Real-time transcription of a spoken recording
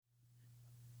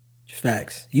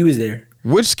Facts. You was there.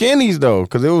 Which skinnies though?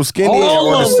 Because it was skinny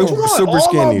or the super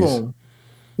skinnies.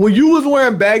 When you was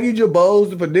wearing baggy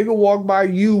jabos, if a nigga walked by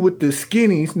you with the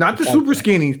skinnies, not the super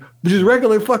skinnies, but just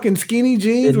regular fucking skinny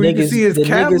jeans where you can see his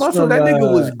calf muscle, that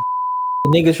nigga was... The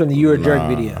niggas from the You Were a Jerk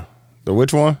video. The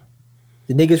which one?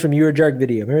 The niggas from You Were a Jerk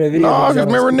video. Remember that video? No, I just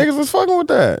remember niggas was fucking with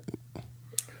that.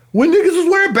 When niggas was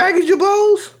wearing baggy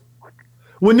jabos?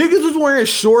 When niggas was wearing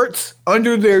shorts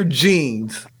under their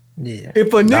jeans? Yeah.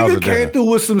 If a nigga came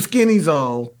through with some skinnies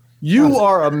on, you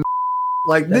are a...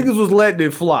 Like niggas was letting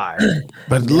it fly.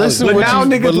 But listen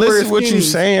what you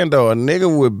saying though. A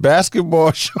nigga with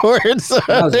basketball shorts. That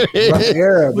was a rough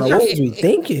era, bro. What was we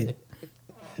thinking?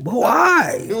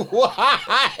 Why?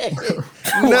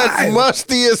 That's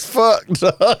musty as fuck,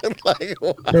 dog. Like,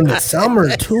 in the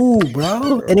summer too,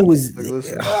 bro. And it was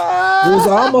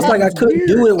almost like I couldn't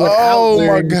do it without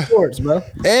wearing the shorts, bro.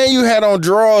 And you had on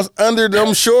drawers under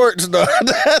them shorts, dog.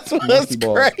 That's what's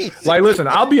crazy. Like, listen,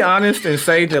 I'll be honest and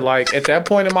say that, like, at that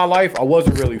point in my life, I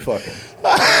wasn't really fucking. They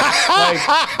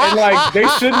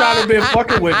should not have been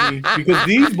fucking with me because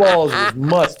these balls was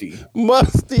musty.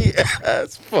 Musty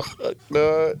as fuck,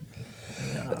 dog.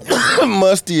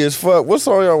 Musty as fuck. What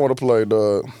song y'all want to play,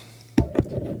 dog?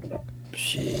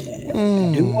 Shit.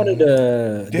 Do one of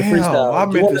the freestyle. I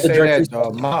meant to say that,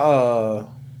 dog. My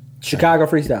Chicago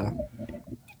freestyle.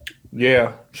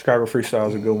 Yeah, Chicago freestyle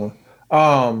is a good one.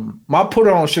 My put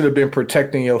on should have been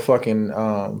protecting your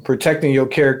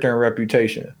character and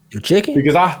reputation. Your chicken?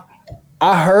 Because I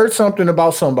heard something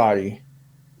about somebody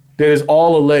that is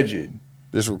all alleged.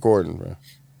 This recording, bro.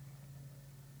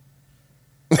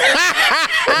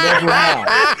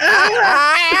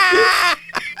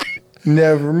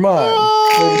 Never mind.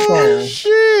 Oh,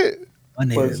 shit. My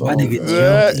nigga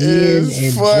jumped in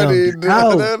and funny, jumped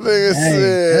out. That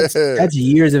nigga said. That's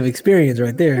years of experience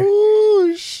right there.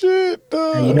 Oh shit,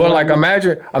 dog. But like,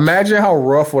 imagine how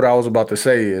rough what I was about to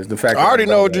say is. The fact I already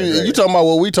know what you talking about.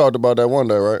 What we talked about that one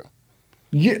day, right?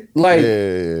 Yeah, like yeah.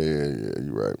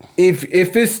 You're right.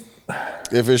 If it's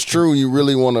true, you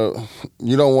really want to.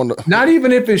 You don't want to. Not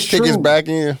even if it's kick true. his back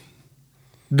in.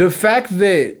 The fact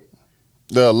that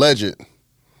the alleged.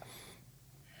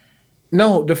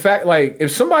 No, the fact, like,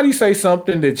 if somebody say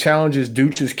something that challenges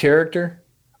Dooch's character,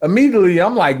 immediately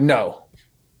I'm like, no,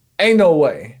 ain't no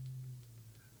way.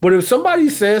 But if somebody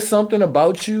says something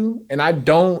about you and I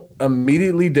don't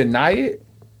immediately deny it,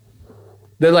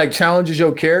 that like challenges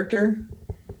your character,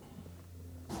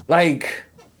 like,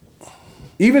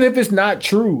 even if it's not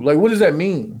true, like, what does that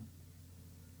mean?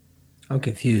 I'm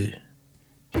confused.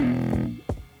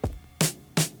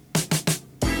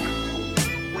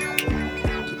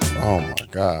 Oh my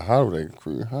God! How are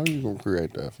you gonna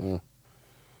create that, man?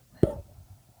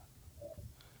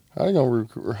 How they gonna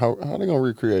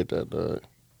recreate that, dog?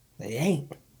 They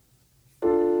ain't.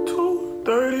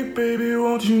 2:30, baby,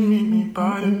 won't you meet me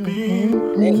by the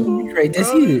beam? They ain't gonna recreate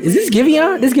this either. Is this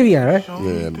Giveon? This Giveon, right?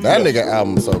 Yeah, that nigga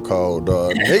album so cold,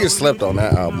 dog. Niggas slept on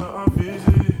that album.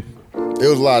 There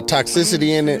was a lot of toxicity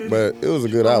in it, but it was a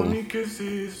good album.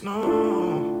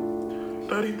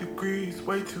 30 degrees,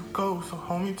 way too cold, so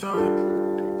hold me tight.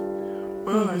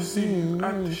 Well, I see you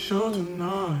at the show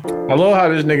tonight. I love how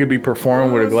this nigga be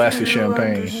performing with a glass of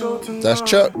champagne. That's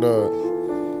Chuck, dog.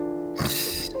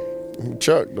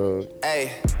 Chuck, dog.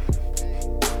 Hey.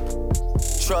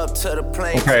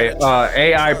 Okay,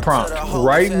 AI prompt.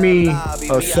 Write me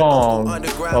a song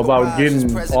about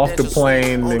getting off the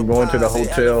plane and going to the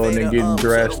hotel and then getting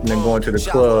dressed and then going to the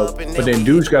club. But then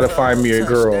dude's got to find me a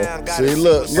girl. See,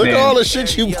 look at all the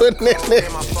shit you putting in there.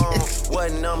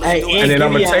 And then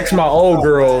I'm going to text my old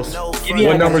girls.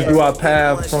 What numbers do I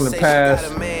have from the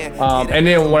past? And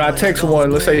then when I text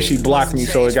one, let's say she blocked me,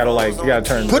 so you gotta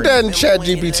turn. Put that in Chat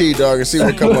GPT, dog, and see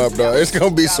what come up, dog. It's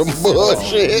gonna be some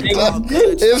bullshit.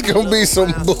 It's gonna be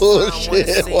some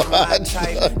bullshit. Watch.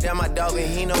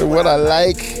 What I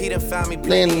like.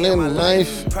 Playing in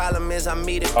life.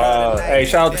 Hey,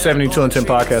 shout out to 72 and 10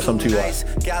 podcast. I'm TY.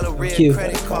 Thank you.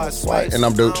 And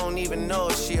I'm Dooch.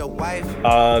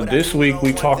 This week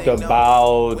we talked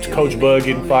about Coach Bud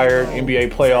getting fired,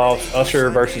 NBA playoffs, Usher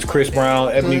versus Chris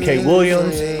Brown, Ebony K.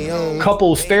 Williams,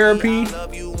 couples therapy,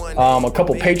 a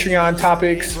couple Patreon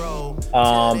topics,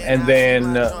 and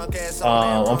then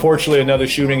unfortunately another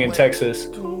shooting in Texas.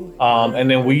 And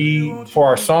then we, for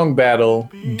our song battle,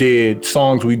 did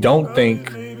songs we don't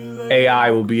think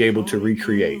AI will be able to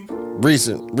recreate.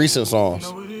 Recent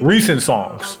songs.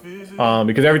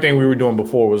 Because everything we were doing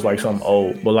before was like something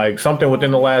old, but like something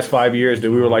within the last 5 years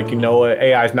that we were like, you know what,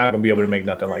 AI is not gonna be able to make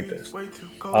nothing like this.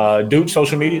 Dude,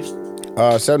 social medias?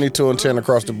 72 and 10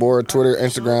 across the board. Twitter,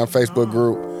 Instagram, Facebook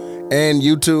group, and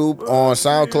YouTube. On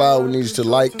SoundCloud, we need you to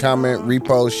like, comment,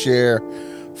 repost, share,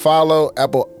 follow.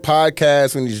 Apple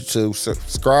Podcasts, we need you to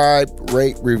subscribe,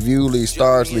 rate, review, leave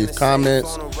stars, leave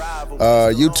comments.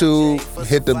 YouTube,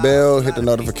 hit the bell, hit the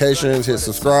notifications, hit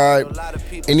subscribe.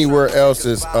 Anywhere else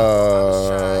is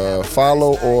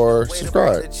follow or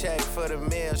subscribe.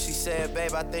 She said,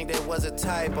 babe, I think that was a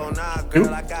typo. Nah, girl,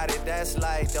 I got it. That's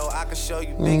light, though. I can show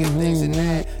you bigger things than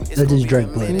that. Let this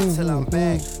drink play. Till I'm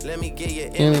back. Let me get your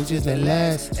images that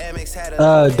last.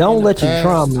 Don't let your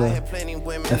trauma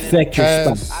affect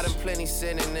your spouse.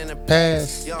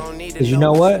 Pass. Because you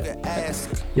know what?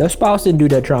 Your spouse didn't do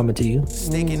that trauma to you.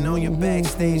 Sneaking on your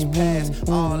backstage pass.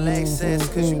 All access,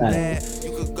 cause you bad.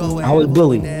 I was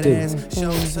bullied too.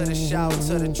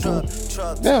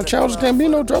 Damn, Childish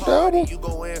Gambino dropped the album.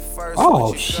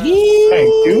 Oh shit! Hey,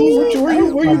 Q,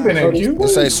 where you been at, Q? It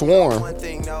say Swarm.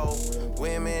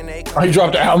 Oh, he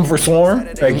dropped the album for Swarm.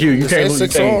 Hey, Q, you can't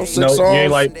listen. No, you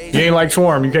ain't like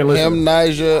Swarm. You can't listen. Him,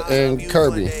 Nija, and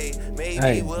Kirby.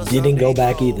 Hey, didn't go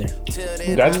back either.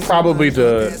 That's probably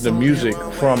the music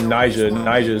from Nija.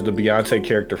 Nija is the Beyonce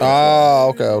character.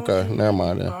 Oh, okay. Never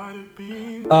mind then.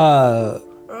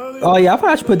 Oh yeah, I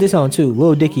probably should put this on too.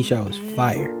 Lil Dicky show is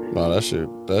fire. No, that shit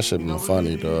been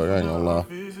funny, dog. I ain't gonna lie.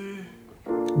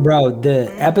 Bro,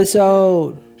 the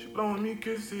episode,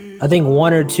 I think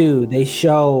 1 or 2, they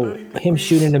show him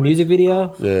shooting the music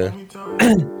video. Yeah.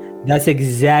 That's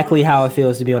exactly how it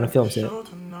feels to be on a film set.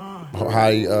 How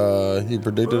he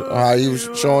predicted, how he was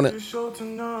showing it.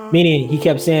 Meaning he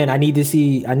kept saying, I need to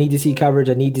see coverage.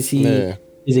 I need to see. Yeah.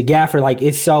 Is a gaffer. Like,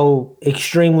 it's so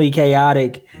extremely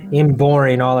chaotic and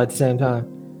boring all at the same time.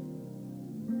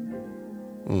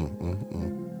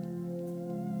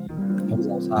 I was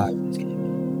outside.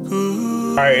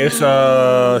 All right, it's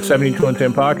 72 and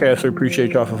 10 podcast. We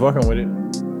appreciate y'all for fucking with it.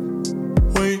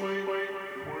 Wait,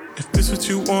 if this what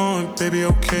you want, baby,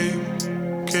 okay,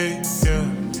 yeah.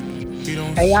 You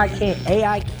don't AI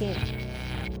can't.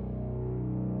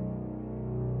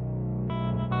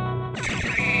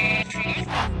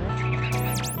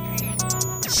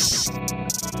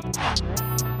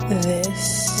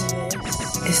 This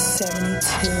is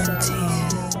 72 and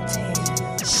 10.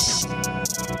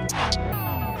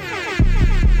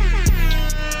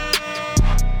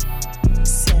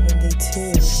 72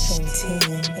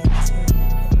 and 10.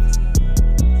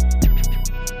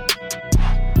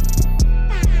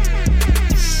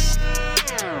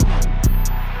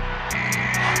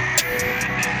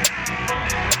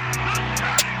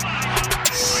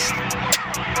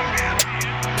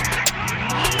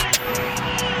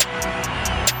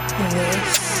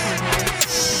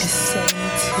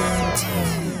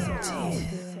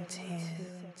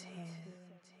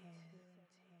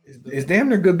 It's damn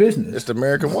near good business. It's the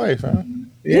American wife, huh?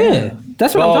 Yeah,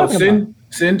 that's what I'm talking about.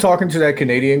 Sin talking to that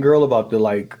Canadian girl about the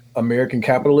like American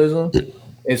capitalism.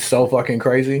 It's so fucking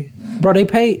crazy, bro. They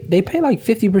pay like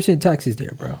 50% taxes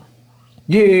there, bro.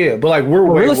 Yeah. But like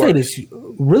real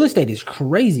estate is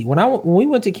crazy. When we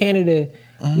went to Canada,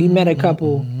 we met a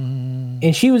couple,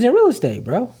 and she was in real estate,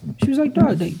 bro. She was like,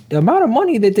 dog, the amount of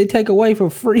money that they take away for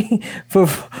free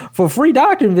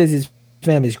doctor visits,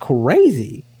 fam, is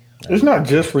crazy. It's not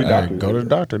just free doctor. Go to the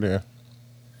doctor there.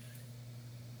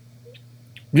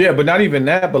 Yeah, but not even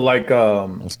that. But like,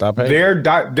 stop paying.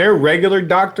 Their regular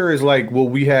doctor is like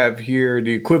what we have here.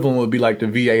 The equivalent would be like the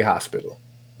VA hospital.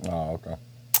 Oh, okay.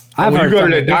 When you go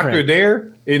to the doctor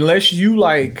there, unless you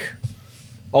like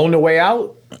on the way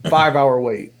out, 5-hour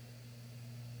wait.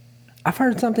 I've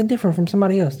heard something different from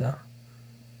somebody else though.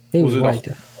 It was white.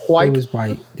 White? It was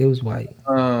white. It was white.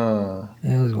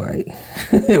 It was white.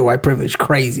 White privilege,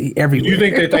 crazy everywhere. You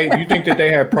think that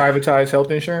they have privatized health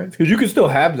insurance? Because you can still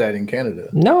have that in Canada.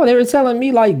 No, they were telling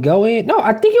me like go in. No,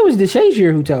 I think it was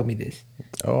DeShazier who told me this.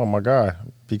 Oh my God,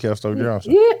 P. Kelso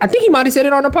Johnson. Yeah, I think he might have said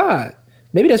it on the pod.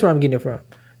 Maybe that's where I'm getting it from.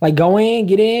 Like go in,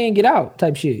 get out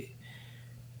type shit.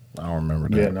 I don't remember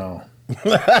that. Yeah, no.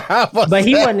 But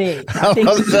he wasn't in. I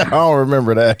don't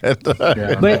remember that.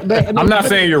 Yeah. But I'm not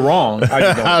saying you're wrong.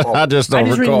 I just don't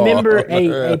recall. Remember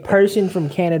a person from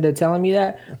Canada telling me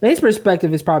that. But his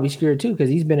perspective is probably skewed too because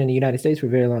he's been in the United States for a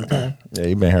very long time. Yeah,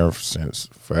 he's been here since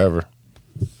forever.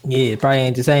 Yeah, it probably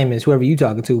ain't the same as whoever you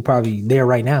talking to. Probably there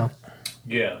right now.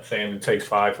 Yeah, saying it takes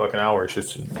 5 fucking hours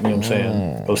just to, you know what I'm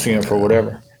saying, go see him for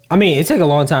whatever. I mean, it take a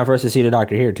long time for us to see the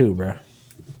doctor here too, bro.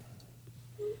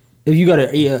 If you go to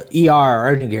ER or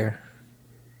urgent care.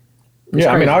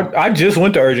 Yeah, crazy. I mean, I just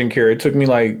went to urgent care. It took me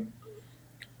like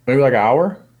maybe like an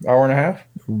hour and a half.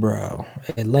 Bro,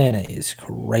 Atlanta is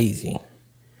crazy.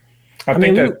 I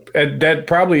think that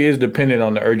probably is dependent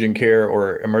on the urgent care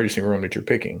or emergency room that you're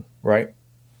picking, right?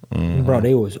 Bro,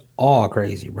 they was all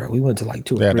crazy, bro. We went to like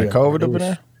 2 or 3. Yeah, the COVID up in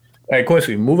there? Hey,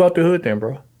 Quincy, move out the hood then,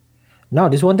 bro. No,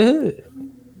 this wasn't the hood.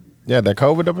 Yeah, that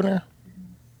COVID up in there?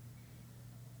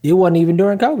 It wasn't even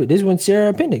during COVID. This was Sarah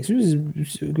appendix. It was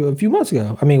a few months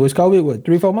ago. I mean, was COVID, what,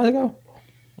 3-4 months ago?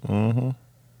 Mm-hmm.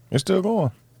 It's still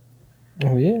going.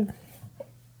 Oh, yeah.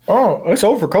 Oh, it's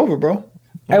over for COVID, bro.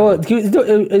 Hey, well,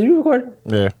 is you recording?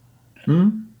 Yeah.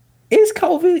 Is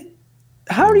COVID?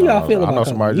 How do y'all feel about I know COVID?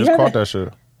 somebody just caught that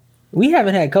shit. We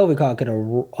haven't had COVID caught in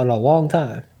a long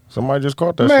time. Somebody just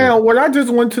caught that Man, shit. when I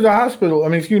just went to the hospital,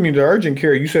 the urgent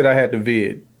care, you said I had the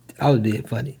vid. I was being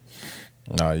funny.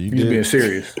 Nah, you You did. being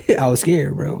serious. I was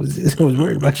scared, bro. I was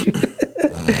worried about you.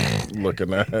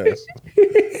 Looking at us.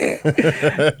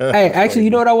 Hey, actually, you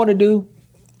know what I want to do?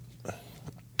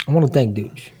 I want to thank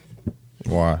Dooch.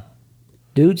 Why?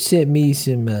 Dooch sent me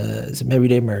some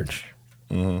everyday merch.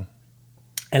 Mm-hmm.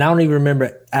 And I don't even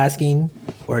remember asking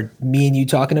or me and you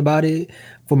talking about it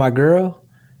for my girl.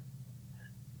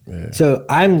 Yeah. So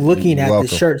I'm looking You're at welcome.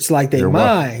 the shirts like they You're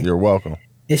mine. You're welcome.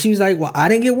 And she was like, well, I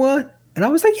didn't get one. And I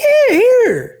was like, yeah,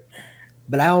 here.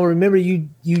 But I don't remember you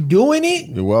doing it.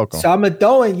 You're welcome. So I'm going to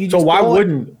throw it. You So just why throw it.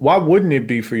 wouldn't it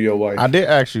be for your wife? I did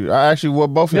ask you. I asked you what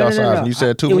both of y'all sizes. And you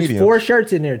said 2 It was mediums. 4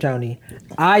 shirts in there, Tony.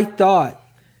 I thought,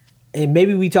 and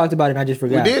maybe we talked about it and I just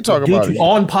forgot. We did talk But about Dooch it.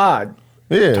 On pod.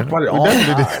 Yeah. about it We all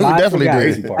definitely the did. time. We I definitely forgot.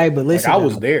 did. Crazy part. Hey, but listen, I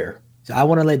was now. there. So I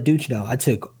want to let Dooch know I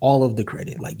took all of the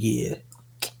credit. Like, yeah,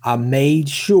 I made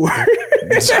sure.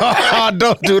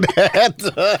 Don't do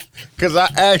that. Because I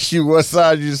asked you what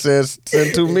size you said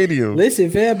send 2 mediums. Listen,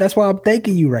 fam, that's why I'm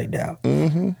thanking you right now.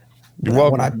 You're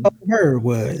What welcome. I told her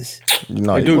was,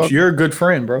 No, Hey, you're dude, welcome. you're a good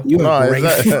friend, bro. you No, a great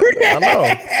friend. I know.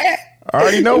 I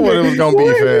already know what it was going to be,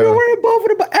 fam. We're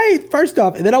both of them. Hey, first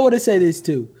off, and then I want to say this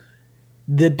too.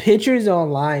 The pictures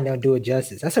online don't do it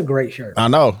justice. That's a great shirt. I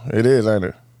know. It is, ain't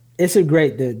it? It's a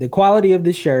great, the quality of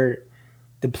the shirt,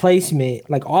 the placement,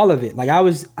 like all of it. Like I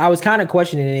was kind of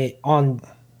questioning it on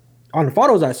the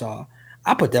photos I saw.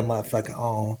 I put that motherfucker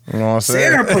on. You know what I'm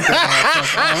saying? Sarah put that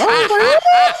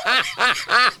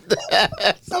motherfucker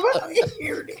on. I'm out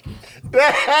here.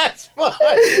 That's funny.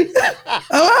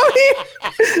 I'm out here.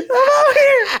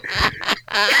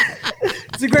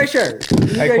 It's a great shirt. It's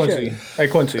a Hey, great Quincy. shirt. Hey,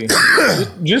 Quincy.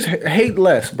 just hate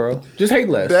less, bro. Just hate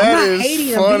less. That not is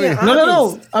hating, I'm funny. being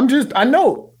No. I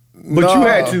know. But No.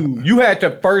 you had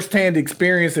to firsthand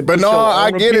experience it. But no, I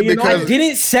get it I because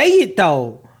didn't say it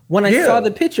though when I Yeah. saw the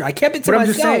picture. I kept it to But I'm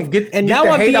myself. just saying, get and the now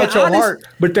I'm hate being out your honest. heart.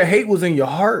 But the hate was in your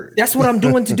heart. That's what I'm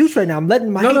doing to Deuce right now. I'm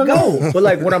letting my hate No. go. But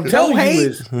like what I'm telling you hate.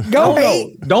 is, Go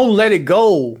hate. don't let it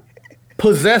go.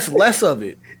 Possess less of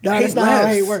it. No, Hate that's not how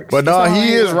less. hate works. But That's no, not how he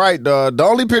hate is works. right. The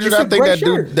only picture It's that I a think great that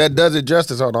shirt. that does it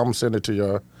justice. Hold on, I'm gonna send it to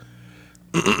y'all.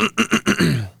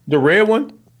 The red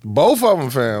one. Both of them,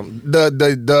 fam.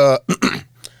 The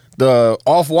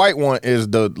off-white one is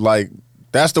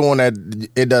that's the one that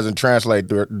it doesn't translate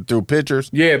through pictures.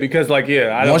 Yeah, because I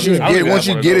don't. Once you I don't even get have one of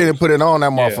it those. and put it on,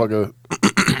 that motherfucker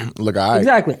look alright.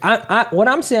 Exactly. I what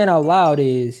I'm saying out loud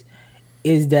is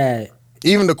that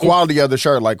Even the quality of the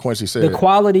shirt, like Quincy said. the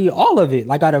quality, all of it,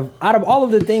 like out of all of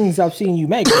the things I've seen you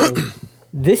make, bro,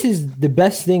 this is the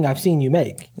best thing I've seen you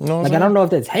make. know what Like I'm I don't know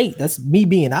if that's hate. That's me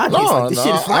being honest. No, Like, this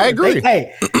shit is I fire. agree.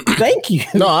 Hey, thank you.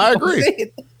 No, I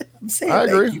agree. I'm saying I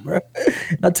thank agree. you, bro.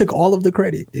 I took all of the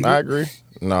credit. Nigga. I agree.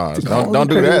 No, all don't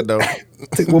the do that credit.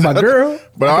 though. With my girl.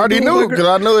 But I already took knew all it the because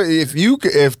I knew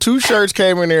if 2 shirts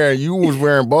came in there and you was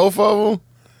wearing both of them,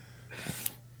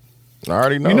 I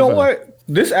already know. You know fam. what?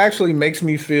 This actually makes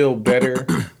me feel better.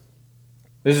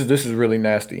 This is really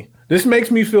nasty. This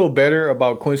makes me feel better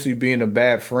about Quincy being a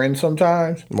bad friend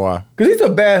sometimes. Why? Because he's a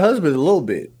bad husband a little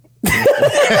bit.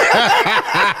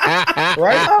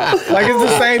 Right? Like it's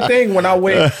the same thing when I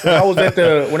was at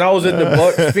the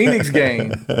Bucks Phoenix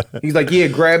game. He's like, yeah,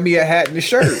 grab me a hat and a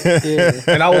shirt. Yeah.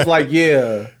 And I was like,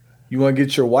 yeah. You want to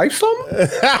get your wife something?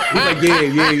 He's like, yeah.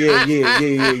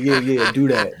 Do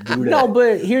that. No,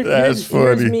 but here's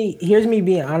funny. me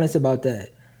being honest about that.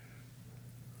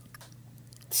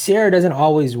 Sarah doesn't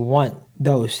always want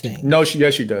those things. No,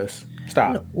 yes, she does.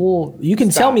 Stop. Well, you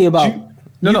can Stop. tell me about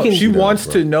She wants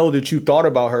to know that you thought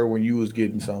about her when you was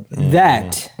getting something.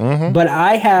 that. Mm-hmm. But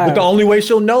I have But the only way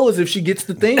she'll know is if she gets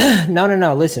the thing.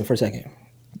 no. Listen for a second.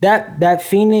 That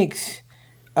Phoenix,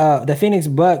 the Phoenix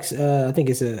Bucks. I think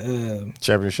it's a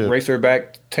Championship.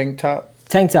 Racerback tank top.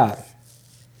 tank top.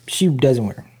 She doesn't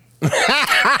wear.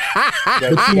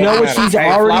 But you know what she's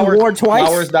already wore twice?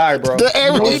 Flowers die, bro. The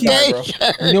Flowers die, everyday bro.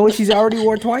 shirt. You know what she's already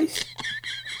wore twice?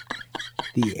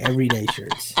 The everyday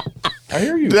shirts. I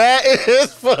hear you. That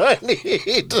is funny.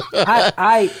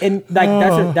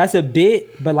 That's a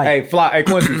bit, but like, hey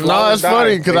Quincy. No, it's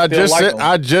funny because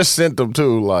I just sent them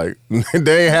too. Like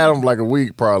they had them like a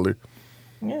week probably.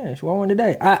 yeah, she wore one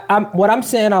today. What I'm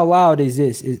saying out loud is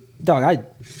this: dog.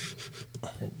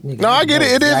 No, I get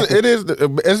it. It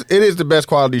is the best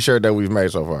quality shirt that we've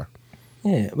made so far.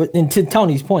 Yeah, and to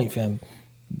Tony's point, fam,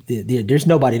 there's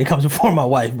nobody that comes before my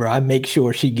wife, bro. I make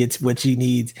sure she gets what she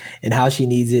needs and how she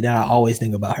needs it, and I always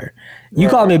think about her. You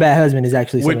call me a bad husband is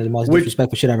actually some of the most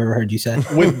disrespectful shit I've ever heard you say.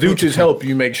 With Dooch's help,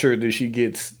 you make sure that she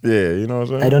gets. Yeah, you know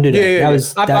what I'm saying? I don't do that.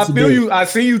 Yeah. I feel you. I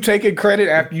see you taking credit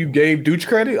after you gave Dooch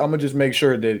credit. I'm gonna just make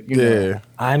sure that you know.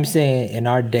 I'm saying in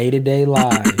our day-to-day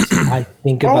lives, I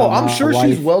think about. Oh, I'm sure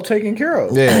she's well taken care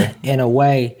of. Yeah, in a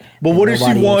way. But what if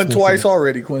she won twice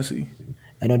already, Quincy?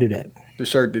 I don't do that. The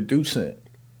shirt that Dooch sent.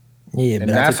 Yeah, and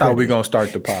that's how we're gonna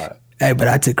start the pod. Hey, but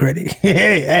I took credit.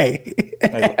 hey.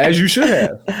 As you should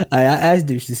have. I asked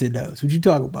Dooch to sit down. What you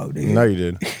talking about, nigga? No, you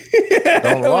didn't.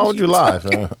 Why would you lie,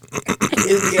 fam?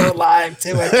 It's your live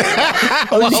too.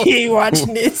 Oh, she ain't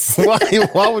watching this.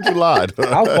 Why would you lie?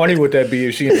 How funny would that be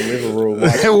if she in the living room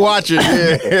watching?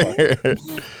 Yeah.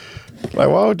 Like,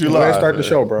 why would you lie? Let's start the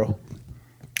show, bro.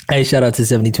 Hey, shout out to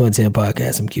 72 and 10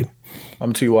 podcast. I'm Q.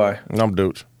 I'm Ty. I'm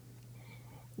Dooch.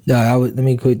 Let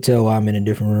me quick tell why I'm in a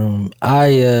different room.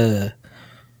 I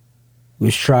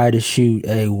was trying to shoot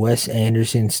a Wes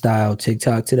Anderson style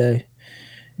TikTok today.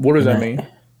 What does that mean?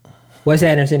 Wes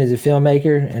Anderson is a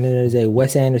filmmaker, and then there's a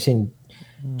Wes Anderson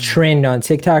trend on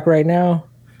TikTok right now,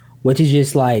 which is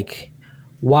just like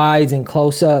wides and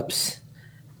close-ups,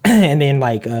 and then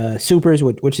like supers,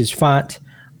 which is font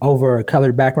over a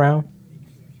colored background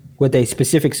with a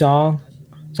specific song.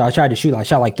 So I tried to shoot. I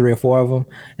shot like 3 or 4 of them,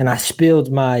 and I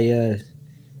spilled my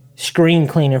screen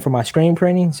cleaner for my screen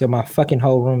printing, so my fucking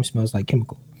whole room smells like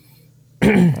chemical. Oh,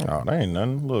 that ain't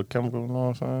nothing. A little chemical, you know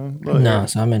what I'm saying? No,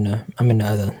 so I'm in the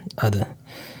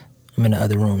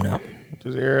other room now.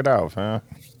 Just air it out, fam.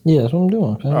 Yeah, that's what I'm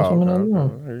doing. I'm in the other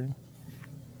room.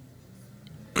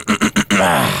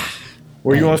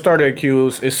 Where you want to start at,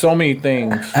 Q? It's so many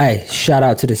things. Hey, shout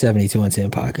out to the 72 and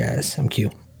 10 podcast. I'm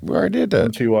Q. We already did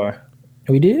that. TY.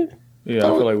 We did? Yeah, I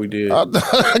feel like we did. I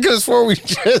could have swore we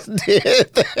just did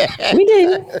that. We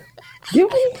didn't.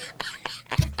 Did we?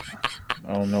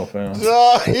 I don't know, fam.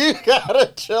 No, you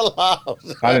gotta chill out.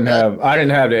 I didn't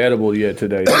have the edible yet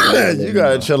today. You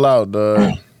gotta chill out,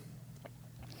 dog.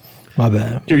 My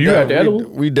bad. Dude, you had the edible?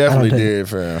 We definitely did,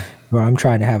 fam. Bro, I'm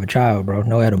trying to have a child, bro.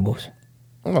 No edibles.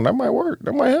 Oh, that might work.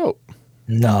 That might help.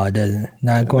 No, it doesn't.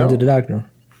 Not according to the doctor.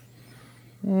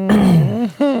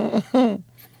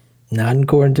 Not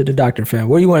according to the doctor, fam.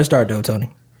 Where you want to start, though, Tony?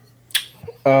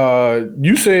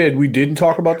 You said we didn't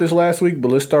talk about this last week,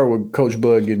 but let's start with Coach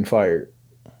Bud getting fired.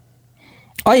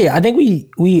 Oh yeah, I think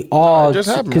we all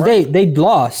because they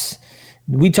lost.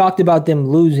 We talked about them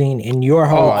losing, and your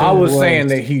whole. I was saying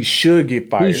that he should get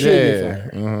fired. He should get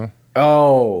fired. Mm-hmm.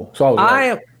 Oh, so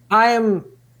I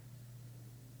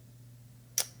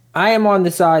am on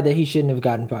the side that he shouldn't have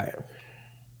gotten fired.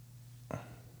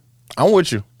 I'm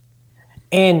with you.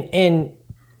 And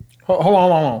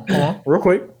hold on, real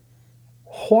quick.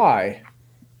 Why?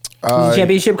 He's a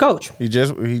championship coach. He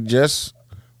just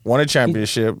won a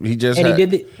championship. He did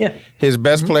his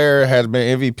best player has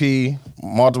been MVP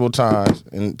multiple times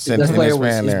since his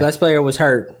best player was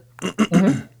hurt.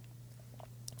 Mm-hmm.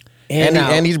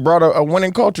 and he's brought a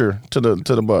winning culture to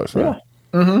the Bucks, right?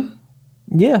 Yeah.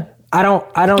 Mm-hmm. Yeah. I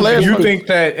don't players think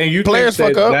players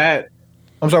fuck up.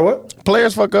 I'm sorry, what?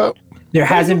 Players fuck up. There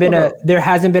hasn't been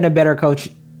a better coach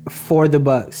for the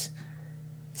Bucks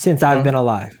since I've been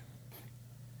alive.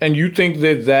 And you think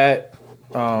that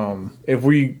if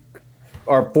we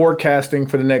are forecasting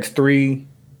for the next three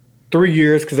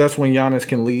years, because that's when Giannis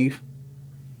can leave,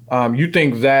 you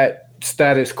think that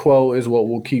status quo is what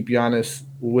will keep Giannis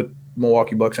with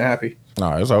Milwaukee Bucks happy?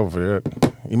 No, it's over for it.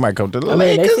 He might come to the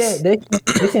Lakers. They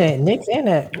said Knicks and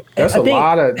that. That's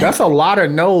a lot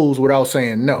of no's without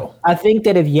saying no. I think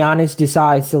that if Giannis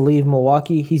decides to leave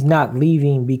Milwaukee, he's not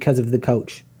leaving because of the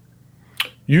coach.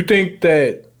 You think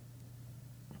that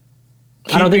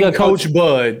I don't think Coach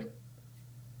Bud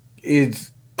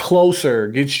is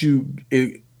closer,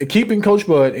 keeping Coach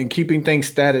Bud and keeping things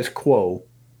status quo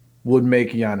would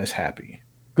make Giannis happy?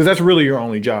 Because that's really your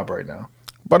only job right now.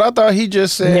 But I thought he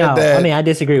just said that. I mean, I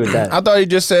disagree with that. I thought he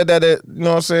just said that, you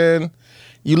know what I'm saying?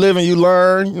 You live and you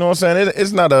learn, you know what I'm saying?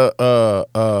 It's not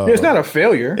it's not a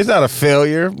failure. It's not a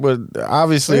failure, but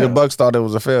obviously the Bucks thought it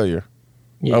was a failure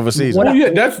of a season. Well, yeah,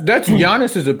 that's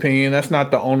Giannis's opinion. That's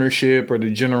not the ownership or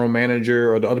the general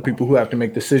manager or the other people who have to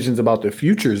make decisions about the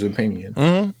future's opinion.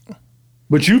 Mm-hmm.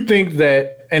 But you think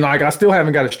that, and like I still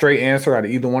haven't got a straight answer out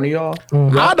of either one of y'all.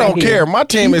 I don't care. My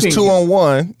team is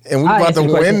 2-1, and we about to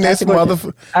win this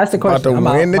motherfucker. That's the question.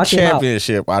 About to win the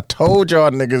championship. I told y'all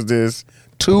niggas this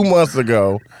 2 months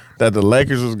ago that the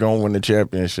Lakers was gonna win the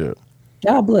championship.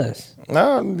 God bless.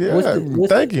 No, yeah.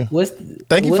 Thank you.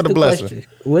 Thank you for the blessing. Question?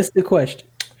 What's the question?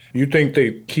 You think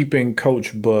that keeping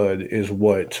Coach Bud is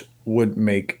what would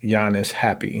make Giannis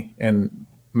happy and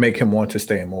make him want to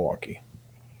stay in Milwaukee?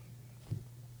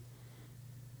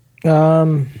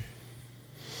 I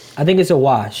think it's a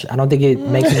wash. I don't think it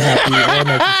makes him happy or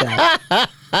makes him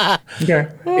sad. Okay.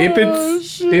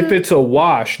 If it's a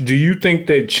wash, do you think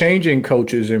that changing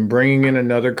coaches and bringing in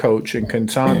another coach and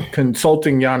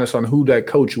consulting Giannis on who that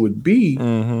coach would be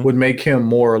would make him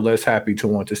more or less happy to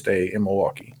want to stay in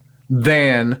Milwaukee?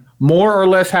 Than more or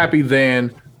less happy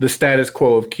than the status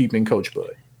quo of keeping Coach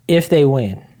Bud? If they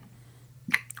win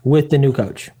with the new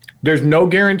coach. There's no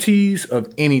guarantees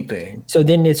of anything. So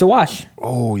then it's a wash.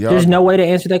 Oh, yeah. There's no way to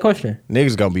answer that question.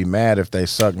 Niggas gonna be mad if they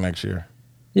suck next year.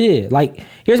 Yeah, like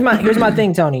here's my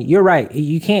thing, Tony. You're right.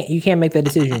 You can't make that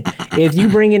decision. If you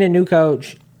bring in a new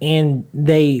coach and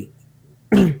they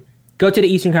go to the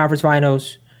Eastern Conference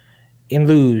Finals and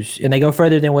lose, and they go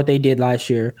further than what they did last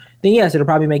year, then yes, it'll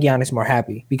probably make Giannis more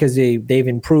happy because they've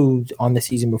improved on the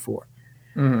season before.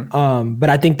 But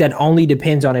I think that only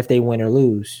depends on if they win or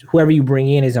lose. Whoever you bring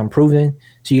in is unproven,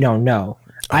 so you don't know.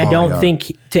 I don't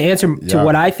think, to answer to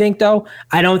what I think though,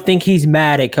 I don't think he's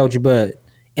mad at Coach Bud.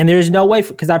 And there's no way,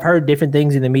 because I've heard different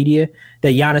things in the media, that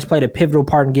Giannis played a pivotal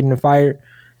part in getting him fired.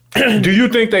 Do you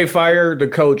think they fired the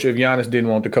coach if Giannis didn't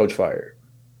want the coach fired?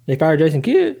 They fired Jason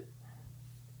Kidd.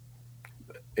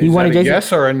 Is that a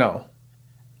yes or a no?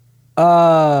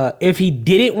 If he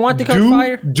didn't want the coach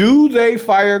fired? Do they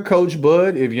fire Coach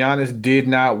Bud if Giannis did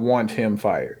not want him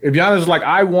fired? If Giannis is like,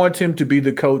 I want him to be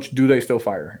the coach, do they still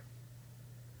fire him?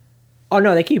 Oh,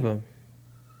 no, they keep him.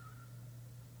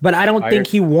 But I don't think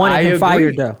he wanted him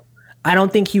fired, though. I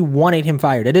don't think he wanted him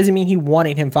fired. That doesn't mean he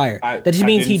wanted him fired. That just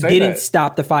means he didn't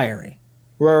stop the firing.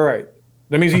 Right.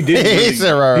 That means he didn't.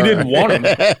 He didn't want him.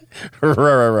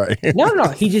 Right. No.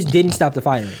 He just didn't stop the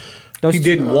firing. He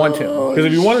didn't want him. Because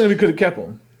if he wanted him, he could have kept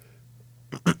him.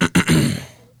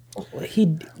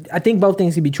 I think both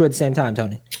things can be true at the same time,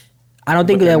 Tony. I don't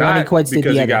think that one equates to the other.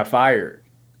 Because he got fired.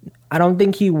 I don't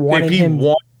think he wanted him. If he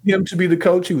wanted him to be the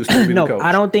coach, he was still be the coach. No,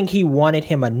 I don't think he wanted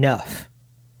him enough.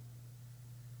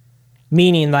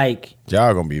 Meaning, like,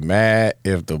 y'all gonna be mad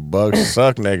if the Bucks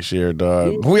suck next year,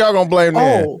 dog. Who y'all gonna blame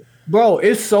then? Oh, bro,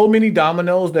 it's so many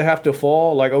dominoes that have to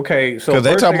fall. Like, okay, so because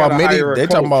they talking about Mitty.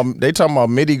 They talking about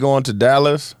Mitty going to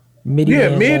Dallas. Mid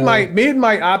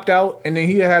might opt out, and then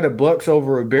he had a Bucks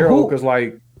over a barrel because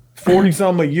like 40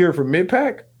 something a year for mid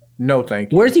pack. No,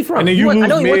 thank you. Where's he from? And then you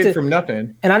lose mid from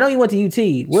nothing. And I know he went to UT,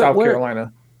 South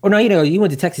Carolina. Oh no, he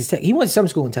went to Texas Tech. He went to some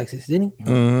school in Texas, didn't he?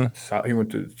 Mm-hmm. He went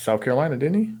to South Carolina,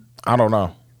 didn't he? I don't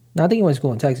know. No, I think he went to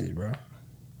school in Texas, bro.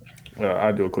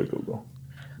 I'll do a quick Google.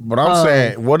 But I'm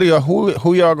saying, what are y'all?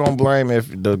 Who y'all gonna blame if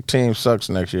the team sucks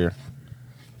next year?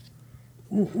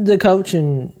 The coach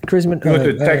and Chris. He went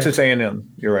to Texas A&M.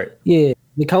 You're right. Yeah,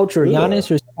 the coach or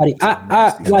Giannis or somebody.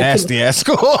 I like nasty ass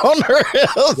school on the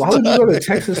hills. Why would you go to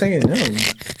Texas A&M? I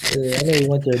know he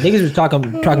went there. Niggas was talking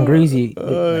greasy.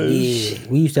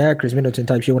 We used to have Chris Middleton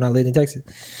type shit when I lived in Texas.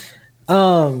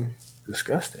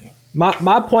 Disgusting.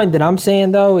 My point that I'm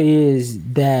saying though is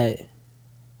that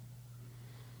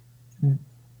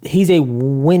he's a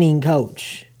winning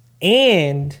coach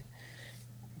and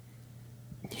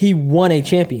he won a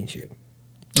championship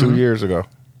 2 years ago.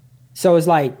 So it's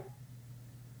like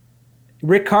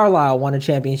Rick Carlisle won a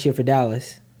championship for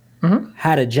Dallas,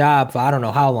 had a job for I don't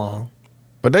know how long.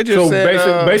 But they just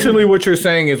said, basically what you're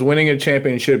saying is winning a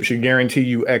championship should guarantee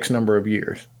you X number of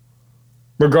years,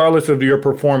 regardless of your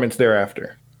performance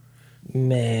thereafter.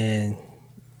 Man,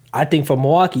 I think for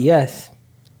Milwaukee, yes.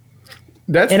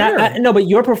 That's fair. I no, but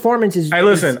your performance is. Hey,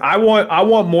 listen, I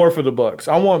want more for the Bucks.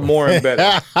 I want more and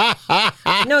better.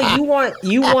 No, you want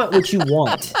what you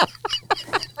want.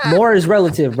 More is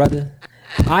relative, brother.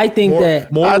 I think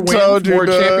that more wins, more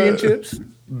championships,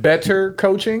 better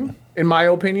coaching. In my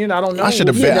opinion, I don't know. I should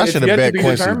have bet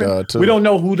Quincy too. We don't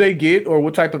know who they get or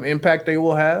what type of impact they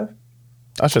will have.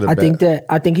 I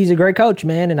think he's a great coach,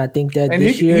 man, and I think that and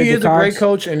this year he is a great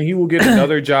coach, and he will get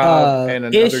another job, and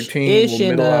another team will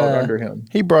middle out under him.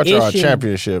 He brought y'all a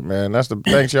championship, man. That's the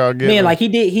thanks y'all get. Man, like he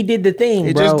did the thing.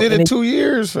 He bro. just did it 2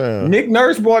 years, fam. Nick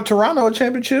Nurse brought Toronto a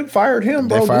championship, fired him,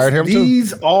 bro. They fired him too.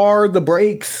 These are the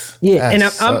breaks. Yeah, and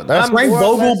I'm Frank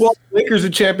Vogel brought Lakers a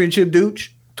championship, dude.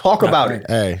 Talk about it.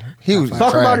 Hey, he was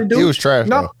talk trash. about it, dude. He was trash.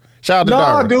 No, though. Shout out to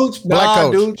Nah, Darvin. dudes. Black Nah,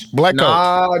 coach. dudes. Black coach.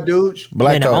 Nah, dudes.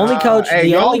 Black Man, the coach. only coach, Hey, the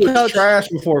y'all only was coach, trash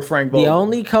before Frank Vogel. the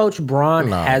only coach Braun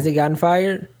No. hasn't gotten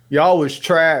fired. Y'all was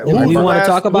trash. If we wanna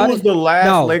talk about who was it? the last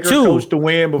No, Laker two. coach to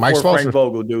win Mike before Spoelstra. Frank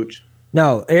Vogel, dudes?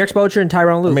 No, Eric Spoelstra and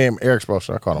Tyronn Lue. I mean, Eric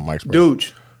Spoelstra. I call him Mike Spoelstra.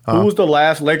 Dudes, who was the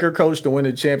last Laker coach to win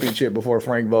a championship before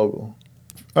Frank Vogel?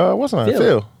 What's his name?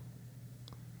 Phil.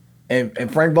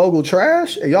 And Frank Vogel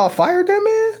trash? And y'all fired that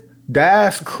man?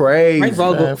 That's crazy. Frank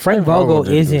Vogel, man. Frank Vogel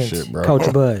didn't do isn't shit, bro.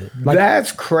 Coach Bud. Like,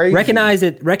 That's crazy. recognize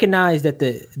that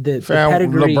the Fam,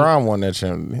 pedigree, LeBron won that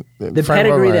championship. the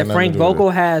pedigree that Frank Vogel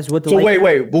has with the So Lakers.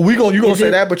 wait. But you gonna Is say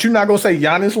it- that, but you're not gonna say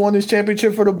Giannis won this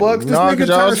championship for the Bucks? This No, nigga 'cause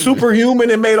y'all- turned superhuman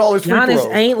and made all his free Giannis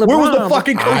throws. ain't Where was the LeBron,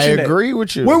 fucking I coaching at? agree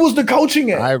with you. Where was the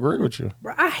coaching at? I agree with you.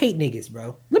 Bro, I hate niggas,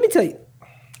 bro. Let me tell you.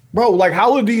 Bro, like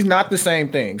how are these not the same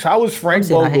things? How is Frank I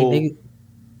hate Vogel? niggas.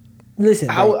 Listen,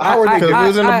 How bro, are they- Because we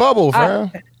was in the bubble,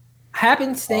 fam. Oh,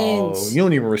 happenstance. you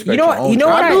don't even respect. You know your what? own You know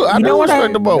team. what? I do- I You do know what?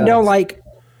 respect the bubble. Don't like.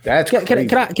 That's Can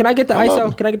crazy. I get the I love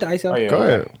ISO? it. Can I get the ISO? Oh, yeah. Go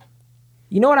ahead.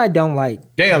 You know what I don't like?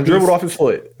 Damn, dribbled off his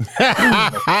foot.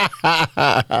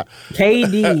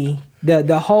 KD,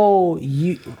 the whole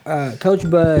Coach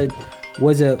Bud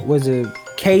was a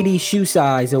KD shoe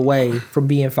size away from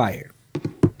being fired.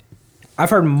 I've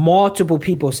heard multiple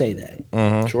people say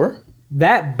that. Sure.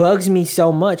 That bugs me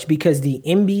so much because the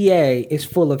NBA is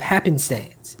full of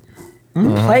happenstance. The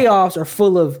playoffs are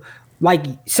full of, like,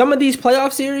 some of these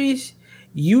playoff series,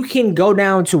 you can go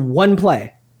down to one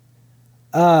play.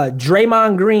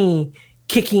 Draymond Green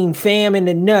kicking Fam in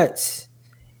the nuts.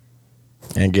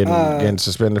 And getting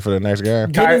suspended for the next game.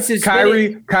 Getting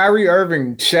suspended. Kyrie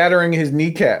Irving shattering his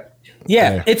kneecap.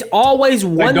 Yeah, it's always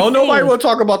one Like, don't thing. nobody will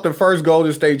talk about the first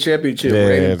Golden State championship where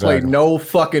they didn't play no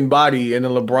fucking body, and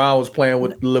then LeBron was playing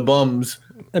with LeBums.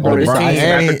 Bro, this LeBron,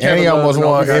 team- and he almost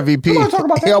won MVP. Nobody talk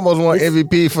about He that. almost won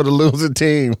MVP for the losing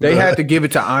team. They had to give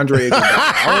it to Andre Iguodala.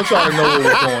 I want y'all to know what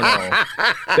was going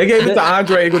on. They gave it to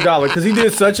Andre Iguodala because he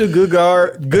did such a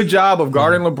good job of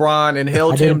guarding LeBron and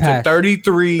held didn't him to pass.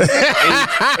 33, 8, and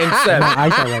 7. I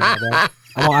ISO right now, bro.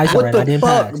 I'm on ISO right now. I didn't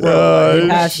pass. bro? Didn't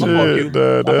pass.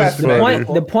 That's The funny.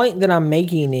 The point that I'm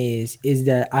making is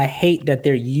that I hate that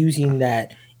they're using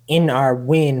that in our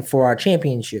win for our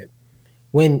championship.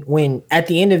 When at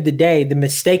the end of the day, the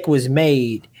mistake was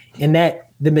made, and that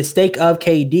the mistake of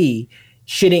KD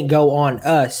shouldn't go on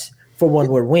us for when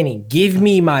we're winning. Give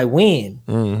me my win.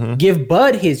 Give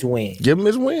Bud his win Give him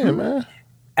his win, man.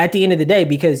 at the end of the day,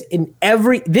 because in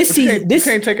every this season, You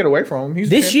can't take it away from him. He's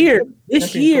this year,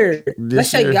 let's year.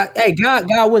 say,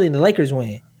 God willing, the Lakers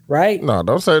win, right? No,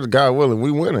 don't say the God willing.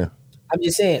 We winning. I'm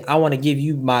just saying, I want to give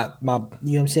you my, you know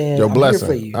what I'm saying? Your I'm blessing.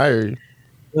 here for you. I hear you.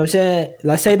 You know what I'm saying?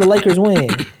 Let's say the Lakers win.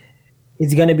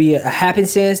 It's going to be a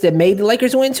happenstance that made the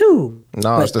Lakers win too. No,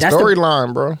 But it's the that's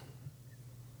storyline, bro.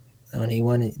 I don't even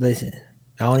want to listen.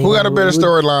 I don't even Who got a wanna- better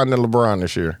storyline than LeBron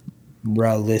this year?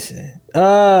 Bro, listen.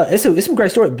 It's some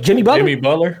great story. Jimmy Butler. Jimmy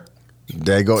Butler.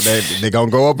 They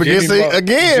gonna go up against Jimmy it Bu-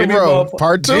 again, Jimmy bro. motherf-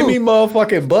 Part 2 Jimmy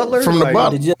motherfucking Butler. from the Like,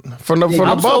 bubble. From the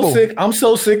bubble. I'm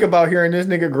so sick about hearing this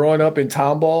nigga growing up in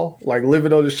Tomball, like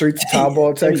living on the streets of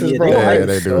Tomball, Texas, Yeah, bro. yeah, Like,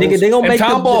 they do. Nigga, they gonna and make the-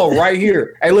 Tomball right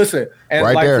here. Hey, listen, and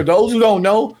Right like there. for those who don't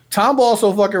know, Tomball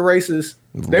so fucking racist.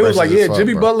 They was Racist like, as yeah, fuck,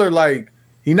 Jimmy bro. Butler, like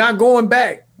he not going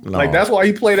back. No. Like that's why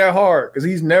he played that hard because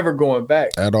he's never going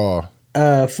back. At all.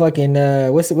 Fucking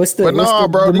what's the But no, what's the,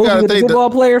 bro, the you movie gotta with the think football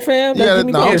player, fam? That Yeah,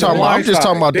 Jimmy no, Butler? I'm just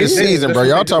talking about this They- season, bro. that's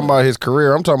what Y'all they talking do. about his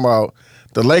career. I'm talking about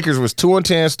the Lakers was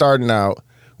 2-10 starting out.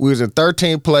 We was in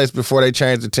 13th place before they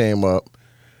changed the team up.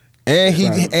 And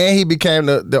he became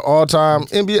the all-time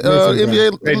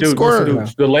NBA Hey, dude, scorer. listen,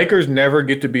 dude, the Lakers never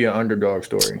get to be an underdog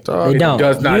story. Dog. They It don't.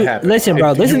 does not You- happen. listen,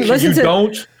 bro, If listen you to-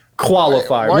 don't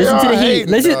qualify. Why Listen to the y'all Heat.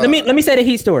 hating, Listen, dog? let me say the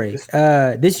Heat story.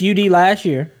 This UD last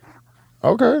year,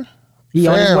 Okay. he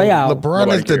on his Fam, way out. LeBron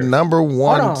Nobody is the cares. number Hold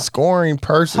one on. scoring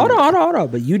person. Hold on.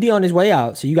 But UD on his way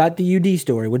out. So you got the UD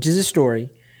story, which is a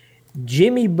story.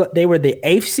 They were the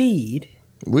 8th seed.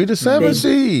 We the 7th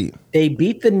seed. They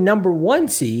beat the number 1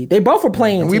 seed. They both were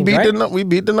playing. We teams, beat right? we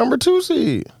beat the number 2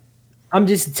 seed. I'm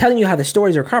just telling you how the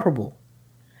stories are comparable.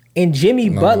 And Jimmy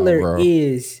Butler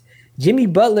is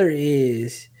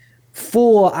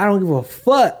full. I don't give a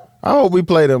fuck. I hope we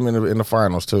play them in the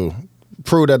finals too.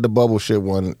 Prove that the bubble shit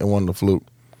won the fluke.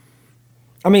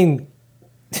 I mean,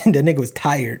 the nigga was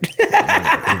tired.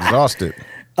 Exhausted.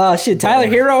 Shit, Tyler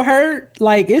Hero hurt.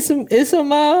 Like it's some good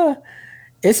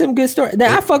story.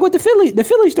 Now, I fuck with the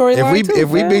Philly story.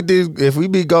 If we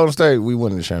beat Golden State, we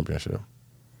win the championship.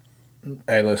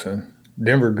 Hey, listen,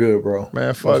 Denver good, bro. Man,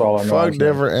 That's all I know. fuck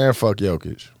Denver and fuck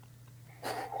Jokic.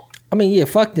 I mean, yeah,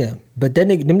 fuck them. But them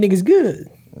niggas good.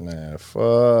 Man,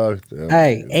 fuck them.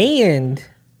 Hey, and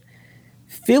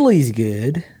Philly's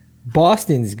good.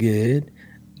 Boston's good.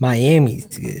 Miami's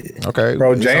good. Okay,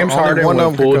 Bro, it's James only Harden one of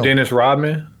went them full can come. Dennis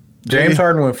Rodman. James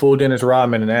Harden went full Dennis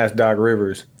Rodman and asked Doc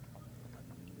Rivers,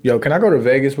 "Yo, can I go to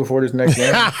Vegas before this next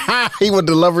game?" He went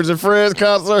to Lovers and Friends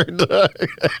concert.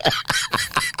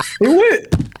 He went.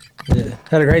 Yeah,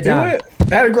 had a great He time. went.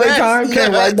 Had a great time.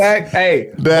 Came right back.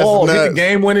 Hey, That's hit the nuts.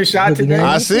 game winning shot today.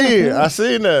 I see it. I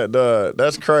seen that, dog.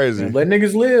 That's crazy. Let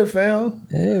niggas live, fam.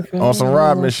 Yeah, fam. On some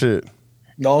Rodman shit.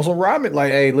 No, some Robin.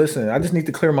 Like, hey, listen, I just need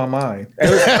to clear my mind. Hey,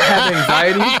 listen, I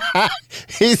have anxiety.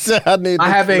 He said, "I need. I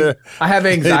have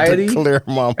anxiety, to clear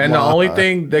my mind." and the only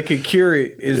thing that can cure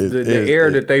it is the air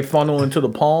that they funnel into the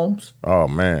palms. Oh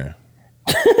man.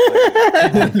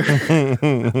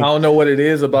 I don't know what it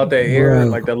is about that air, Bro.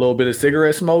 and like that little bit of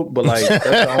cigarette smoke, but like that's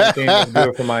the only thing that's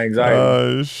good for my anxiety.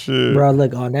 Oh shit. Bro,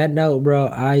 look, on that note, bro,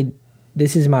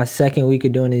 this is my second week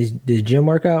of doing this gym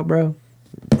workout, bro.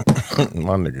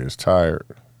 My nigga is tired.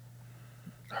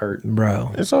 Hurt.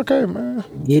 Bro, It's okay, man.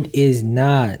 it is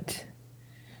not.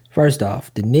 First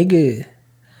off, the nigga,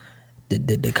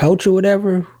 the coach or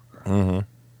whatever,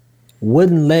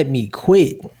 wouldn't let me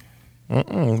quit.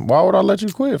 Why would I let you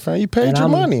quit, fam? You paid And your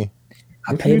I'm- money.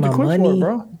 I you paid need my to quit for it, money,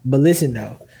 bro. but listen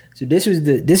though. So this was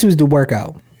the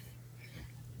workout.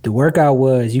 The workout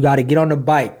was you got to get on the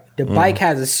bike. The bike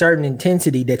has a certain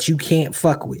intensity that you can't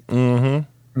fuck with.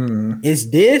 It's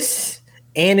this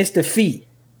and it's the feet,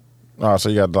 Oh, so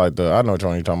you got like I know which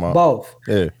one you're talking about. both.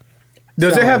 Yeah.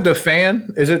 Does So- it have the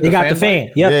fan? Is it? They got the fan.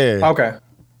 Yep. Yeah. Okay,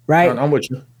 Right. I'm with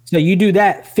you. So you do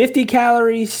that 50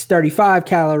 calories, 35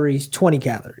 calories, 20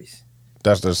 calories.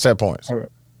 That's the set points.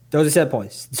 Those are set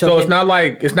points. So it's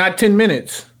not 10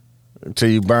 minutes. Until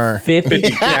you burn. 50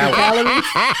 calories,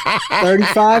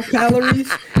 35 calories,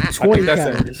 20 That's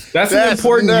calories. an That's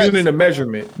important nuts. unit of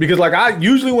measurement because, like, I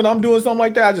usually when I'm doing something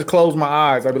like that, I just close my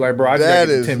eyes. I'd be like, bro, I just That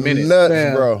got is 10 minutes. nuts,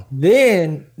 Yeah. bro.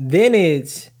 Then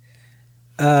it's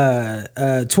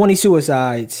 20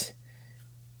 suicides,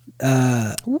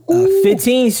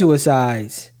 15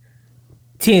 suicides,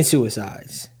 10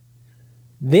 suicides.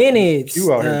 Then it's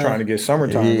You out here trying to get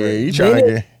summertime Yeah, ready. you trying to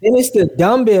get. then it's the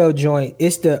dumbbell joint.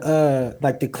 It's the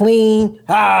like the clean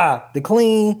all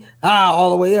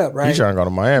the way up, You right? trying to go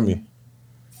to Miami?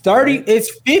 30,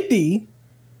 it's 50.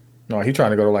 No, he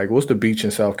trying to go to like what's the beach in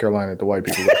South Carolina that the white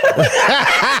people go?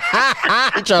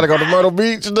 You trying to go to Myrtle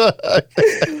Beach? Dog?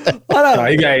 No,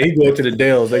 he go to the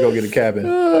Dells. They go get a cabin.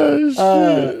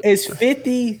 It's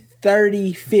 50,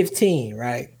 30, 15,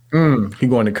 right? He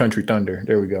going to Country Thunder.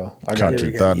 There we go. I got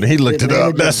Country it. Thunder. He looked it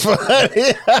up. That's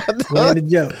funny.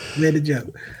 Made a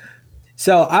joke.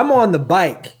 So I'm on the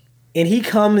bike and he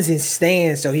comes and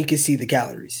stands so he can see the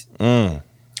calories.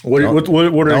 What are the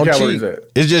Don't calories cheat. at?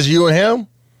 It's just you and him.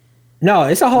 No,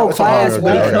 it's a whole it's a class. whole-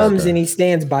 But he okay, comes okay. and he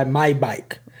stands by my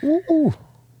bike.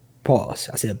 Pause.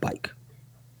 I said bike.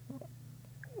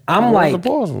 I'm What's the like,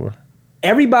 pause for?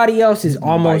 everybody else is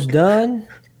almost done.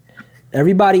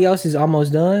 Everybody else is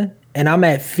almost done. And I'm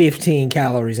at 15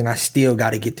 calories and I still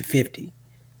got to get to 50.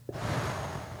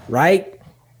 Right?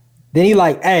 Then he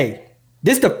like, hey,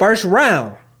 this is the first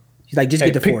round. He's like, just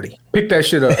get to 40. Pick that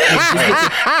shit up.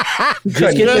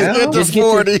 Just get to Just get to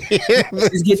 40.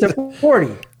 Just get to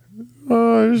 40.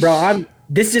 Bro,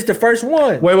 this is just the first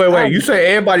one. Wait. You say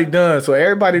everybody done, so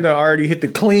everybody done already hit the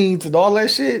cleans and all that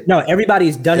shit. No,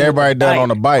 everybody's done. with Everybody done on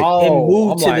the bike. and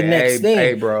move I'm to like, the next hey, thing.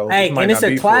 hey, bro, Hey, this might and it's not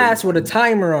a be for class you. with a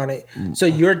timer on it, so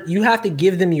you have to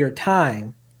give them your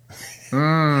time.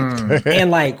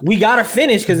 And like we gotta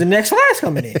finish because the next class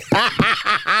coming in,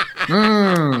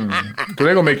 So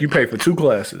they're gonna make you pay for 2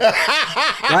 classes.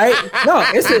 right? No,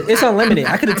 it's unlimited.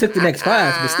 I could have took the next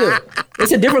class, but still,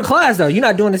 it's a different class though. You're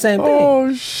not doing the same thing.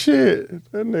 Oh shit!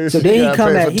 That nigga So said then you he gotta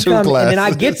come pay at for he 2 come and then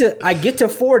I classes. get to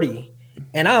 40,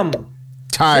 and I'm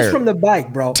tired. just from the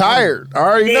bike, bro. Tired. I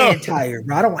already know. I'm dead tired,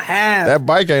 bro. I don't have. That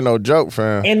bike ain't no joke,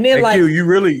 fam. And then Hey, like, Q, you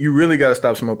really gotta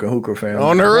stop smoking hookah, fam.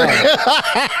 On the bro,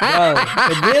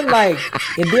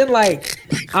 and then like,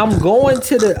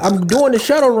 I'm doing the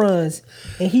shuttle runs,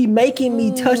 and he making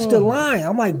me touch the line.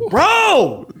 I'm like,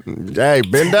 bro, Hey,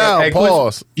 bend down. Hey, Quincy,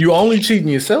 Pause. you only cheating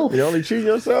yourself. You only cheat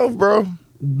yourself, bro.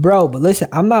 but listen,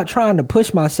 I'm not trying to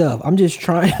push myself. I'm just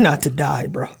trying not to die,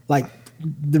 bro. Like,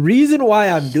 the reason why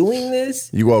I'm doing this.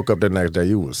 You woke up the next day,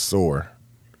 you was sore.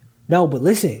 No, but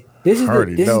listen, this is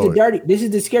Already the know it. this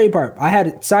is the scary part. I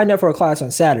had signed up for a class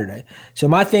on Saturday. So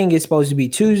my thing is supposed to be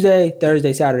Tuesday,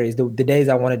 Thursday, Saturdays, the days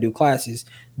I want to do classes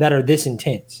that are this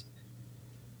intense.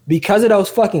 Because of those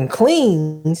fucking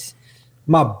cleans,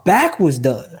 my back was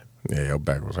done. Yeah, your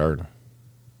back was hurting.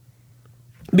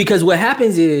 Because what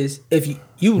happens is if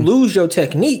you lose your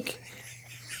technique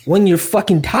when you're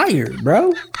fucking tired,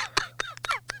 bro.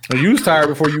 You was tired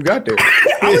before you got there.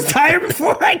 I was tired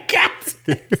before I got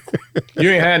there. You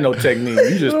ain't had no technique.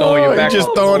 You just throwing your back. You just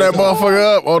throwing that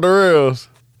motherfucker up on the rails.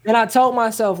 And I told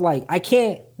myself, like, I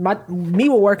can't, me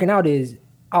with working out is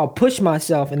I'll push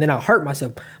myself and then I'll hurt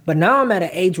myself. But now I'm at an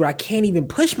age where I can't even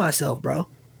push myself, bro.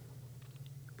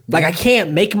 Like, I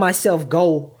can't make myself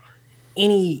go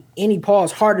any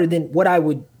pause harder than what I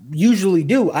would usually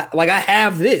do. I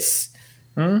have this.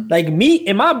 Like, me,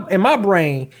 in my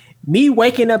brain, me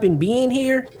waking up and being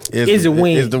here is a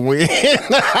win. Is the win.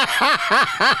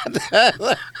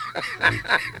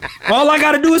 All I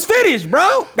gotta do is finish,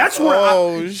 bro. That's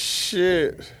where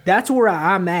shit. That's where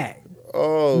I'm at.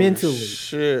 Oh, mentally.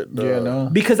 Shit, dog. Yeah, no.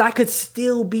 Because I could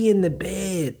still be in the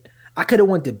bed. I could have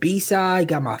went to B-side,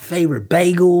 got my favorite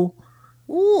bagel.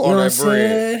 Ooh, you know on what I'm that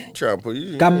bread. saying? Try to put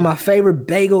you. Got my favorite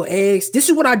bagel, eggs. This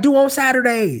is what I do on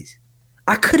Saturdays.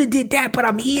 I could have did that, but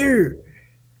I'm here.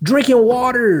 Drinking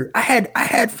water. I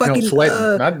had fucking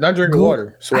sweating. Not drinking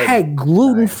water. Sweating. I had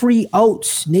gluten-free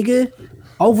oats, nigga.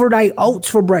 Overnight oats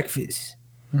for breakfast.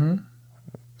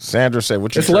 Sandra said,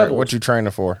 "What you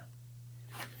training for?"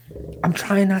 I'm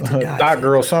trying not to die. Dot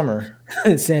girl summer.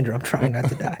 Sandra, I'm trying not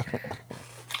to die.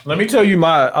 Let me tell you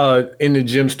my in the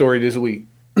gym story this week.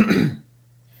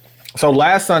 So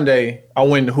last Sunday I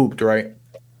went and hooped, right?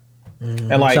 And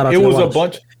like it was a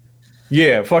bunch.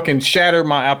 Yeah, fucking shattered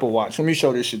my Apple Watch. Let me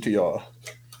show this shit to y'all.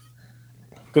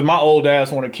 Because my old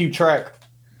ass want to keep track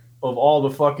of all the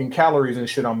fucking calories and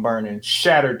shit I'm burning.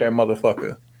 Shattered that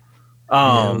motherfucker.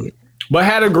 But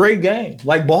had a great game.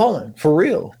 Like balling, for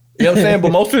real. You know what I'm saying?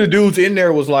 But most of the dudes in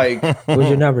there was like What's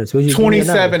your numbers?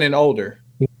 27 and older.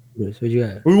 What you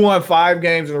got? We won 5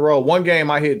 games in a row. One game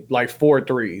I hit like 4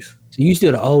 threes. So you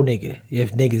still the old nigga.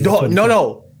 If niggas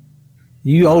No.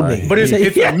 You old nigga. But it's a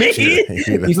mix.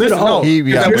 You still the old. He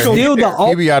be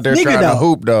out there trying to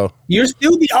hoop though. You're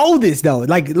still the oldest though.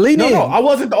 Like lean in. No, I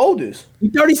wasn't the oldest.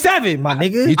 You 37, my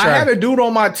nigga. I had a dude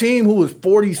on my team who was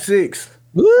 46.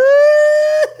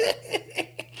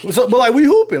 So, but like we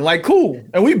hooping, like cool,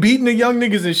 and we beating the young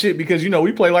niggas and shit because you know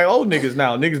we play like old niggas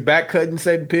now. Niggas back cutting,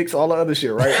 setting picks, all the other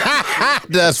shit, right?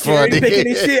 That's funny.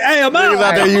 Shit. Hey, I'm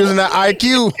out there using the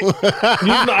IQ.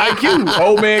 Using the IQ.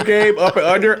 Old man game up and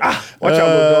under. Watch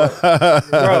out,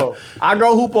 bro. I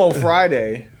go hoop on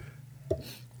Friday,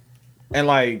 and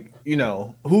like you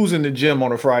know who's in the gym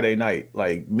on a Friday night,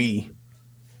 like me,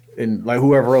 and like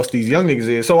whoever else these young niggas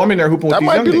is. So I'm in there hooping with these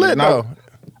young niggas. That might be lit though.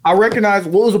 I recognize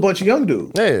what was a bunch of young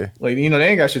dudes. Yeah. Like, you know, they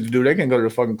ain't got shit to do. They can go to the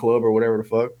fucking club or whatever the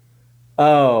fuck.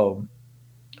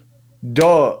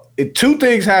 Dog, 2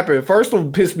 things happened. First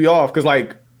one pissed me off because,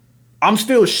 like, I'm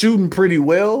still shooting pretty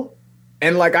well.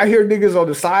 And, like, I hear niggas on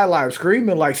the sideline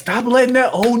screaming, like, stop letting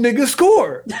that old nigga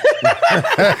score.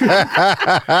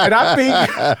 And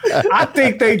I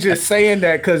think they just saying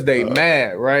that because they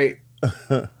mad, right?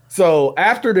 So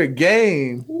after the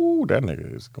game, ooh, that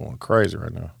nigga is going crazy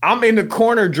right now. I'm in the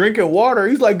corner drinking water.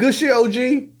 He's like, "Good shit,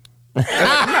 OG." Like,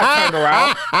 I'm not turning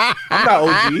around. I'm not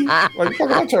OG. Like,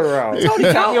 fuck, I'll turn around. He's only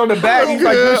tapping me on the back. He's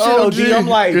like, "Good shit, OG." I'm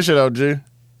like, "Good shit, OG."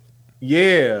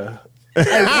 Yeah.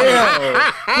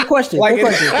 Good question.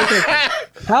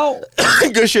 How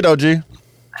good shit, OG.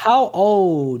 How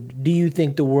old do you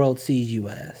think the world sees you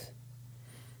as?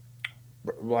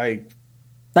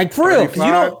 Like for real? 35,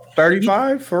 you know,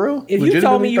 35 for real? If you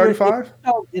told me you 35?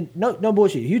 were no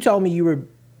bullshit. If you told me you were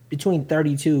between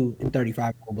 32 and 35,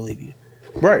 I won't believe you.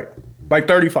 Right. Like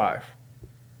 35.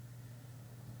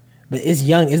 But it's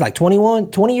young. It's like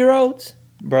 20-year-olds.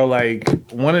 Bro, like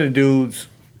one of the dudes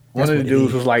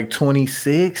was like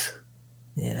 26.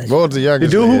 Yeah. What was the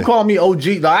youngest? The dude who called me OG,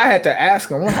 like, I had to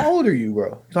ask him, well, how old are you,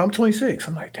 bro? So I'm 26.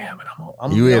 I'm like, damn it,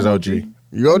 I'm you is OG.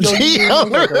 You OG.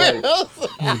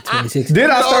 26. Then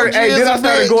I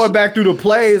started going back through the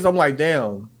plays. I'm like,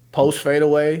 damn, post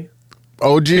fadeaway.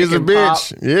 OG is a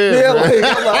bitch. Yeah,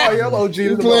 I'm OG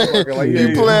is a motherfucker. Like,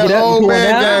 you playing old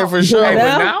man game for sure. Hey,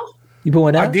 but now you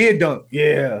pulling out? I did dunk.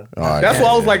 Yeah. That's why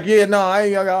I was like, yeah, no, I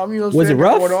ain't got. You know, was it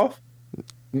rough? Off.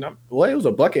 No, well, it was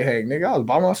a bucket hang, nigga. I was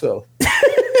by myself.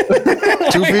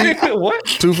 2 feet. What?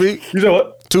 2 feet. You said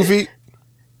what? 2 feet.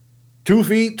 2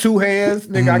 feet, 2 hands,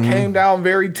 nigga. I came down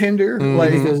very tender.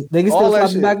 Like niggas still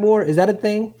slide the backboard. Is that a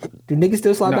thing? Do niggas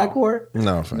still slide backboard?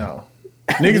 No.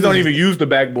 Niggas don't even use the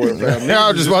backboard. Fam. I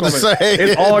was just about to say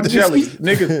it's all jelly.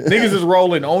 Niggas is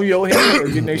rolling on your head or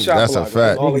getting their shot. That's a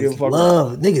fact.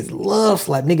 Niggas love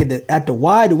slap. Nigga, at the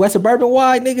West Suburban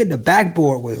wide, nigga, the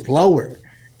backboard was lower.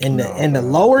 In the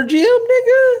lower gym,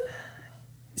 nigga.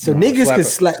 So niggas could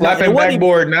slap. Slapping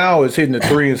backboard now is hitting the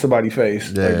 3 in somebody's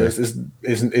face. Yeah. Like, it's just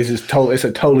it's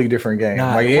a totally different game.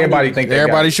 Like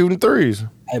everybody shooting threes.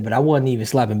 Hey, but I wasn't even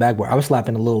slapping backboard. I was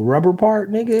slapping a little rubber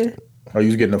part, nigga. Oh, you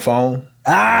was getting the phone?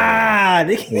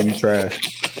 Nigga. Yeah, you trash.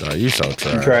 Oh, you so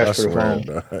trash. You trash for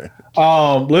the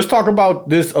phone. Let's talk about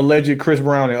this alleged Chris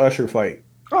Brown and Usher fight.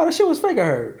 Oh, that shit was fake. I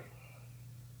heard.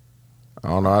 I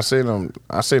don't know. I seen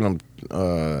them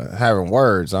having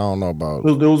words. I don't know about.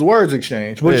 There was words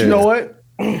exchanged, but you know what?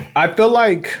 I feel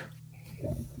like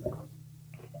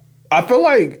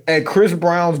at Chris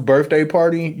Brown's birthday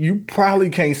party, you probably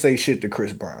can't say shit to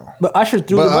Chris Brown. But Usher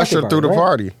threw the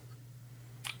party.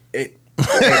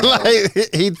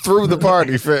 Like he threw the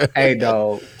party. Hey,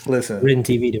 dog, listen. Written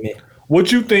TV to me.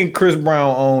 What you think Chris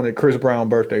Brown owned at Chris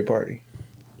Brown's birthday party?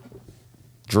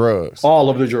 Drugs. All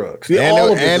of the drugs.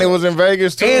 Yeah, and it was in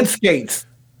Vegas too. And skates.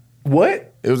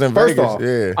 What? It was in First Vegas. off,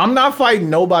 yeah. I'm not fighting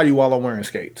nobody while I'm wearing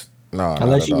skates. No,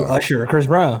 unless you Usher or Chris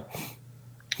Brown.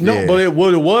 No, Yeah. but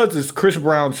what it was is Chris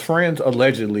Brown's friends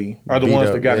allegedly are the Beat ones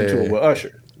up, that got into yeah. it with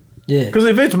Usher. Yeah. Because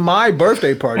if it's my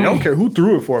birthday party, I don't care who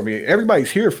threw it for me.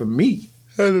 Everybody's here for me.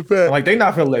 Like they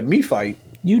not gonna let me fight.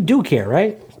 You do care,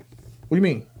 right? What do you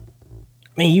mean?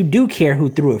 I mean, you do care who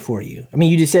threw it for you. I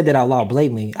mean, you just said that out loud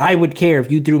blatantly. I would care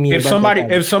if you threw me If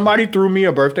somebody threw me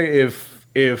a birthday,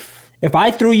 if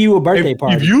I threw you a birthday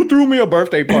party, if you threw me a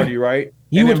birthday party, right?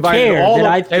 You would care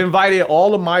that I invited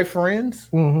all of my friends,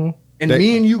 and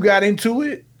me and you got into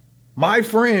it. My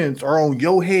friends are on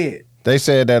your head. They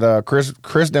said that Chris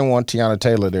didn't want Tiana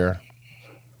Taylor there.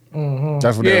 Mm-hmm.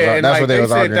 That's what they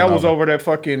was arguing. That was over that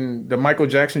the Michael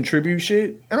Jackson tribute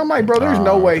shit. And I'm like, bro, there's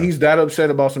no way he's that upset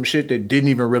about some shit that didn't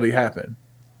even really happen.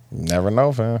 Never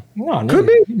know, fam. No, could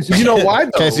be. You know why?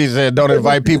 Though? Casey said, "Don't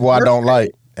invite people I don't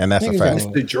like," and that's a fact. It's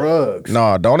the drugs.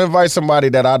 No, don't invite somebody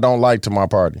that I don't like to my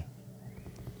party.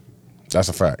 That's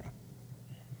a fact.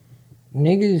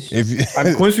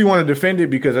 Niggas. Quincy want to defend it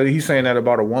because he's saying that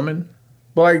about a woman,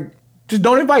 but like, just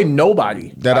don't invite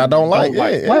nobody that I don't like.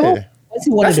 Yeah.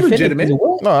 That's legitimate.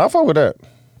 No, I fuck with that.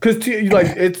 Because like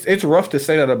it's rough to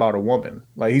say that about a woman.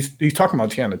 Like he's talking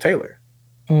about Tiana Taylor,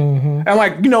 and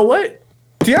like you know what,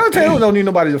 Tiana Taylor don't need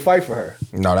nobody to fight for her.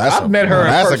 No, I've met her.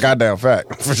 That's a goddamn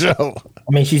fact for sure.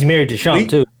 I mean, she's married to Sean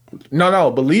too. No,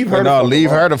 but leave her. No, leave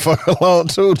her the fuck alone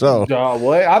too, though.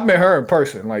 What? I've met her in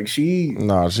person. Like she.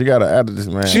 No, she got to add this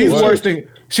man.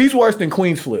 She's worse than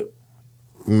Queen's Flip.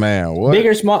 Man, what? Big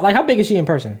or small? Like how big is she in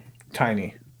person?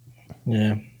 Tiny.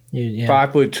 Yeah.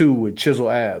 5'2" with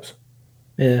chisel abs.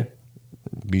 Yeah.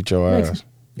 Beat your ass.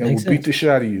 And we'll beat the shit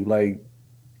out of you. Like.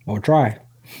 Or try.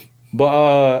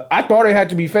 But I thought it had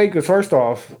to be fake because first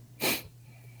off,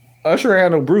 Usher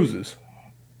had no bruises.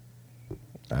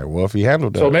 All right, well, if he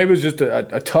handled that. So maybe it's just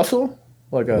a tussle?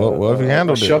 Like a well, if he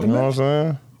handled it, you know what I'm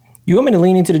saying? You want me to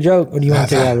lean into the joke or do you want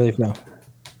to tell how I really feel?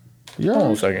 Yeah. Hold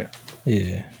on a second.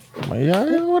 Yeah.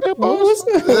 Yeah, what that What's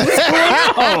going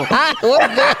on?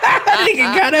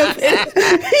 Nigga got up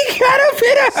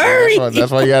in a hurry.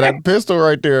 That's why you got that pistol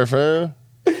right there, fam.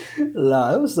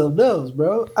 Nah, it was something else,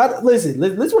 bro. Listen,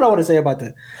 this is what I want to say about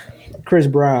the Chris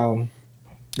Brown.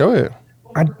 Go ahead.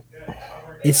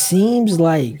 It seems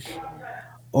like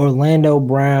Orlando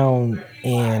Brown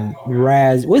and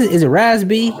Raz. Is it Raz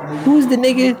B? Who's the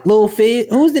nigga? Lil Fizz?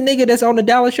 Who's the nigga that's on the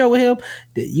Dallas show with him?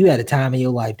 You had a time in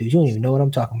your life, dude. You don't even know what I'm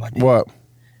talking about, dude. What?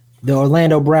 The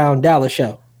Orlando Brown Dallas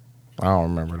show. I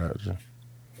don't remember that.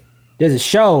 There's a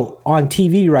show on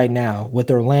TV right now with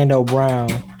Orlando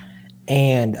Brown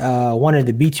and one of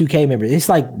the B2K members. It's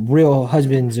like Real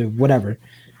Husbands or whatever.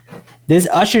 This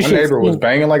Usher shit. My neighbor was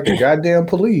banging like the goddamn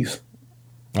police.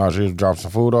 Oh, she just dropped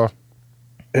some food off?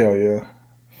 Hell yeah.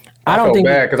 I don't felt think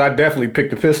bad because I definitely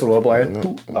picked the pistol up like,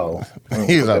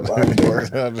 He's up like,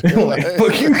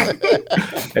 fuck you.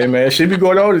 Hey man, shit be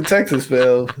going on in Texas,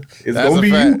 Phil. It's That's gonna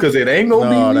be fact. you because it ain't gonna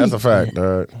be me. No, that's a fact,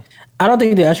 dog. I don't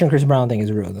think the Usher and Chris Brown thing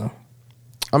is real though.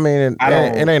 I mean,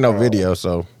 it ain't no video,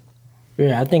 so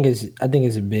Yeah, I think it's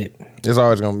a bit. it's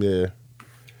always gonna be.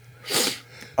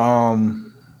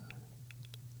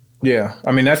 Yeah,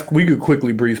 I mean we could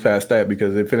quickly breeze past that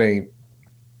because if it ain't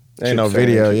no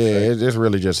video, it's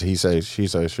really just he say she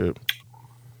say shit.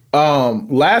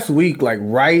 Last week, like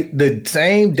right the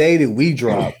same day that we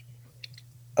dropped,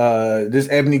 this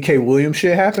Ebony K. Williams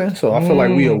shit happened. So I feel like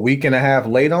we a week and a half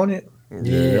late on it.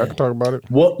 Yeah, I can talk about it.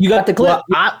 What You got the clip?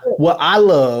 What I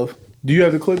love. Do you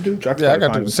have the clip, dude? I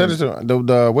got to send it to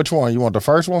the which one? You want the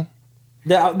first one?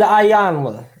 The Ayan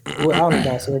one. Well, I don't know if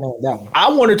I said that one. I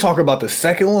want to talk about the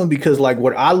second one because like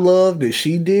what I love that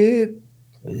she did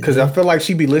Because I feel like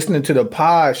she be listening to the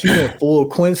pod. She went full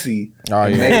Quincy. Oh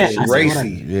yeah, made it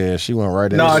racy. Yeah, she went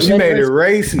right in. No, she made it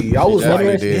racy. I was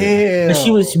like,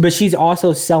 damn. But she's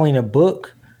also selling a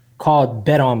book called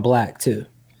Bet on Black too.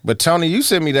 But Tony, you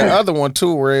sent me that other one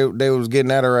too, where they was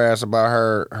getting at her ass about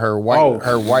her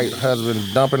white husband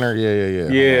dumping her.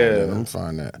 Yeah. Let me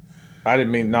find that. I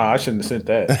didn't mean. I shouldn't have sent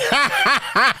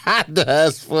that.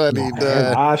 That's funny, dude.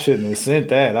 I shouldn't have sent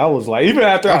that. I was like, even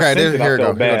after I sent it, I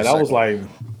felt bad. I was like,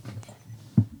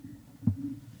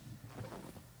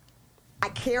 I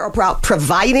care about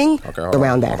providing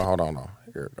around that. Hold on.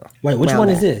 Here we go. Wait, which one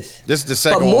is this? This is the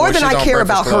second one. But more than I care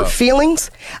about hurt feelings,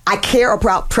 I care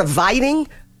about providing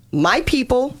my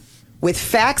people with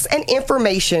facts and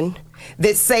information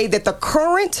that say that the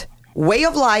current way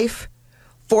of life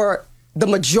for the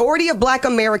majority of Black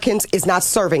Americans is not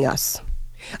serving us.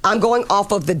 I'm going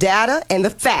off of the data and the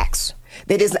facts.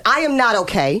 I am not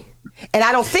okay, and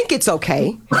I don't think it's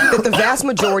okay that the vast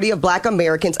majority of Black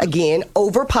Americans, again,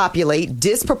 overpopulate,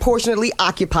 disproportionately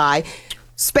occupy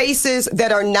spaces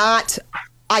that are not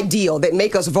ideal, that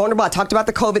make us vulnerable. I talked about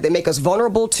the COVID, that make us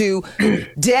vulnerable to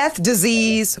death,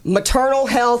 disease, maternal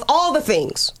health, all the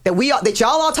things that y'all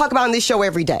all talk about on this show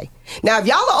every day. Now, if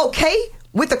y'all are okay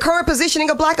with the current positioning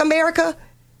of Black America,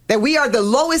 that we are the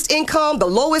lowest income, the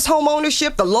lowest home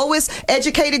ownership, the lowest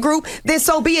educated group, then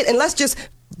so be it. And let's just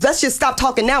stop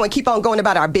talking now and keep on going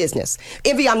about our business.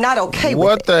 Envy, I'm not okay with it.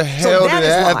 What the hell did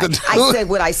that have to do? I said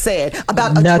what I said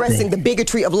about addressing the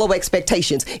bigotry of low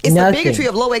expectations. It's the bigotry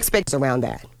of low expectations around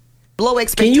that. Low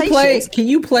expectations. Can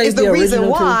you play is the reason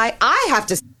why I have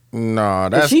to. No,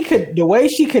 that's the way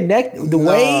she connected.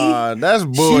 That's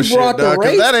bullshit, dog.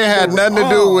 Because that ain't had nothing to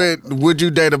do with would you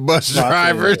date a bus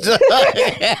driver?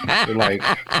 Like,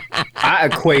 I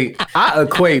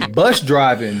equate bus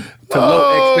driving to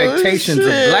low expectations of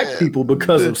Black people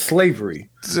because of slavery.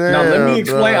 Damn, now let me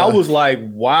explain. Bro. I was like,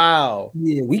 wow.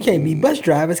 Yeah, we can't be bus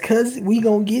drivers because we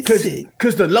gonna get sick.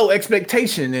 Because the low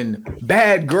expectation and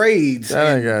bad grades.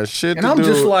 That ain't got shit to do. And I'm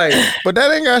just like, but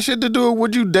that ain't got shit to do with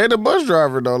would you date a bus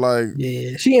driver though? Like,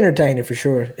 yeah, she entertaining for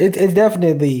sure. It's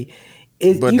definitely.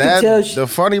 But the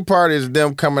funny part is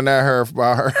them coming at her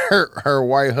about her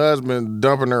white husband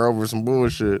dumping her over some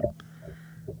bullshit.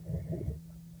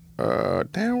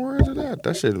 Damn, where is it at?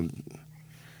 That shit.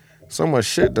 So much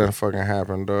shit done fucking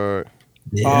happened, dog.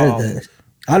 Yeah,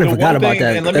 I done forgot about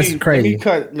that. That's crazy.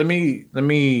 Let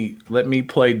me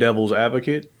play devil's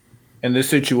advocate in this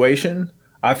situation.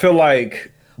 I feel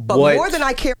like, but more than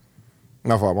I care.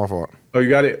 My fault. Oh, you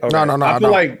got it. Okay. No. I feel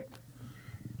like.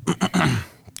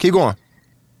 Keep going.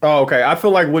 Oh, okay. I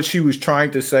feel like what she was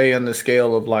trying to say on the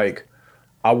scale of like,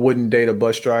 I wouldn't date a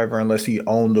bus driver unless he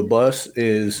owned the bus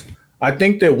is. I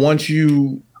think that once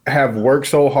you have worked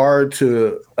so hard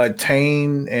to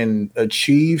attain and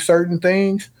achieve certain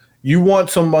things, you want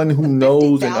someone who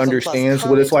knows and understands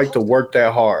what it's like to work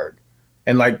that hard.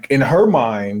 And like in her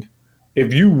mind,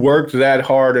 if you worked that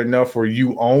hard enough where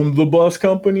you own the bus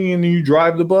company and you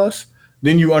drive the bus,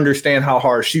 then you understand how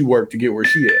hard she worked to get where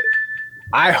she is.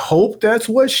 I hope that's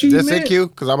what she meant. That's it, Q?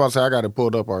 Because I'm about to say I got it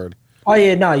pulled up already. Oh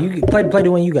yeah, no, you can play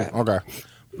the one you got. Okay.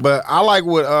 But I like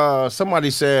what somebody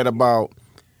said about.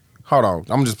 Hold on,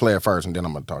 I'm just play it first, and then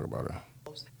I'm gonna talk about it.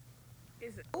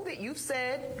 That you've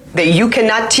said that you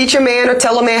cannot teach a man or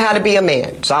tell a man how to be a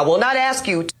man. So I will not ask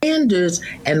you standards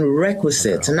and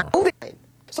requisites.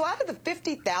 So out of the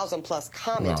 50,000 plus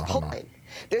comments,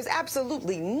 there's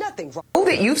absolutely nothing wrong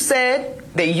that you've said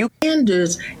that you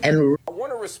standards and. I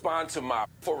want to respond to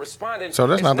responding. So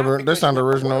that's not the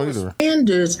original either.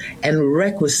 Standards and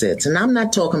requisites, and I'm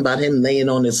not talking about him laying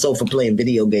on his sofa playing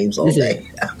video games all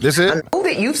day. This it?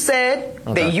 That you've said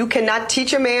that you cannot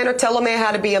teach a man or tell a man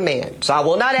how to be a man. So I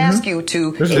will not ask you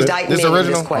to indict me in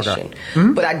this question.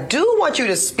 Okay. But I do want you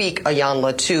to speak,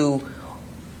 Ayanla, to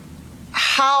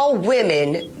how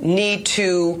women need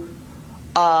to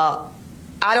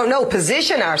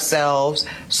position ourselves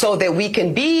so that we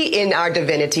can be in our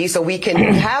divinity, so we can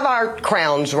have our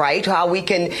crowns right, how we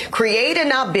can create and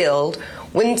not build,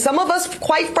 when some of us,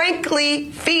 quite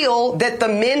frankly, feel that the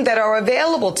men that are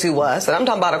available to us, and I'm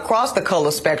talking about across the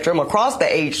color spectrum, across the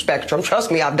age spectrum,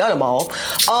 trust me, I've done them all,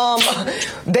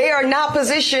 they are not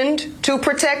positioned to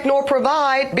protect nor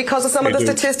provide because of some of the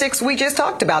statistics we just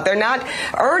talked about. They're not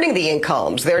earning the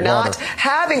incomes. They're not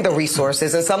having the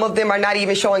resources, and some of them are not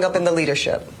even showing up in the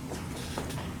leadership.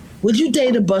 Would you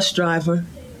date a bus driver?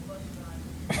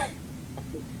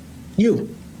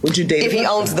 Would you date if he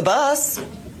owns the bus?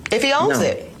 If he owns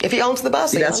it. If he owns the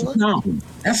bus. That's a problem.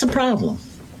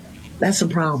 That's a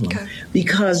problem. Okay.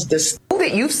 Because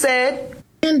that you've said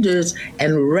Standards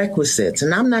and requisites.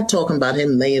 And I'm not talking about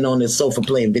him laying on his sofa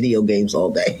playing video games all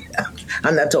day.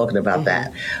 I'm not talking about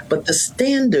that. But the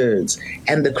standards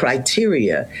and the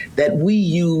criteria that we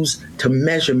use to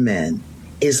measure men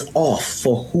is off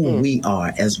for who we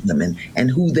are as women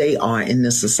and who they are in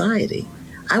this society.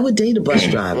 I would date a bus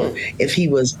driver if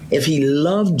he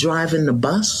loved driving the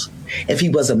bus, if he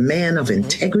was a man of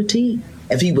integrity,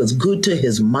 if he was good to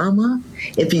his mama,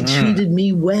 if he treated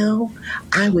me well.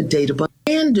 I would date a bus.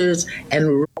 Standards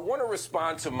and I want to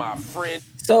respond to my friend.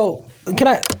 So I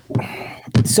got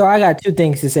two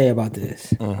things to say about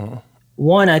this.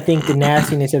 One, I think the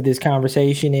nastiness of this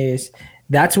conversation is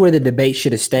that's where the debate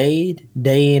should have stayed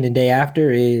day in and day after.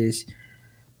 Is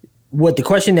what the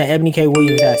question that Ebony K.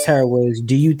 Williams asked her was,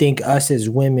 do you think us as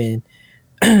women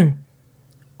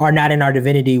are not in our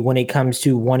divinity when it comes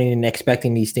to wanting and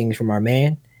expecting these things from our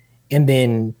man? And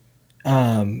then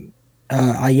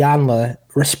Ayanla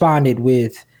responded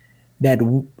with that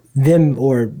them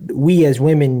or we as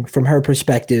women from her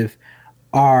perspective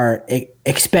are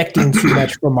expecting too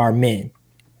much from our men.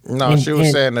 No, she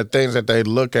was saying the things that they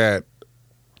look at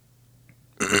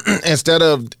instead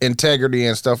of integrity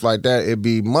and stuff like that, it'd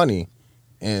be money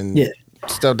and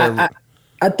stuff that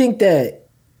I think that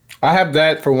I have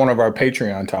that for one of our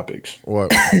Patreon topics.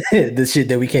 What? The shit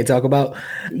that we can't talk about.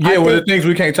 Yeah, the things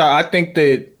we can't talk. I think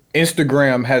that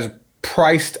Instagram has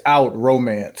priced out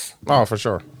romance. Oh, for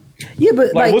sure. Yeah,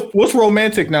 but like what's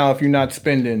romantic now if you're not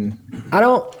spending? I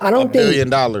don't think $1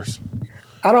 billion.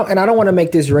 I don't want to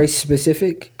make this race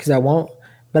specific because I won't.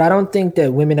 But I don't think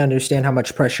that women understand how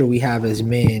much pressure we have as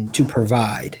men to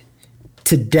provide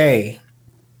today.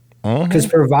 Because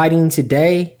providing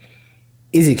today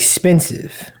is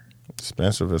expensive.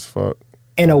 Expensive as fuck.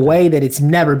 In a way that it's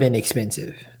never been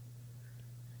expensive.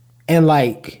 And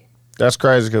like... That's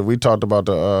crazy because we talked about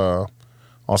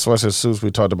on Sweatshirts Suits,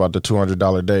 we talked about the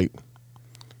 $200 date.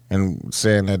 And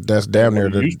saying that's damn near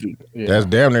the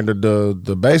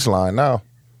baseline now.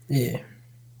 Yeah.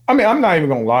 I mean, I'm not even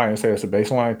gonna lie and say it's a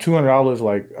baseline. $200,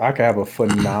 like I could have a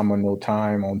phenomenal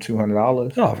time on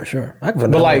 $200. Oh, for sure. I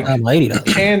but like,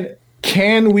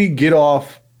 can we get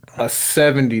off a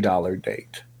 $70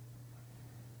 date?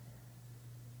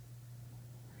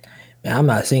 Man, I'm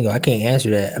not single. I can't answer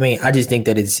that. I mean, I just think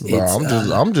that it's.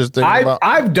 I'm just thinking.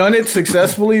 I've done it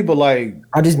successfully, but like,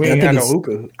 we ain't had no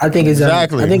hookah. I think it's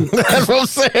exactly. I think that's what I'm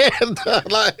saying.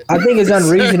 Like, I think it's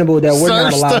unreasonable that we're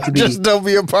not allowed to be. Just don't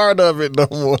be a part of it no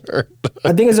more.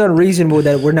 I think it's unreasonable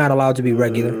that we're not allowed to be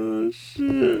regular.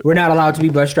 We're not allowed to be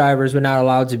bus drivers. We're not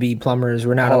allowed to be plumbers.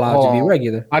 We're not allowed to be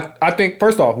regular. I think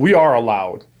first off, we are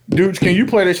allowed. Dude, can you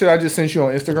play that shit I just sent you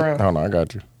on Instagram? Hold on, I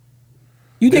got you.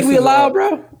 You think we allowed,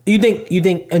 bro? You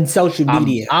think in social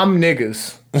media? I'm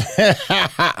niggas.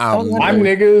 I'm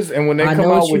niggas, and when they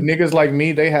come out with niggas like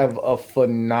me, they have a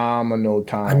phenomenal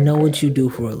time. I know what you do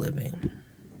for a living.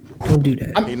 Don't do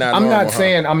that. I'm not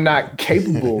saying I'm not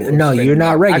capable. No, you're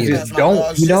not regular. I just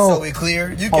don't. You don't. So we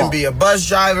clear. You can be a bus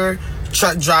driver,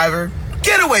 truck driver,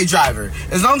 getaway driver.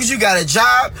 As long as you got a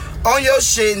job, on your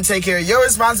shit, and take care of your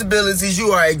responsibilities, you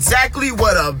are exactly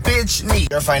what a bitch needs.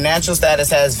 Your financial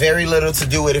status has very little to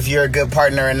do with if you're a good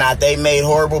partner or not. They made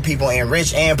horrible people in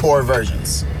rich and poor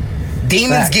versions.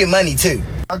 Demons get money too.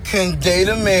 I couldn't date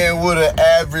a man with an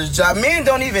average job. Men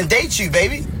don't even date you,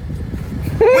 baby.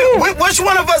 Which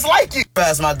one of us like you?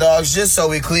 Fast, my dogs, just so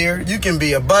we clear. You can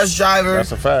be a bus driver.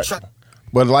 That's a fact.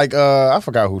 But like, I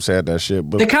forgot who said that shit.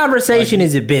 But the conversation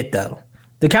is a bit though.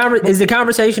 Is the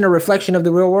conversation a reflection of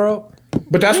the real world?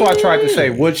 But that's what I tried to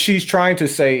say. What she's trying to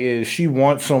say is she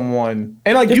wants someone,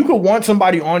 and like you could want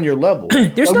somebody on your level.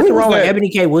 There's nothing wrong with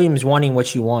Ebony K. Williams wanting what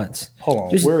she wants.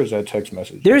 Hold on, where is that text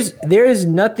message? There is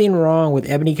nothing wrong with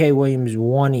Ebony K. Williams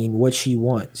wanting what she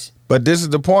wants. But this is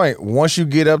the point. Once you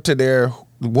get up to there,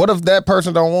 what if that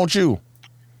person don't want you?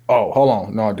 Oh, hold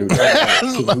on. No, dude.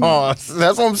 No, that's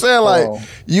what I'm saying. Like,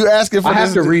 you asking for I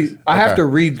have to read. I have to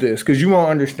read this because you won't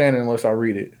understand it unless I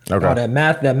read it. Okay. Oh, that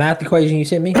math equation you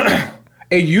sent me?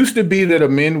 It used to be that a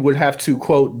man would have to,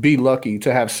 quote, be lucky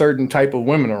to have certain type of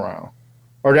women around.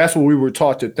 Or that's what we were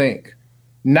taught to think.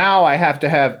 Now I have to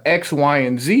have X, Y,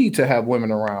 and Z to have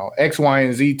women around. X, Y,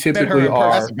 and Z typically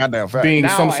are being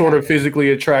some sort of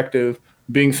physically attractive,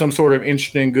 being some sort of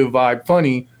interesting, good vibe,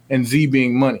 funny, and Z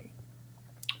being money.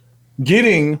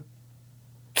 Getting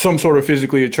some sort of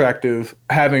physically attractive,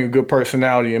 having a good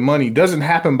personality and money doesn't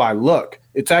happen by luck.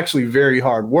 It's actually very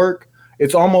hard work.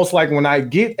 It's almost like when I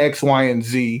get X, Y, and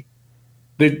Z,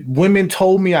 that women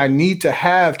told me I need to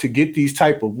have to get these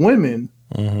type of women,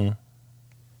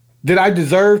 that I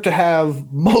deserve to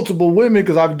have multiple women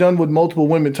because I've done what multiple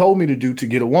women told me to do to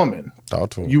get a woman.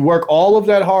 You work all of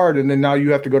that hard, and then now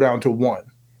you have to go down to one.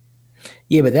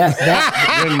 Yeah, but that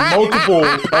when multiple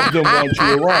of them want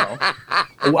you around.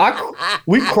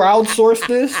 We crowdsourced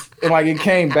this and like it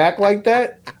came back like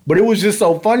that, but it was just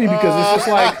so funny because it's just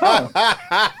like, huh.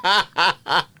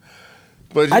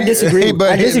 But I disagree.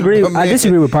 I disagree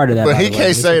with part of that. But he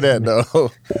can't say that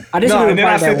though. I disagree. No, with and then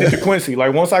part I of sent that it to Quincy.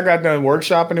 Like once I got done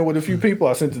workshopping it with a few people,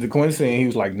 I sent it to Quincy, and he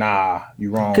was like, "Nah,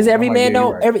 you wrong." Because every I'm man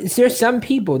like, yeah, don't. right. There's some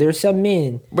people. There's some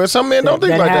men. But some men don't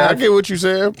think like that. I get what you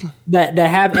said. That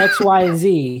have X, Y, and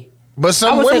Z. But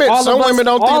some women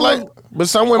don't think like. But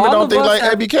some women don't think like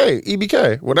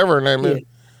EBK, whatever her name is.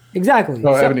 Exactly.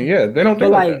 No, Ebony, yeah, they don't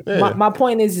think like that. My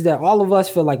point is that all of us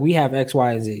feel like we have X,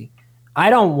 Y, and Z. I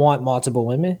don't want multiple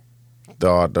women.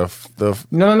 No.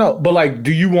 But like,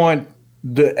 do you want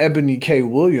the Ebony K.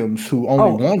 Williams who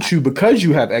only wants you because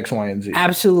you have X, Y, and Z?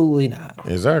 Absolutely not.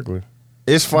 Exactly.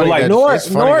 It's funny. Like, nor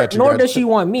does she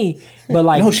want me. But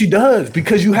like, no, she does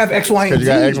because you have X, Y, and Z. Because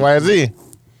you got X, Y, and Z.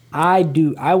 I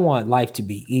do. I want life to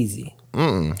be easy.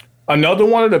 Another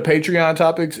one of the Patreon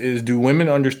topics is: do women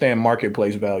understand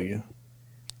marketplace value?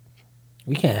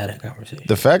 We can't have that conversation.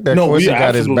 The fact that Quincy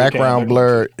got his background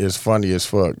blurred is funny as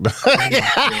fuck.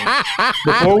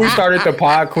 Before we started the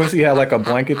pod, Quincy had like a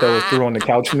blanket that was through on the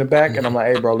couch in the back, and I'm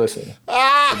like, "Hey, bro, listen.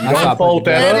 If you don't fold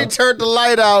that up, and he turned the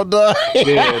light out, dog.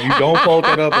 Yeah, if you don't fold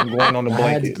that up, I'm going on the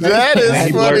blanket. That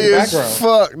is funny as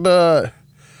fuck, dog.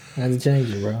 I had to change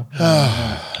it, bro.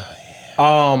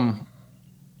 All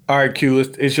right, Q,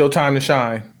 it's your time to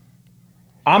shine.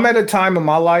 I'm at a time in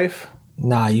my life.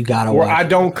 Nah, you gotta where watch. I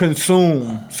don't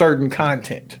consume certain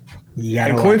content.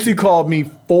 And Quincy called me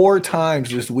 4 times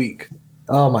this week.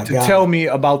 Oh my god! To tell me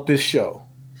about this show.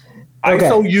 Okay.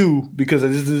 ISO you because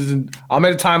I'm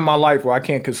at a time in my life where I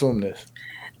can't consume this.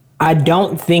 I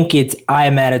don't think I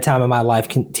am at a time in my life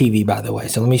TV, by the way.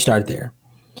 So let me start there.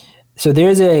 So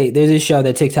there's a show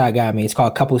that TikTok got me. It's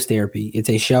called Couples Therapy. It's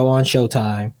a show on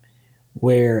Showtime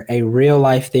where a real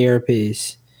life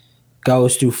therapist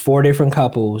goes through 4 different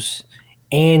couples.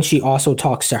 And she also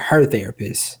talks to her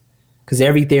therapist because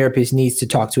every therapist needs to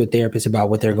talk to a therapist about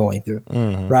what they're going through,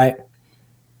 right?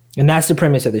 And that's the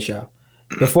premise of the show.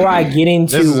 Before I get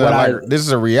into this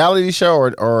is a reality show or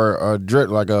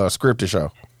like a scripted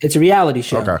show. It's a reality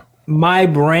show. Okay. My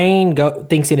brain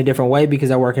thinks in a different way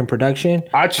because I work in production.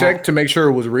 I checked to make sure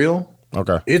it was real.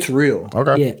 Okay. It's real.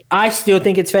 Okay. Yeah. I still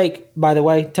think it's fake, by the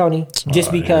way, Tony, just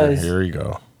because. Here you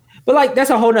go. But like that's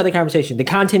a whole nother conversation. The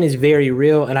content is very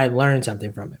real, and I learned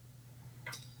something from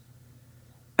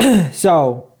it.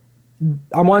 So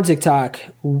I'm on TikTok.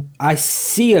 I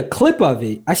see a clip of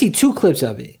it. I see 2 clips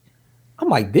of it. I'm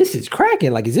like, this is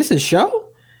cracking. Like, is this a show?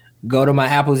 Go to my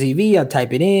Apple TV. I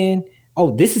type it in.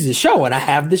 Oh, this is a show, and I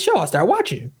have the show. I start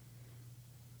watching.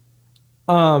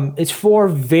 It's 4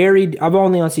 I'm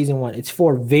only on season 1. It's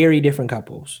 4 very different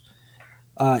couples.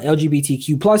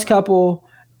 LGBTQ plus couple.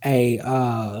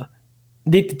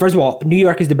 First of all, New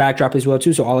York is the backdrop as well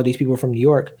too. So all of these people are from New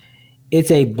York. It's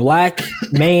a black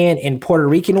man and Puerto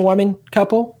Rican woman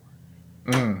couple.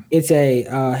 It's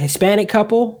a Hispanic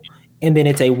couple, and then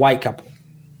it's a white couple.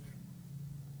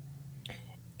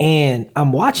 And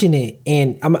I'm watching it,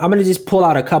 and I'm gonna just pull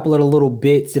out a couple of the little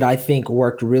bits that I think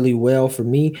worked really well for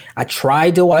me. I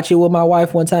tried to watch it with my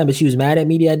wife one time, but she was mad at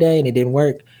me that day, and it didn't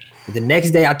work. But the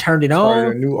next day, I turned it on.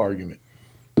 A new argument.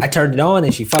 I turned it on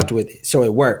and she fucked with it. So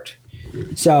it worked.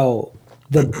 So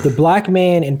the black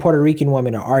man and Puerto Rican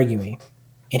woman are arguing.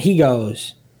 And he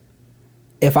goes,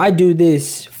 if I do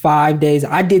this 5 days,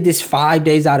 I did this 5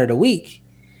 days out of the week.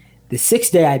 The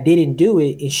 6th day I didn't do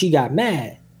it and she got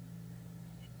mad.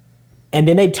 And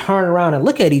then they turn around and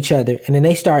look at each other and then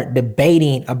they start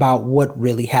debating about what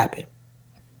really happened.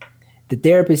 The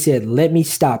therapist said, let me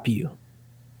stop you.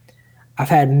 I've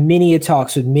had many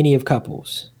talks with many of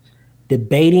couples.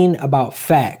 Debating about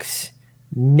facts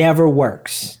never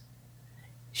works.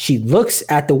 She looks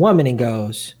at the woman and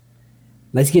goes,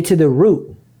 let's get to the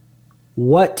root.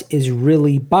 What is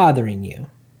really bothering you?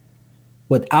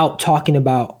 Without talking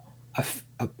about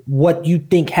what you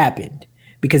think happened,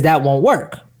 because that won't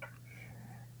work.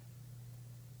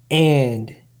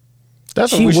 And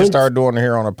that's what we should start doing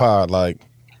here on a pod. Like,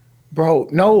 bro,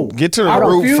 no. Get to the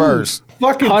root first.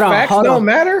 Fucking facts don't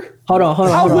matter. Hold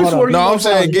on. No, I'm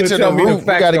saying get to the root. We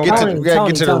gotta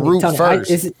get to the root first.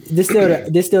 This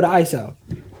still the ISO.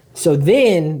 So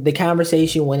then the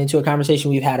conversation went into a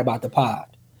conversation we've had about the pod.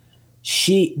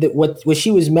 What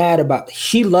she was mad about,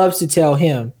 she loves to tell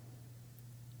him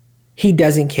he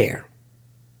doesn't care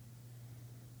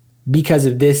because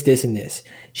of this, and this.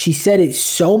 She said it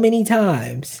so many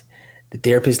times. The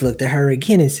therapist looked at her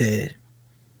again and said,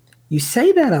 you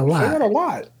say that a lot. Say that a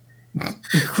lot.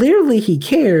 Clearly he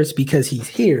cares because he's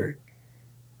here.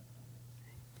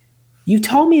 you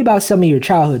told me about some of your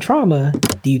childhood trauma.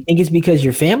 Do you think it's because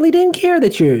your family didn't care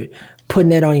that you're putting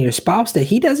that on your spouse that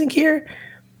he doesn't care?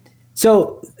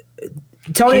 So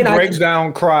Tony She and breaks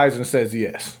down, cries, and says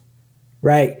yes.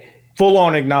 Right. Full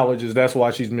on acknowledges that's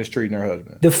why she's mistreating her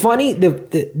husband.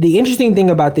 The interesting thing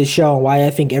about this show and why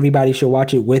I think everybody should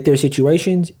watch it with their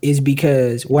situations is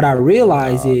because what I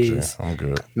realize is I'm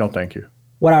good. No, thank you.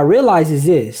 What I realize is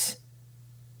this,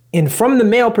 and from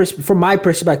my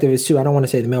perspective is too. I don't want to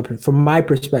say the male. From my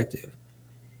perspective,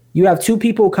 you have two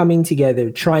people coming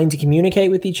together trying to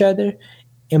communicate with each other,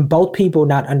 and both people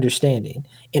not understanding,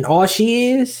 and all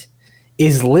she is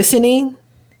listening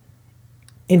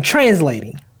and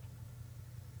translating.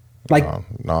 Like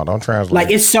no, don't translate. Like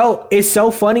it's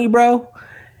so funny, bro.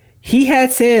 He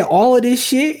had said all of this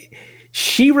shit.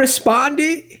 She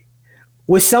responded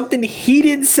with something he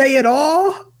didn't say at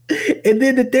all. And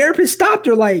then the therapist stopped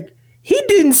her like, he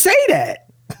didn't say that.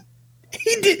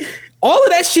 He did all of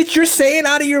that shit you're saying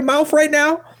out of your mouth right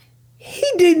now. He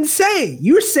didn't say.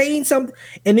 You're saying something.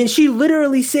 And then she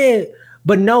literally said,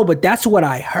 but that's what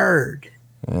I heard.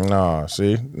 No,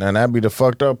 see, now that'd be the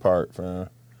fucked up part, fam.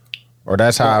 Or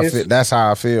that's how I feel. That's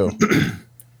how I feel.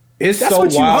 It's so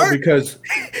wild because,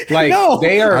 like, No.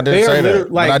 they are I didn't say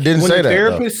that. like But I didn't when say the that,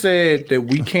 therapist said that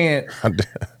we can't,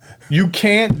 you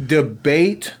can't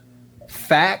debate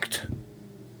fact.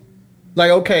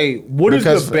 Like, okay, what is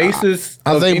the basis?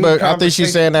 I think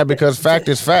she's saying that because fact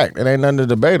is fact. It ain't nothing to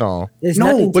debate on.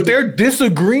 No, but they're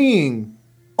disagreeing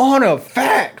on a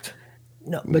fact.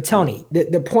 No, but Tony,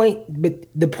 the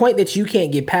point that you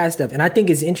can't get past stuff, and I think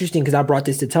it's interesting because I brought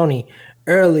this to Tony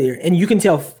earlier, and you can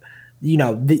tell, you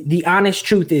know, the honest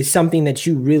truth is something that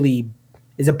you really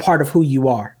is a part of who you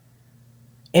are,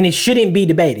 and it shouldn't be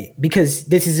debated because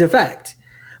this is a fact.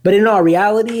 But in all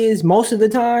reality, is most of the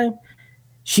time,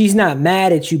 she's not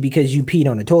mad at you because you peed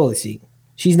on the toilet seat.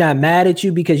 She's not mad at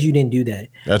you because you didn't do that.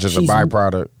 That's just a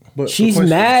byproduct. But she's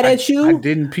mad at you. I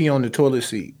didn't pee on the toilet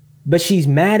seat. But she's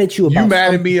mad at you about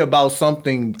mad at me about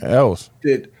something else.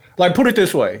 Like, put it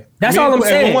this way. That's all I'm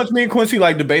saying. Once me and Quincy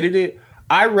like debated it,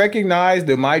 I recognize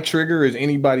that my trigger is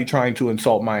anybody trying to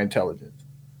insult my intelligence.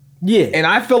 Yeah. And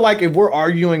I feel like if we're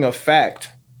arguing a fact,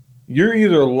 you're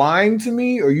either lying to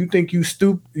me or you think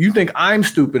I'm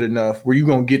stupid enough where you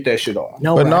gonna get that shit off.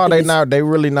 No, but no, they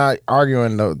really not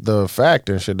arguing the fact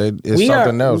and shit. It's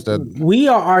something else that we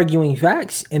are arguing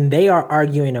facts and they are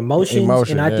arguing emotions.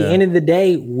 And at the end of the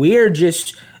day, we're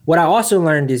just what I also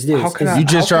learned is this. You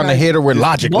just trying to hit her with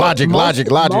logic,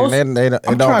 and they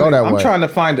don't go that way. I'm trying to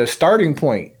find a starting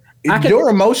point. Your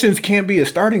emotions can't be a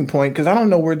starting point because I don't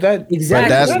know where that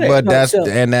exactly.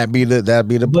 That'd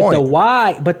be the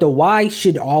point. But the why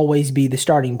should always be the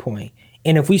starting point.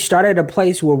 And if we start at a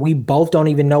place where we both don't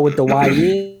even know what the why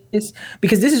is,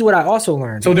 because this is what I also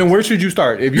learned. So then, where should you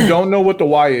start? If you don't know what the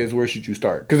why is, where should you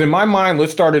start? Because in my mind,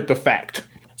 let's start at the fact.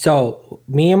 So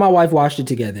me and my wife watched it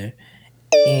together,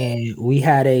 and we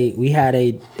had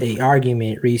a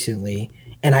argument recently,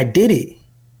 and I did it.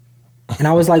 And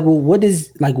I was like, well, what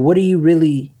are you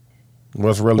really?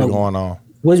 What's really going on?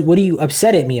 What are you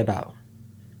upset at me about?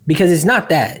 Because it's not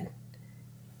that.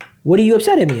 What are you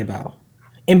upset at me about?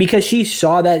 And because she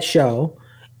saw that show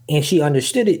and she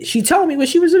understood it, she told me what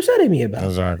she was upset at me about.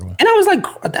 Exactly. And I was like,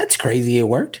 that's crazy. It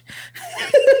worked.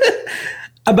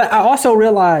 But I also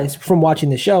realized from watching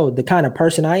the show, the kind of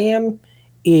person I am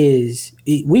is,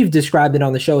 we've described it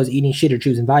on the show as eating shit or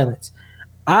choosing violence.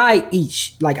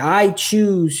 I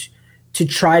choose to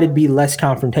try to be less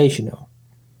confrontational.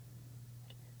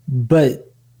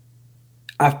 But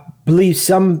I believe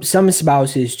some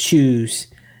spouses choose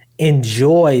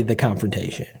enjoy the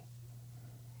confrontation.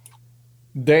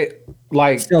 They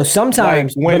so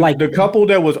sometimes when the couple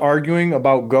that was arguing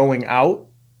about going out,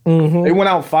 they went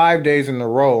out 5 days in a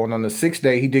row, and on the 6th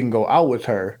day he didn't go out with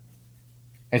her,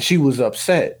 and she was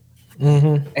upset,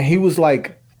 and he was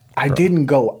like, I didn't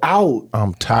go out.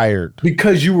 I'm tired.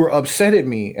 Because you were upset at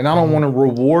me, and I don't want to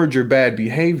reward your bad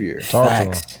behavior.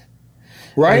 Facts.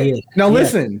 Right? Now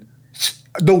listen,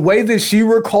 the way that she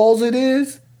recalls it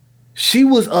is, she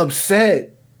was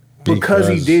upset because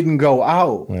he didn't go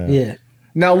out. Yeah.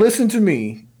 Now listen to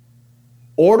me.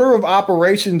 Order of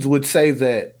operations would say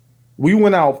that we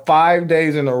went out 5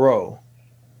 days in a row.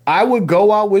 I would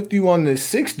go out with you on the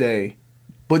 6th day,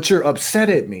 but you're upset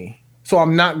at me, so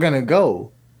I'm not going to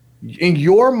go. In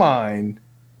your mind,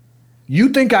 you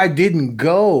think I didn't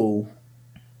go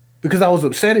because I was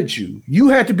upset at you. You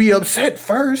had to be upset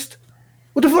first.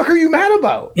 What the fuck are you mad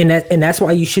about? And that's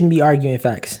why you shouldn't be arguing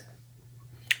facts.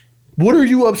 What are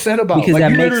you upset about? Because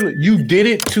Like, that you did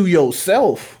it to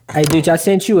yourself. Hey, dude, I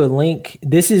sent you a link.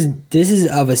 This is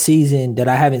of a season that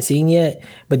I haven't seen yet,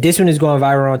 but this one is going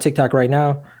viral on TikTok right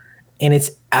now, and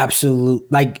it's absolute,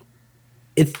 like,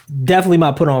 it's definitely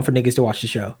my put on for niggas to watch the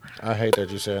show. I hate that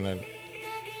you saying that.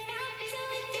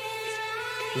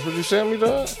 That's what you sent me,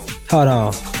 dog? Hold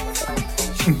on.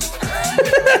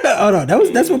 Hold on.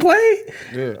 That's what played?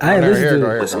 Yeah. I ain't listened to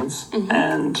it. Listens,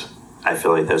 and I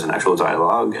feel like there's an actual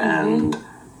dialogue, and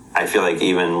I feel like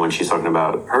even when she's talking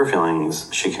about her feelings,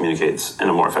 she communicates in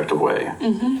a more effective way.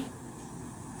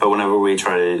 But whenever we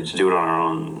try to do it on our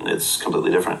own, it's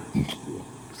completely different.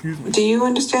 Do you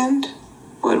understand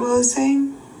what Will is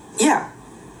saying? Yeah.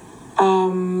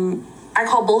 I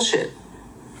call bullshit.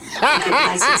 Okay,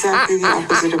 that's exactly the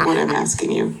opposite of what I'm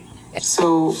asking you.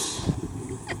 So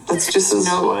let's just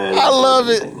know. I love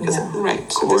it.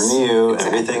 Right. So According to you,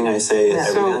 everything I say,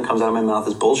 everything that comes out of my mouth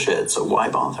is bullshit. So why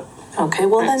bother? Okay,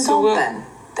 well then don't then.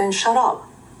 Then shut up.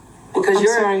 Because I'm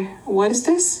sorry. What is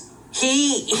this?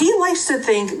 He likes to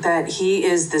think that he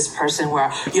is this person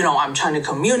where, you know, I'm trying to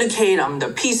communicate, I'm the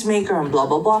peacemaker and blah,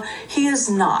 blah, blah. He is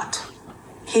not.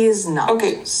 He is not.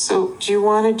 Okay, so do you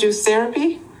want to do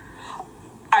therapy?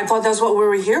 I thought that's what we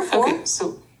were here for. Okay,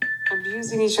 so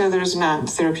abusing each other is not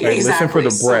therapy. Hey, listen for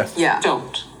the breath. Yeah.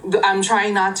 Don't. I'm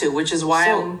trying not to, which is why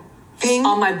I'm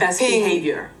on my best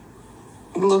behavior.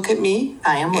 Look at me.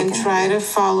 I am looking and try to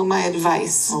follow my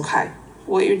advice. Okay.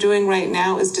 What you're doing right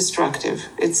now is destructive.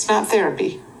 It's not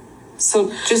therapy.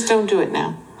 So just don't do it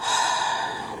now.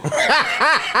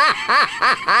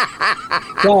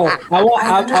 So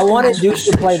I wanted Deuce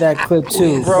to play that clip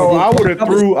too. Bro, I would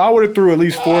have threw at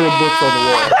least 4 of the books on the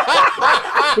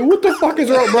wall. What the fuck is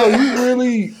wrong, bro? You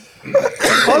really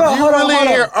Hold on.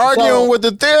 Here arguing with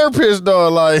the therapist, though.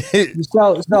 Like,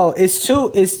 so it's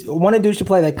two. It's one of Deuce to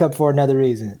play that clip for another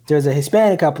reason. There's a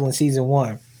Hispanic couple in season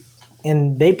 1.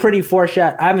 And they pretty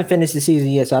foreshadow. I haven't finished the season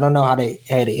yet, so I don't know how they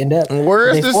end up. Where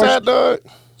is this at, dog?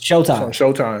 Showtime.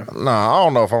 Showtime. Nah, I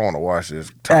don't know if I want to watch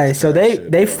this. Hey, so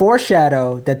they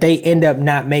foreshadow that they end up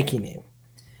not making it.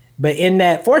 But in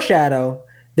that foreshadow,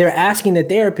 they're asking the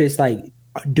therapist, like,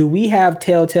 do we have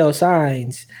telltale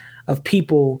signs of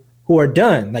people who are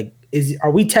done? Like, are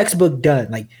we textbook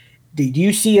done? Like, do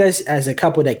you see us as a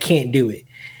couple that can't do it?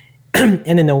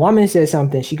 And then the woman says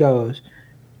something. She goes,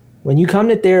 when you come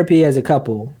to therapy as a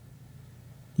couple,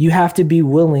 you have to be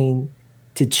willing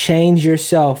to change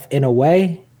yourself in a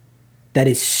way that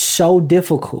is so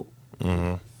difficult.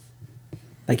 Mm-hmm.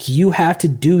 Like, you have to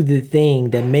do the thing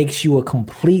that makes you a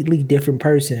completely different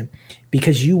person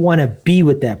because you want to be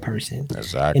with that person.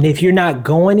 Exactly. And if you're not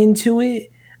going into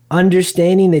it,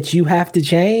 understanding that you have to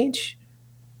change,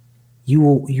 it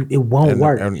won't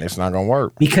work. And it's not gonna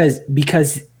work because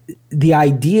the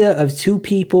idea of two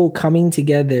people coming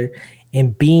together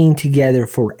and being together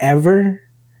forever,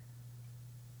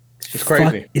 it's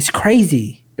crazy. It's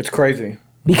crazy. It's crazy.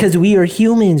 Because we are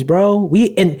humans, bro.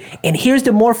 And here's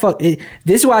the more this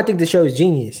is why I think the show is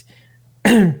genius.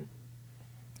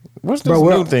 What's this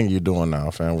new thing you doing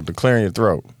now, fam? With the clearing your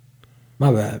throat.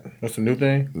 My bad. That's a new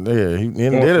thing. Yeah, he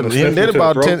did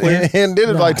about 10. He did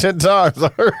it like 10 times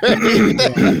already.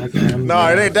 No,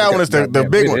 it ain't that one. It's the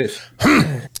big one.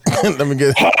 Let me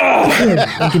get.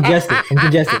 I'm congested.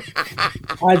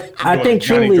 I think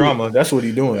truly drama. That's what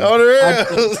he's doing. Oh, there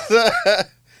is.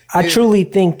 I truly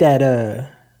think that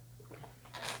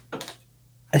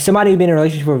as somebody who's been in a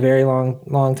relationship for a very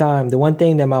long time, the one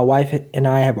thing that my wife and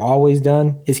I have always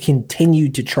done is continue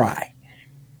to try.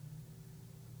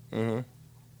 Mm-hmm.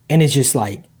 And it's just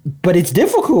like, but it's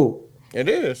difficult. It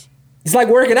is. It's like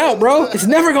working out, bro. It's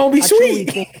never gonna be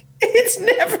sweet. It's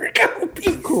never gonna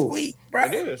be sweet, bro.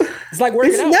 It is. It's like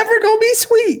working out. It's never gonna be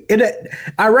sweet. And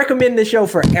I recommend the show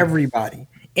for everybody.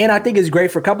 And I think it's great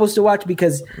for couples to watch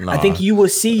because I think you will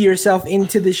see yourself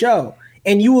into the show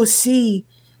and you will see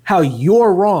how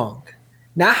you're wrong,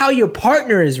 not how your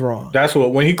partner is wrong. That's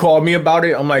what, when he called me about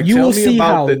it, I'm like, tell me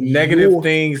about the negative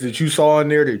things that you saw in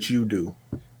there that you do.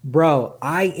 Bro,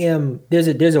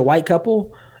 there's a white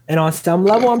couple, and on some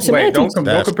level, I'm semantics. Wait,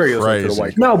 don't compare yourself to the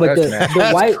white couple. No, but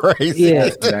the white, crazy. Yeah.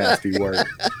 That's nasty word.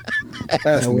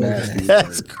 That's nasty.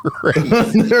 That's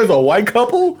crazy. There's a white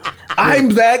couple? I'm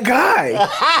that guy.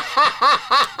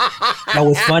 No,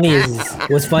 what's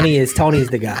funny is Tony's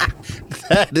the guy.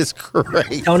 That is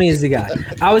crazy. Tony is the guy.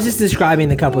 I was just describing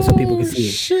the couple so people can see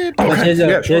it. Shit. But there's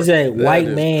a white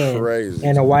is man crazy.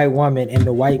 and a white woman, and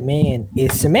the white man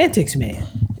is semantics man.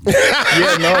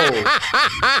 Yeah, no.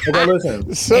 Okay, listen.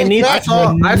 And I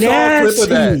saw a clip of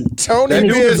that. Tony that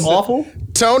being is awful.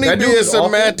 Tony that being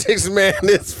semantics man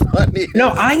is funny. No,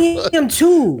 I am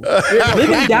too. Live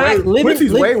and die.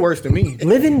 Quincy's way worse than me.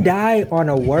 Live and die on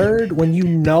a word when you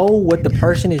know what the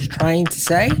person is trying to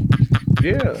say.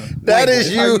 Yeah, that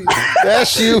is you.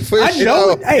 That's you for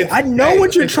sure. I know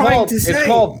what you're trying to say. It's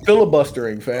called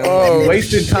filibustering, fam. Oh,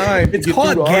 wasted time. It's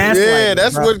called gaslighting. Yeah,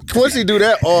 that's what Quincy do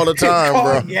that all the time,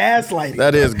 bro. Gaslighting.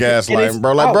 That is gaslighting,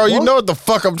 bro. Like, bro, you know what the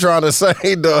fuck I'm trying to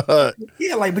say, dog.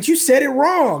 Yeah, like, but you said it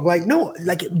wrong. Like, no,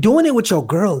 like doing it with your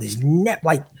girl is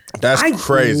like. That's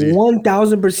crazy.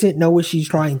 1000% know what she's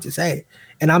trying to say,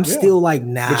 and I'm still like,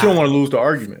 nah. But you don't want to lose the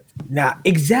argument. Nah,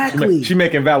 exactly. She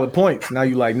making valid points. Now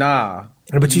you like, nah.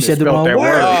 But you said the wrong word.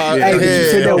 Hey, but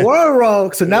you said that word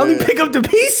wrong. So now we pick up the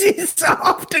pieces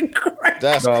off the ground.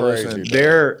 That's crazy. Listen,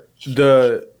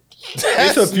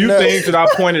 it's a few things that I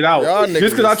pointed out.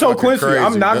 Just because I told Quincy,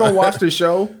 I'm not gonna watch the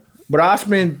show, but I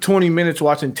spend 20 minutes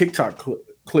watching TikTok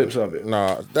clips of it.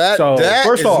 No,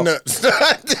 first off, nuts.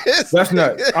 That's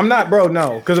nuts. I'm not, bro.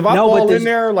 No, because if I fall in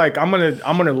there, like I'm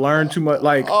gonna learn too much.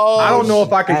 Like I don't know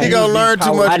if I can. He gonna learn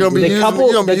too much. Gonna be using. I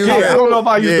don't know if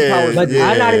I use the power.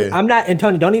 But I'm not. And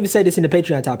Tony, don't even say this in the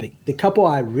Patreon topic. The couple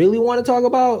I really want to talk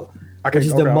about, which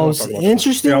is the most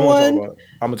interesting one.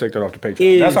 I'm gonna take that off the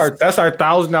Patreon. That's our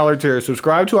 $1,000 tier.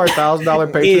 Subscribe to our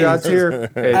 $1,000 Patreon tier,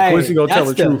 and Quincy gonna tell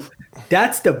the truth.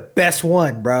 That's the best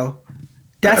one, bro.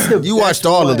 That's the you watched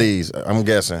all of these, I'm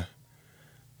guessing.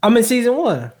 I'm in season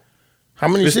 1. How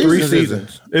many seasons? 3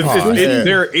 seasons.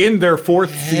 They're in their 4th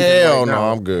season. Hell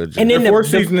no, I'm good. And then the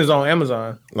 4th season is on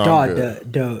Amazon.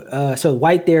 No, so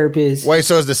white therapist. Wait,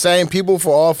 so it's the same people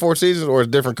for all 4 seasons, or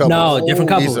it's different couples? No, different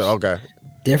couples. Okay.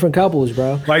 Different couples,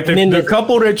 bro. Like the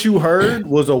couple that you heard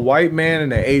was a white man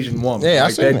and an Asian woman. Yeah,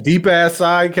 like that deep ass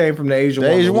side came from the Asian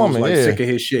woman. Asian woman, like sick of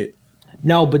his shit.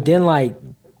 No, but then like,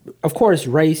 of course,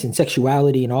 race and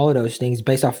sexuality and all of those things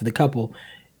based off of the couple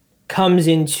comes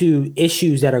into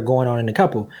issues that are going on in the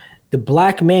couple. The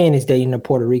black man is dating a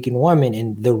Puerto Rican woman,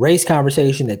 and the race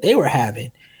conversation that they were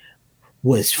having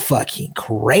was fucking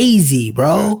crazy,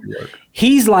 bro.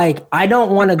 He's like, I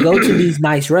don't want to go to these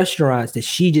nice restaurants that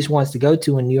she just wants to go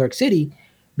to in New York City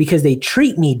because they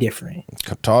treat me different.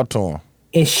 Talk to him.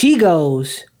 And she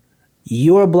goes,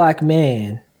 you're a black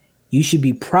man. You should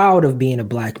be proud of being a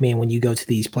black man when you go to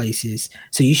these places.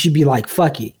 So you should be like,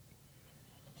 fuck it.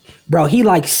 Bro, he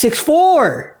like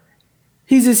 6'4".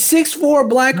 He's a 6'4"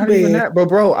 black man. Even that, but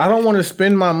bro, I don't want to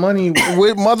spend my money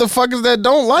with motherfuckers that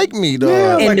don't like me, though.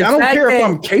 Yeah, like, I don't care if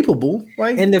I'm capable.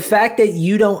 Like, and the fact that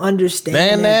you don't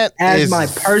understand that as my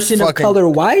person of color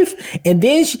wife, and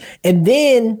then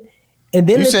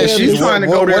you said she's trying to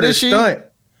go there to stunt.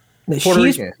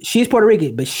 She's Puerto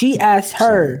Rican, but she asked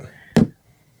her,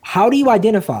 how do you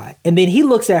identify? And then he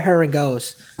looks at her and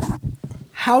goes,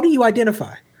 how do you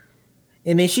identify?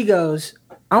 And then she goes,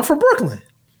 I'm from Brooklyn.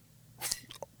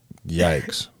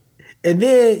 Yikes. And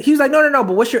then he was like, no,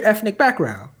 but what's your ethnic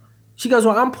background? She goes,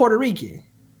 well, I'm Puerto Rican.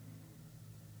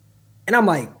 And I'm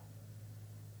like,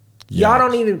 y'all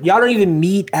don't even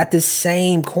meet at the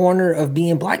same corner of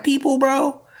being black people,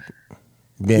 bro.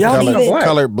 Being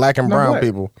colored black and brown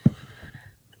people.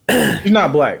 She's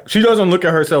not black. She doesn't look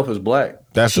at herself as black.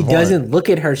 She doesn't look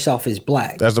at herself as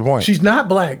black. That's the point. She's not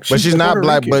black. But she's not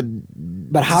black,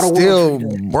 but how the still world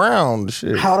treat her? Brown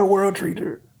shit. How the world treat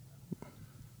her?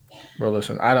 Bro,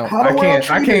 listen,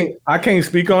 I can't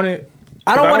speak on it.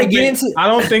 I don't want to get into. I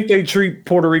don't think they treat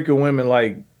Puerto Rican women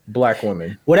like black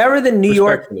women. Whatever the New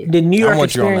York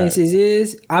experiences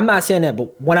is, I'm not saying that,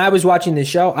 but when I was watching this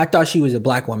show, I thought she was a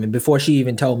black woman before she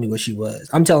even told me what she was.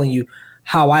 I'm telling you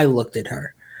how I looked at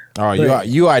her. Oh,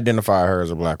 you identify her as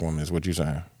a black woman is what you're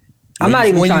saying. I'm not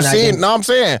even when trying you see it. No, I'm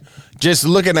saying just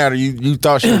looking at her, you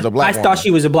thought she was a black woman. I thought she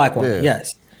was a black woman. Yeah.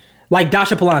 Yes, like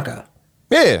Dasha Polanco.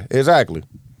 Yeah, exactly.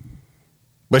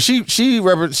 But she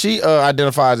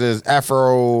identifies as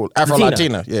Afro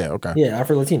Latina. Yeah, okay. Yeah,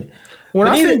 Afro Latina. When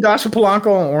I think Dasha Polanco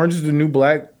on Orange is the New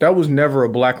Black, that was never a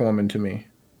black woman to me.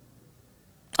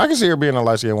 I can see her being a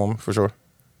light-skinned woman for sure.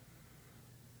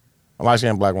 A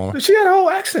light-skinned black woman. She had a whole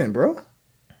accent, bro.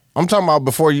 I'm talking about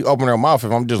before you open her mouth.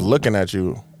 If I'm just looking at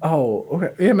you. Oh,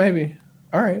 okay. Yeah, maybe.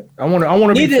 All right. I want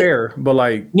to be fair, but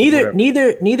like neither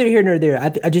here nor there.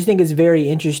 I just think it's very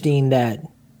interesting that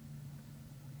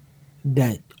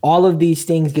all of these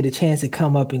things get a chance to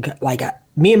come up and like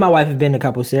me and my wife have been to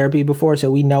couples therapy before,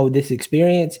 so we know this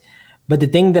experience. But the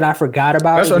thing that I forgot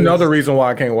about that's another reason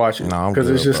why I can't watch it. No, because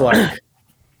it's just like.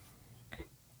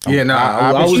 Yeah,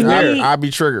 I was there. I'd be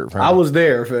triggered. I was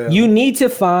there. Fam. You need to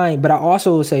find, but I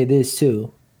also will say this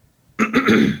too.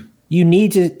 You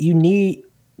need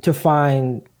to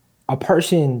find a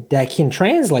person that can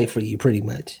translate for you, pretty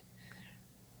much,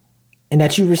 and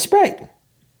that you respect.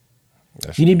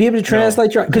 You need to be able to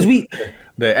translate your because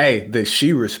that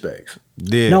she respects.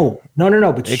 Yeah. No.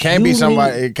 But it can't be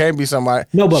somebody. It can't be somebody.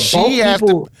 No, but she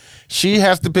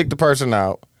has to pick the person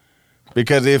out.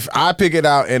 Because if I pick it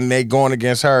out and they going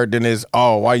against her, then it's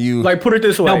why you like put it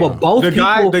this way. No, but both the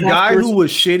guy who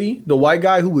was shitty, the white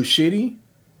guy who was shitty,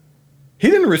 he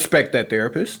didn't respect that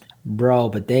therapist, bro.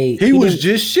 But he was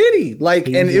just shitty. Like,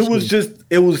 and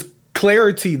it was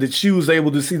clarity that she was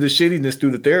able to see the shittiness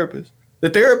through the therapist. The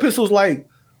therapist was like,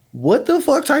 "What the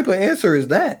fuck type of answer is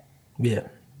that?" Yeah,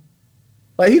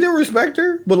 like he didn't respect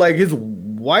her, but like his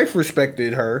wife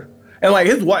respected her. And like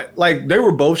his wife, like they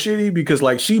were both shitty because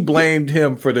like she blamed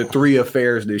him for the 3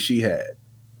 affairs that she had.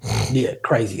 Yeah,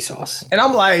 crazy sauce. And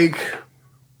I'm like,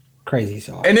 crazy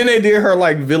sauce. And then they did her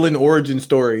like villain origin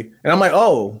story, and I'm like,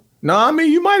 oh no, I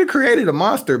mean you might have created a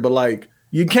monster, but like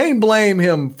you can't blame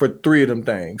him for 3 of them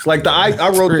things. Like I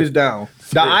wrote this down.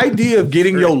 The idea of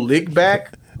getting your lick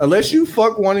back, unless you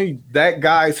fuck one of that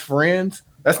guy's friends.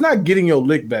 That's not getting your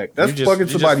lick back. That's fucking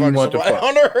somebody you want to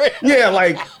fuck. Yeah,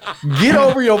 like, get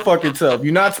over your fucking self.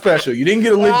 You're not special. You didn't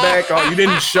get a lick back. Or you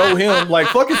didn't show him. Like,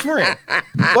 fuck his friend.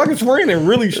 Fuck his friend and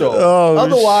really show him.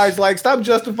 Otherwise, like, stop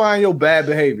justifying your bad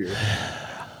behavior.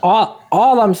 All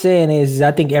I'm saying is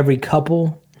I think every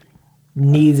couple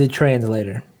needs a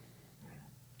translator.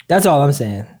 That's all I'm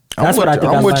saying. That's what I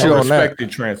think. I'm with you on that.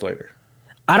 Respected translator.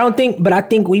 I don't think, but I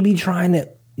think we be trying to.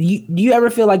 Do you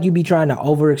ever feel like you be trying to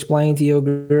over-explain to your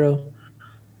girl?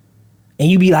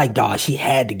 And you be like, dawg, she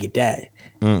had to get that.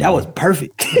 That was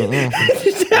perfect.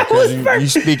 That was perfect. You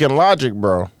speaking logic,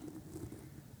 bro.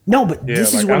 No, but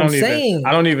this is what I'm saying.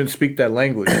 I don't even speak that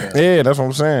language. Yeah, that's what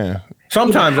I'm saying.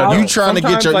 Sometimes you trying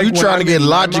to get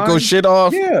logical shit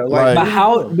off. Yeah, like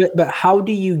but how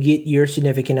do you get your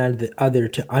significant other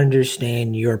to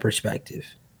understand your perspective?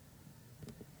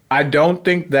 I don't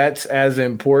think that's as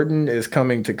important as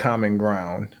coming to common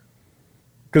ground.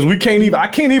 Because I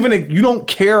can't even, you don't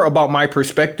care about my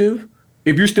perspective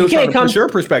if you're still trying to push your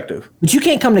perspective. But you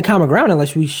can't come to common ground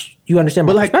unless you understand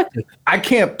my perspective. I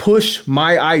can't push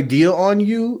my idea on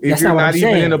you if you're not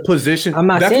even in a position.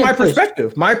 That's my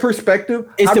perspective. My perspective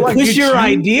is to push your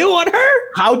idea on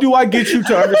her? How do I get you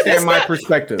to understand my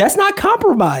perspective? That's not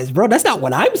compromise, bro. That's not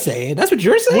what I'm saying. That's what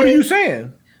you're saying. What are you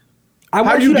saying?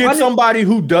 How do you get somebody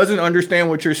who doesn't understand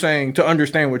what you're saying to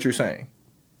understand what you're saying?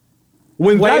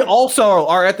 When they also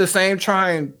are at the same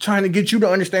trying to get you to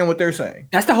understand what they're saying.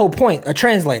 That's the whole point. A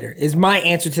translator is my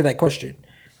answer to that question.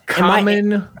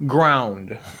 Common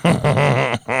ground.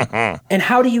 And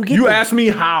how do you get You there? asked me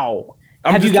how.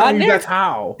 Have you gotten there? That's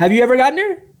how. Have you ever gotten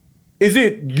there? Is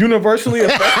it universally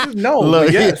effective? No.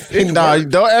 Look, yes.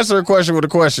 Don't answer a question with a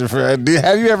question, Fred.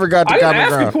 Have you ever got to common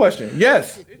ground? I asked a question.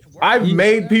 Yes. I've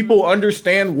made people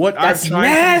understand what I'm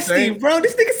trying to say. Bro.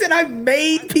 This nigga said I've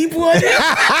made people understand.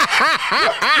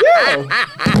 Yeah.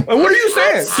 And what are you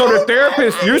saying? So the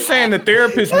therapist, you're saying the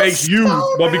therapist makes you,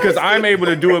 but because I'm able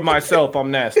to do it myself,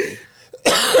 I'm nasty.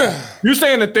 You're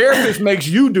saying the therapist makes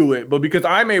you do it, but because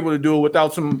I'm able to do it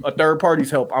without a third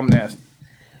party's help, I'm nasty.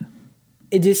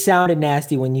 It just sounded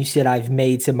nasty when you said I've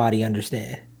made somebody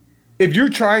understand. If you're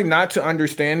trying not to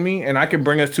understand me and I can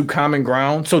bring us to common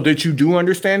ground so that you do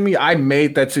understand me, I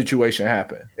made that situation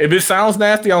happen. If it sounds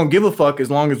nasty, I don't give a fuck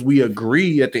as long as we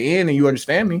agree at the end and you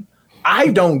understand me. I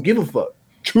don't give a fuck,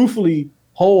 truthfully,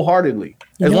 wholeheartedly,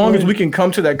 as long as we can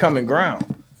come to that common ground.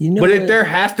 But if there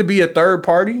has to be a third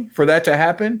party for that to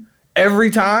happen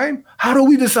every time, how do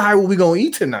we decide what we're going to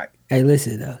eat tonight? Hey,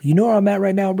 listen, though. You know where I'm at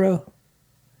right now, bro?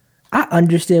 I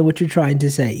understand what you're trying to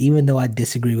say, even though I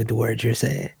disagree with the words you're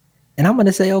saying. And I'm going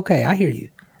to say, okay, I hear you.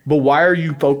 But why are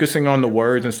you focusing on the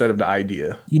words instead of the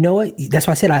idea? You know what? That's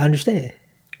why I said I understand.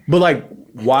 But like,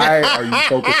 why are you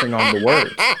focusing on the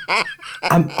words?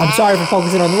 I'm sorry for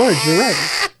focusing on the words. You're right.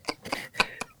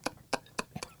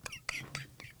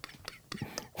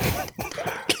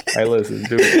 Hey, listen,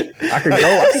 dude. I could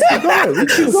go.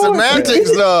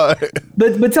 Semantics, though.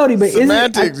 But Tony,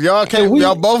 semantics.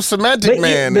 Y'all both semantic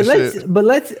man.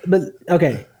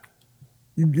 Okay.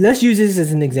 Let's use this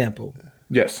as an example.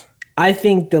 Yes. I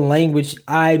think the language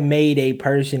I made a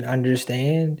person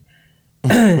understand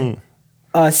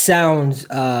sounds.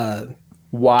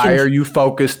 Why are you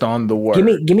focused on the word?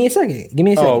 Give me a second.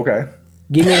 Oh, okay.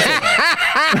 Give me a second.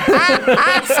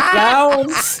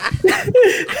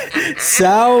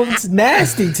 sounds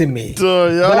nasty to me.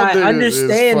 But I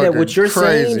understand that what you're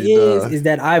saying is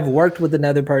that I've worked with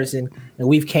another person and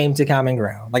we've came to common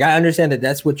ground. Like I understand that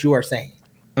that's what you are saying.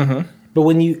 Mm-hmm. But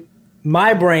when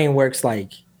my brain works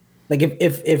like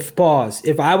if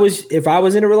I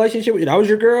was in a relationship with you, I was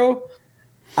your girl,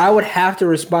 I would have to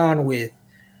respond with,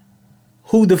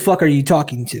 who the fuck are you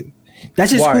talking to?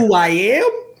 That's just who I am.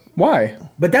 Why?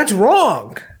 But that's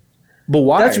wrong. But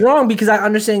why? That's wrong because I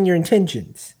understand your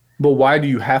intentions. But why do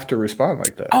you have to respond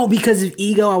like that? Oh, because of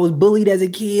ego. I was bullied as a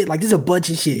kid. Like, there's a bunch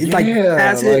of shit. It's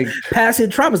passive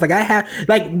traumas.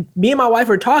 Like me and my wife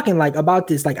are talking like about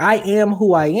this. Like, I am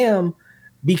who I am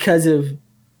because of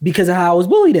how I was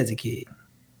bullied as a kid.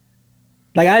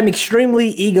 Like, I'm extremely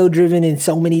ego driven in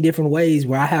so many different ways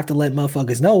where I have to let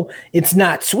motherfuckers know it's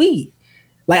not sweet.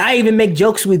 Like, I even make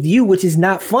jokes with you, which is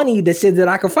not funny, that said that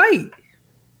I could fight.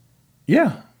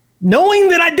 Yeah. Knowing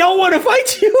that I don't want to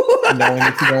fight you. Knowing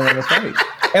that you don't want to fight.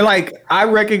 And like, I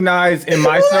recognize in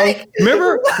myself,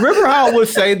 remember how I would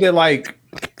say that like,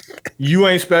 you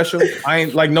ain't special. I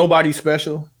ain't like nobody's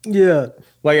special. Yeah.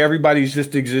 Like everybody's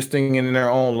just existing in their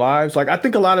own lives. Like I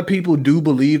think a lot of people do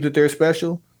believe that they're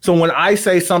special. So when I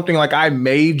say something like I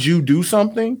made you do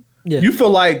something, you feel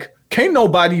like can't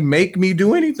nobody make me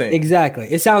do anything. Exactly.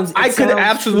 I could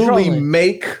absolutely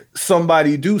make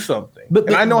somebody do something.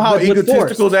 And I know how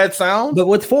egotistical that sounds. But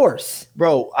with force.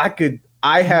 Bro,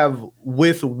 I have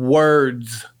with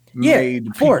words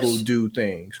made people do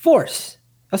things. Force.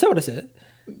 That's not what I said.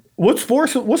 What's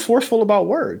forceful about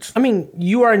words? I mean,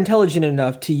 you are intelligent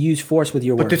enough to use force with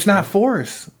your words. But it's not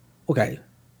force. Okay.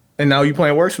 And now you're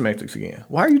playing word semantics again.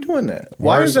 Why are you doing that?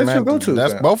 Why is that your go-to?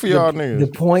 That's both of y'all niggas. The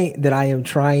point that I am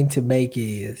trying to make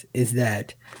is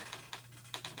that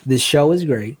the show is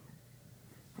great.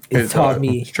 It's taught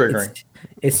me triggering.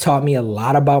 It's taught me a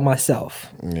lot about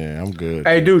myself. Yeah, I'm good.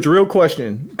 Hey, dude, real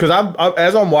question. Because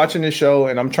as I'm watching this show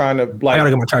and I'm trying to like, I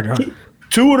gotta get my charger.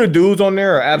 Two of the dudes on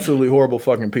there are absolutely horrible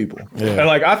fucking people. Yeah. And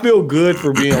like, I feel good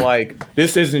for being like,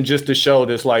 this isn't just a show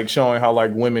that's like showing how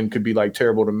like women could be like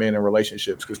terrible to men in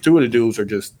relationships. Because two of the dudes are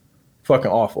just fucking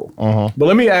awful. But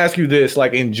let me ask you this,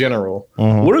 like in general,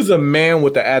 what does a man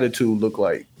with the attitude look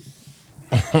like?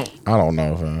 I don't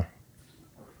know, man.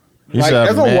 Like,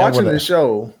 as I'm watching the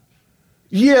show,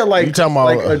 like you talking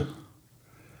about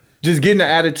just getting an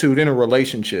attitude in a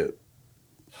relationship.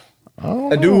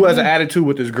 A dude who has an attitude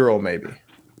with this girl, maybe.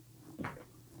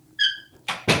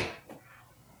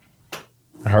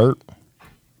 Hurt.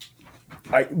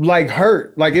 Like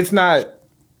hurt. Like it's not.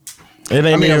 It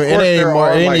ain't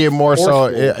even more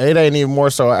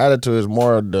so attitude. It's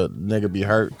more the nigga be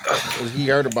hurt. He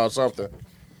hurt about something.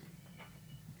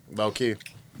 Low key.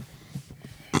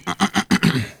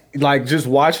 Like just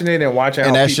watching it and watching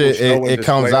and how that shit it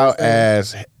comes out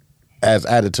as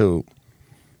attitude.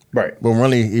 Right. But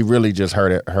really he really just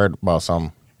heard about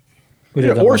something.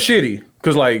 Yeah, or shitty.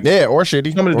 Cause like or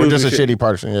shitty. Or just a shitty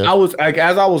person. Yeah. I was like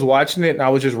as I was watching it and I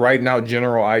was just writing out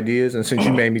general ideas, and since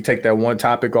you made me take that one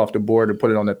topic off the board and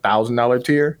put it on the $1,000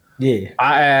 tier,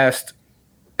 I asked,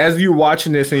 as you're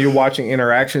watching this and you're watching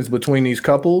interactions between these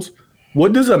couples,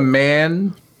 what does a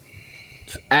man's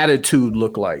attitude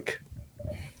look like?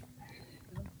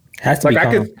 Has to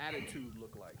like be attitude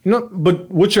look like. No,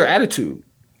 but what's your attitude?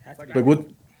 Like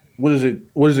what is it?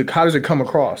 What is it? How does it come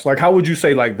across? Like how would you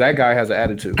say like that guy has an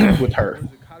attitude with her?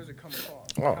 How does it come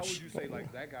across? How would you say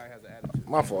like that guy has an attitude?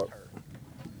 My fault.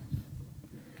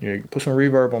 Yeah, put some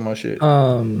reverb on my shit. I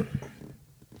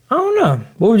don't know.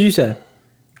 What would you say?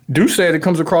 Dude said it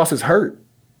comes across as hurt.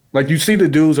 Like you see the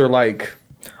dudes are like,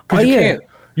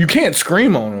 you can't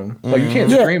scream on them. Like you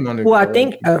can't scream on them. Well, I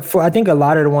think I think a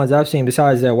lot of the ones I've seen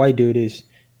besides that white dude is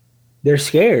they're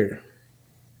scared.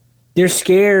 They're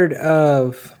scared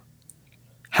of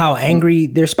how angry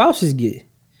their spouses get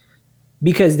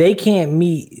because they can't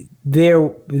meet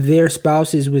their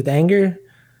spouses with anger.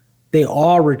 They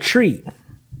all retreat.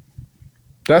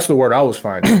 That's the word I was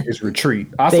finding is retreat.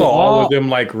 I saw all of them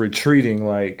like retreating.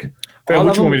 Like,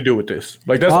 what you want me to do with this?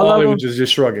 Like that's all they were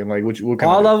just shrugging. Like what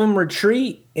all of them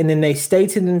retreat and then they stay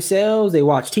to themselves. They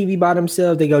watch TV by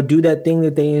themselves. They go do that thing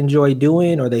that they enjoy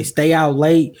doing, or they stay out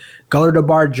late, go to the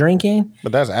bar drinking.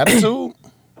 But that's attitude.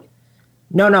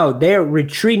 No, they're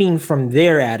retreating from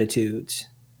their attitudes.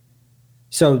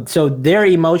 So their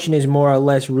emotion is more or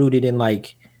less rooted in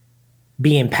like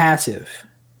being passive.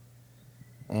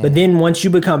 But then once you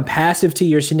become passive to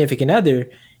your significant other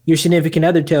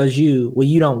tells you, well,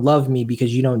 you don't love me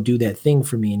because you don't do that thing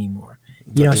for me anymore.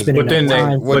 You don't spend enough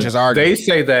time. They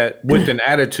say that with an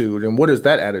attitude, and what does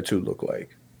that attitude look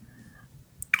like?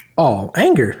 Oh,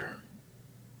 anger.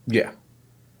 Yeah.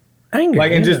 Anger.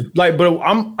 Like and just like, but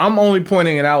I'm only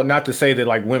pointing it out not to say that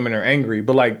like women are angry,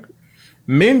 but like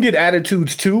men get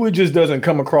attitudes too. It just doesn't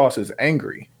come across as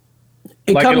angry.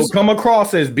 It'll come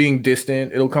across as being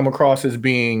distant. It'll come across as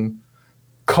being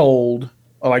cold.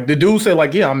 Like the dude said,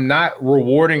 like, yeah, I'm not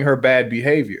rewarding her bad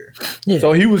behavior. Yeah.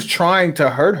 So he was trying to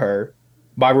hurt her,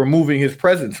 by removing his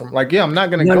presence from. Like, yeah, I'm not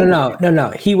gonna. No.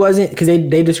 He wasn't, because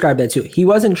they described that too. He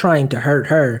wasn't trying to hurt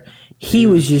her. He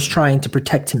was just trying to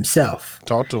protect himself.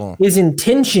 Talk to him. His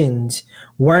intentions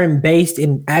weren't based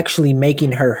in actually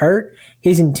making her hurt.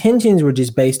 His intentions were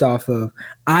just based off of,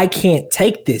 I can't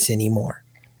take this anymore.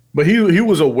 But he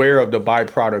was aware of the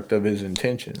byproduct of his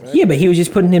intentions. Yeah, but he was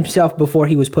just putting himself before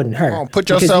he was putting her. Come on, put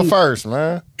yourself first,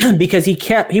 man. Because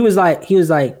he was like,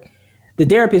 the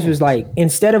therapist was like,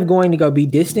 instead of going to go be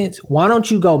distant, why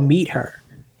don't you go meet her?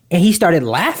 And he started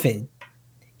laughing.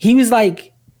 He was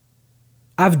like,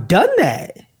 I've done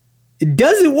that. It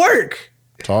doesn't work.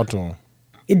 Talk to him.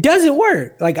 It doesn't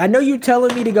work. Like, I know you're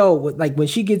telling me to go, like, when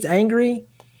she gets angry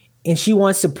and she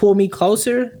wants to pull me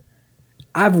closer,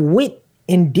 I've went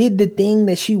and did the thing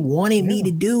that she wanted me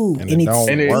to do. And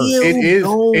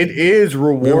it is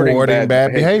rewarding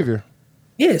bad behavior.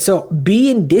 Yeah, so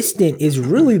being distant is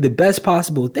really the best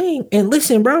possible thing. And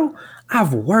listen, bro,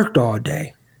 I've worked all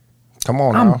day. Come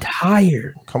on I'm now.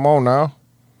 tired. Come on now.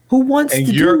 Who wants and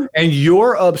to you're and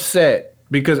you're upset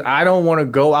because I don't want to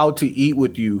go out to eat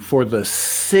with you for the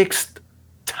 6th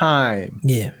time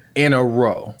in a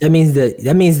row. That means that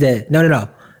no.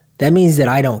 That means that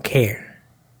I don't care.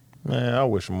 Man, I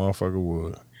wish a motherfucker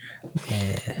would.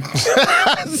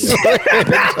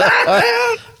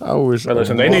 I wish.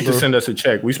 Listen, they need to send us a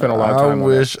check. We spent a lot of time. I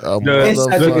wish on that.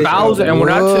 The $1,000, and when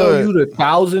I tell you the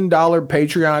 $1,000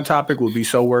 Patreon topic would be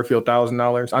so worth your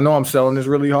 $1,000. I know I'm selling this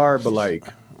really hard, but like,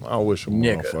 I wish a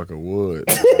motherfucker would.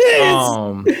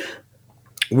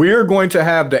 We're going to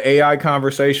have the AI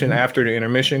conversation after the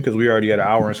intermission because we already had an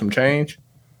hour and some change.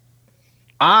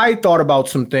 I thought about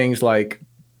some things like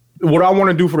what I want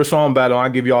to do for the song battle. I'll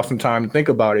give y'all some time to think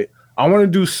about it. I want to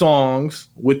do songs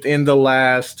within the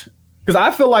last, because I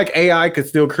feel like AI could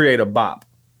still create a bop.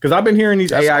 Because I've been hearing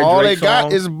these That's AI all Drake they got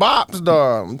songs. is bops,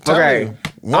 dog. Okay,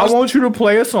 I want you to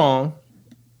play a song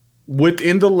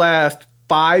within the last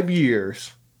 5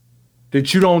 years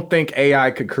that you don't think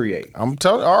AI could create. I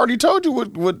already told you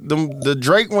with the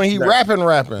Drake when he rapping.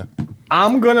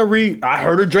 I'm gonna read. I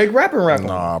heard a Drake rapping.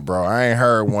 Nah, bro, I ain't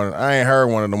heard one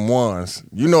of them ones.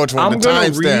 You know which one? The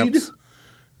timestamps.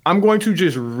 I'm going to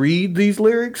just read these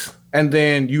lyrics, and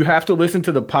then you have to listen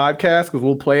to the podcast because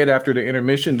we'll play it after the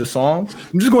intermission. The song.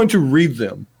 I'm just going to read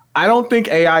them. I don't think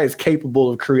AI is capable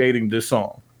of creating this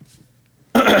song.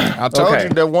 I told you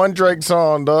that one Drake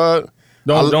song, dog.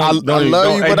 I love you,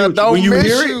 but I don't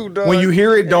miss you, dog. When you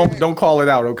hear it, don't call it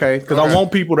out, okay? Because I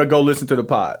want people to go listen to the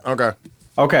pod.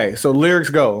 Okay, so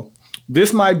lyrics go.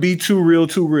 This might be too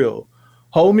real.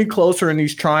 Hold me closer in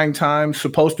these trying times,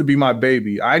 supposed to be my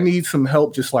baby. I need some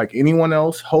help just like anyone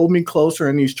else. Hold me closer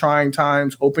in these trying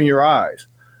times. Open your eyes.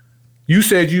 You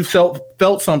said you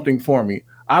felt something for me.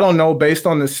 I don't know, based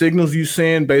on the signals you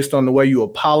send, based on the way you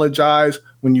apologize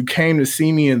when you came to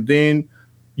see me, and then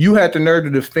you had the nerve to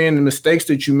defend the mistakes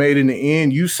that you made in the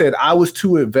end. You said I was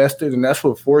too invested, and that's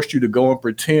what forced you to go and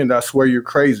pretend. I swear you're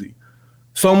crazy.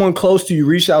 Someone close to you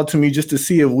reached out to me just to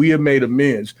see if we have made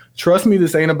amends. Trust me,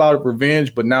 this ain't about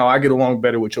revenge, but now I get along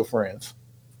better with your friends.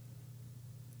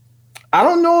 I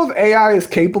don't know if AI is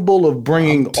capable of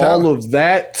bringing all of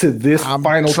that to this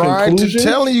final conclusion. I'm trying to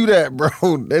tell you that, bro.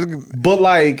 But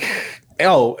like,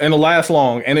 and it'll last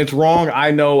long, and it's wrong.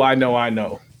 I know. I'm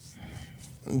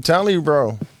telling you,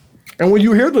 bro. And when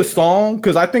you hear the song,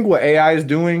 because I think what AI is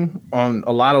doing on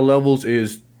a lot of levels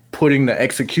is putting the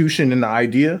execution in the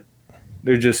idea.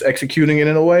 They're just executing it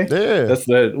in a way. Yeah. That's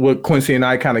what Quincy and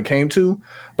I kind of came to.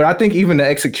 But I think even the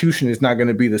execution is not going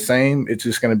to be the same. It's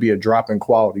just going to be a drop in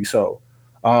quality. So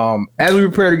as we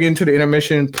prepare to get into the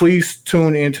intermission, please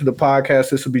tune into the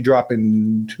podcast. This will be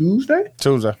dropping Tuesday.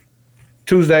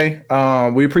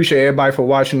 We appreciate everybody for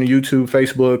watching the YouTube,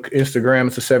 Facebook, Instagram.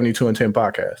 It's the 72 and 10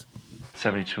 podcast.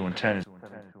 72 and 10 is.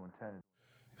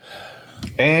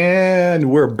 And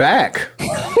we're back.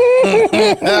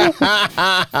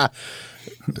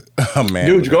 Oh, man.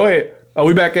 Dude, go ahead. Oh,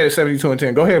 we back at 72 and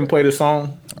 10. Go ahead and play the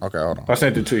song. Okay, hold on. I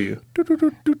sent it to you.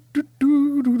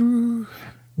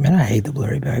 Man, I hate the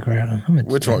blurry background.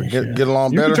 Which one? Get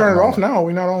along better? You can turn it off now.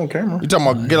 We're not on camera. You talking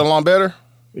about get along better?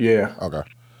 Yeah. Okay.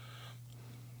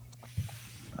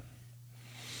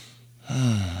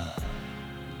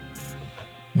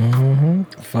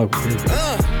 Fuck with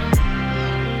this.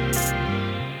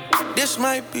 This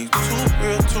might be too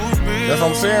real. That's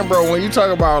what I'm saying, bro. When you talk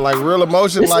about like real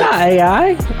emotion, It's like not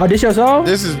AI. Oh, this your song?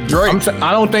 this is Drake.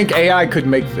 I don't think AI could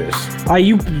make this. Are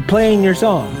you playing your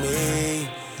song?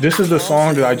 This is the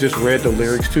song that I just read the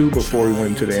lyrics to before we went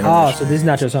into the intermission. Oh, so this is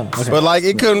not your song. Okay. But like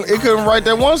it couldn't write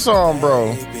that one song,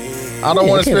 bro. I don't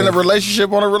want to spend a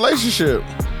relationship on a relationship.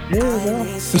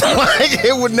 Like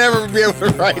it would never be able to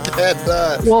write that,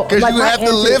 dog. Well, Because like, you my have to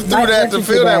answer- live my through that to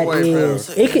answer feel that that way, is,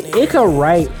 fam.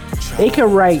 it could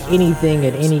write anything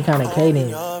at any kind of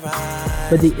cadence.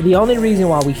 But the only reason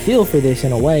why we feel for this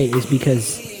in a way is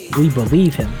because we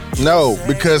believe him. No,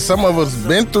 because some of us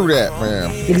been through that,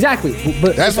 man. Exactly.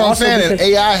 But That's it's what I'm also saying. And because-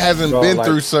 AI hasn't been like-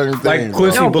 through certain Like things.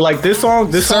 Quincy, No. but like this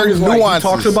song is Certain like, he nuances.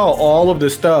 talks about all of the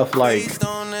stuff, like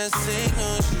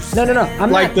No.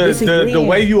 I'm like not the disagreeing.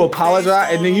 way you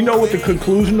apologize, and then you know what the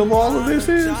conclusion of all of this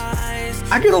is?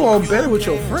 I get along better with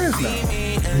your friends now.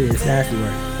 Yeah, it's nasty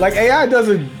work. Like AI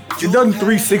doesn't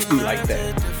 360 like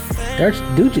that.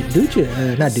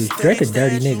 Not Dude. Drake a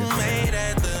dirty nigga.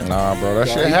 Man. Nah, bro, that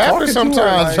shit he happens talking to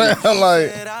her, sometimes, man.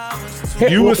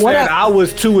 Like, You what said I- I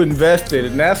was too invested,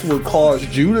 and that's what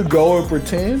caused you to go and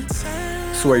pretend.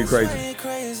 I swear you crazy.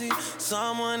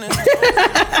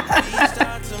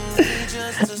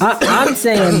 I'm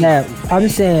saying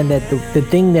that the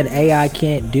thing that AI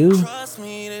can't do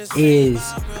is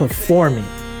perform it.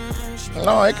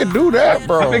 no, it could do that,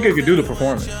 bro. I think it could do the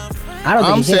performance. I don't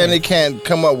think I'm it saying can. it can't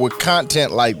come up with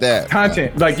content like that.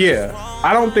 Content, like yeah.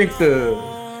 I don't think the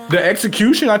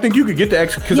execution. I think you could get the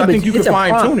because Yeah, I but think you it's can a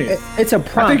fine prompt. tune it. It's a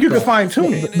prompt. I think you can though. fine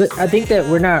tune it. But I think that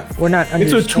we're not It's a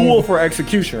understanding. tool for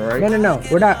execution, right? No.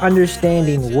 We're not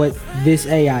understanding what this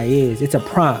AI is. It's a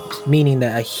prompt, meaning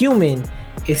that a human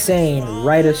is saying,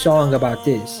 write a song about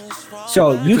this.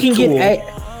 So you It's a can tool.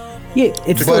 get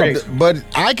it's still, But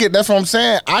I could. That's what I'm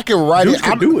saying. I can write Dudes it.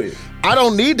 can do it. I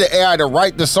don't need the AI to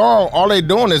write the song. All they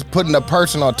doing is putting a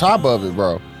person on top of it,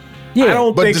 bro. yeah. I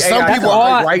don't But think to some AI people-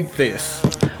 can write this.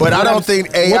 But I don't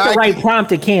think AI. with the right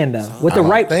prompt it can though. With the I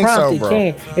don't right think prompt so, it bro.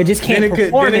 can. It just can't Then it could.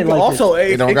 perform Then it it could like also.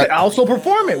 this. It don't could got- also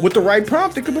perform it with the right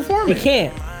prompt. It could perform It it.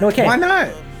 can't. No, it can't. Why not?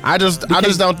 I just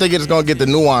don't think it's gonna get the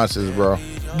nuances, bro.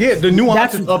 Yeah, the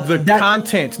nuances That's- of the that-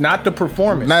 content, not the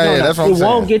performance. Nah, No, that's what I'm it saying.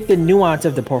 won't get the nuance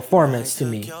of the performance to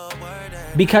me.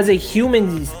 Because a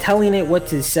human is telling it what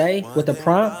to say with a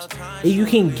prompt, you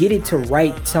can get it to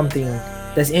write something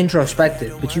that's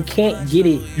introspective, but you can't get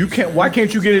it You can't. Why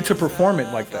can't you get it to perform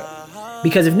it like that?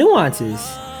 because of nuances.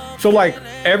 So like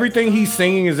everything he's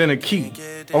singing is in a key.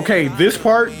 Okay, this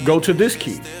part go to this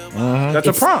key. That's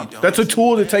a prompt. That's a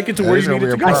tool to take it to where It's you need gonna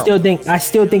it to be go. a I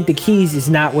still think the keys is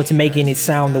not what's making it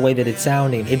sound the way that it's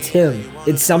sounding. It's him.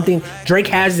 It's something Drake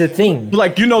has the thing.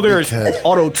 Like you know, there's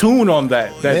auto tune on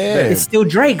that. Yeah. It's still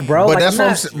Drake, bro. But Like, that's I'm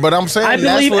what not- but I'm saying. I that's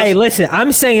believe. what's- Hey, listen.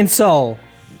 I'm saying soul.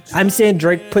 I'm saying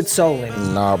Drake put soul in it.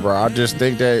 Nah, bro. I just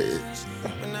think that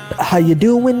How you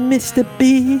doing, Mr.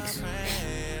 Biggs?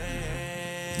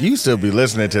 you still be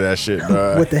listening to that shit,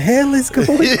 bro. What the hell is going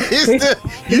on?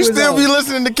 you still be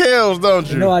listening to Kels, don't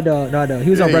you? No, I don't. He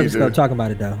was Yeah, on you Breakfast do. Club talking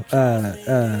about it though.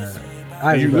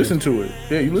 Isley You Brothers. listen to it.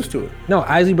 Yeah, you listen to it. No,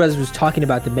 Isley Brothers was talking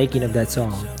about the making of that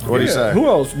song. What'd he say? Who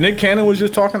else? Nick Cannon was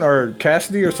just talking, or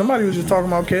Cassidy, or somebody was just talking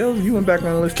about Kales. You went back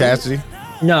on the list. Cassidy.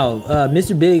 No,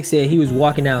 Mr. Big said he was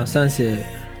walking down Sunset.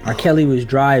 R. Kelly was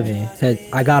driving. Said,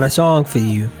 "I got a song for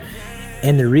you."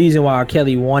 And the reason why R.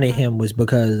 Kelly wanted him was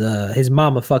because his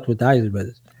mama fucked with the Isley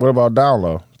Brothers. What about Down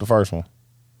Low, the first one?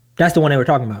 That's the one they were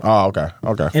talking about. Oh,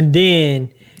 okay. And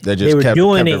then They they just were kept-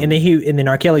 doing kept it, and then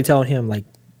R. Kelly told him like,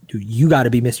 "Dude, you got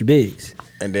to be Mr. Biggs."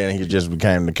 And then he just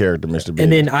became the character, Mr. Big.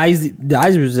 And then the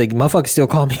Isley was like, "Motherfucker, still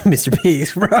call me Mr.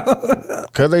 Biggs, bro."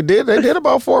 Cause they did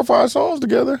about 4 or 5 songs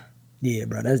together. Yeah,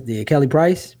 bro, that's Kelly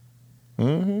Price.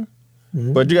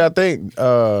 But you gotta think,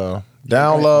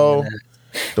 Down Low,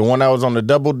 the one that was on the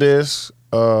double disc,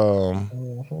 then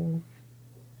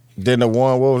the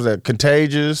one, what was that?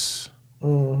 Contagious.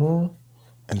 And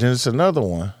then it's another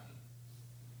one.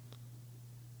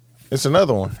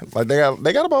 Like they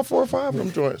got about 4 or 5 of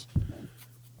them joints.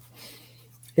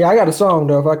 Yeah, I got a song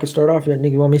though. If I could start off here,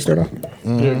 nigga, want me to start off?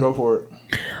 Yeah, go for it.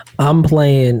 I'm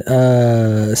playing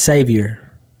Savior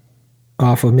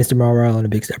off of Mr. Morale and the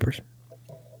Big Steppers.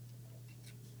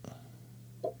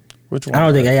 Which one? I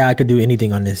don't think AI could do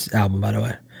anything on this album, by the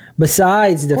way.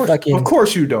 Besides the Of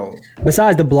course you don't.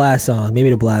 besides the Blast song, maybe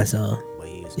the Blast song.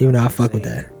 Even though I fuck with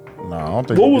that. No, I don't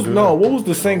think. What they was could do What was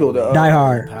the single? The, Die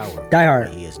Hard. Die Hard.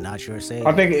 He is not your savior.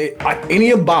 I think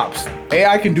any of bops.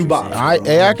 AI can do bops. that.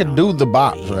 AI could do the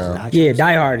bops, man. Yeah,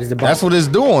 Die Hard is the That's what it's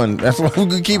doing. That's what we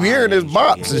can keep hearing is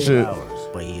bops and shit.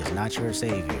 But he is not your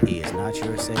savior. He is not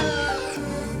your savior.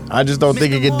 I just don't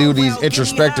think it can do these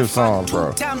introspective songs,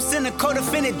 bro.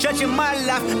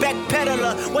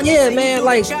 Yeah, man,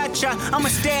 like is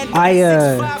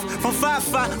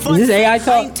this AI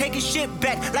talk?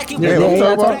 Yeah, we can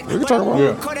talk about it.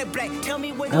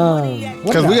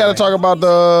 Because we got to talk about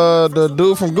the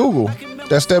dude from Google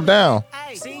that stepped down.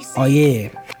 Oh yeah.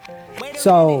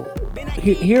 So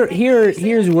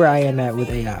Here's where I am at with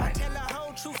AI.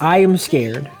 I am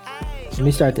scared. Let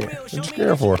me start there. What you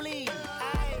scared for?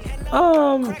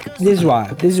 This is why.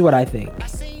 This is what I think.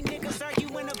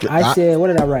 I said, what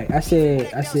did I write? I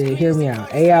said, hear me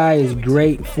out. AI is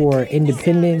great for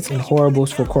independence and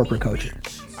horribles for corporate culture.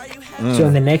 So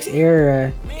in the next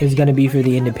era is going to be for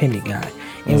the independent guy.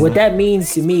 And what that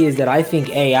means to me is that I think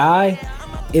AI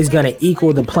is going to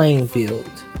equal the playing field.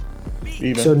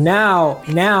 Even. So now,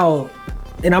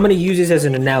 and I'm going to use this as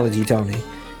an analogy, Tony.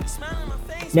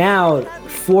 Now,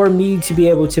 for me to be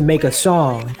able to make a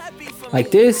song like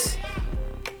this,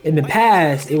 in the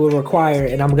past, it would require,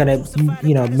 and I'm gonna,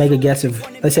 make a guess of,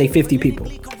 let's say 50 people.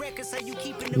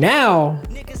 Now,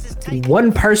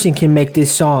 one person can make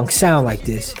this song sound like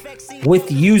this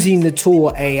with using the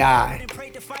tool AI,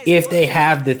 if they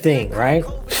have the thing, right?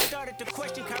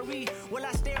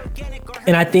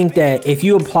 And I think that if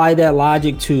you apply that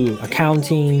logic to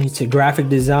accounting, to graphic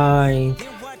design,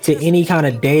 to any kind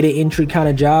of data entry kind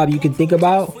of job you can think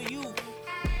about,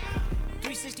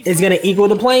 it's going to equal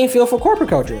the playing field for corporate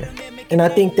culture. And I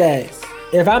think that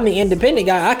if I'm the independent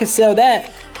guy, I can sell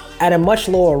that at a much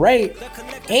lower rate.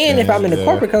 And if I'm in the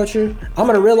corporate culture, I'm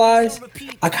going to realize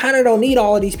I kind of don't need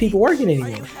all of these people working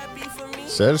anymore.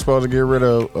 Said it's supposed to get rid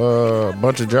of a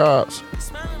bunch of jobs.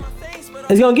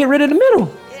 It's going to get rid of the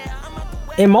middle.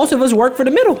 And most of us work for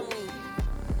the middle.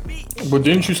 But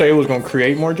didn't you say it was going to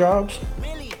create more jobs?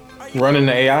 Running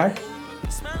the AI?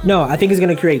 No, I think it's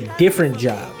going to create different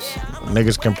jobs.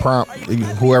 Niggas can prompt,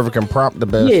 whoever can prompt the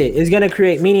best. Yeah, it's going to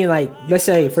create, meaning like, let's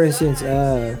say, for instance,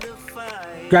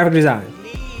 graphic design.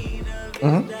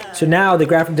 So now the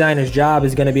graphic designer's job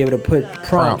is going to be able to put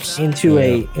prompts into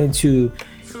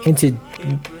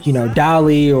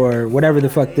DALL-E or whatever the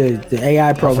fuck the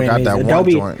AI program is.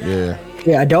 Adobe,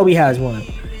 Adobe has one.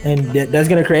 And that's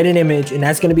going to create an image, and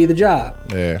that's going to be the job.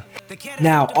 Yeah.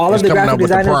 Now, all of the graphic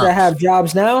designers that have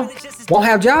jobs now won't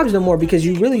have jobs no more, because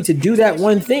you really, to do that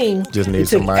one thing, just need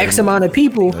somebody. X amount of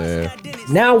people. Yeah.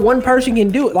 Now one person can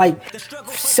do it. Like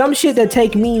some shit that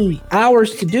take me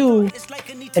hours to do,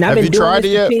 and I've been doing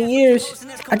this for 10 years.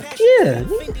 Yeah.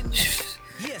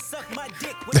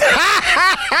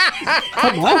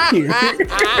 Come out here.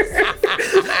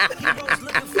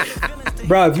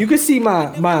 Bro, if you could see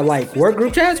my like work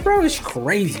group chats, bro, it's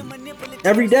crazy.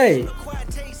 Every day.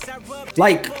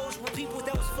 Like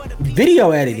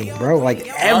video editing, bro. Like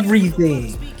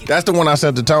everything. That's the one I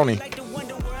sent to Tony.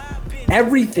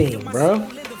 Everything, bro.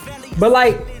 But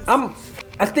like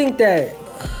I think that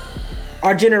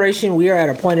our generation, we are at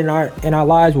a point in our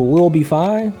lives where we'll be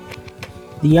fine.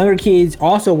 The younger kids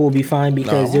also will be fine,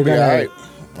 because they're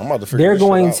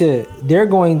going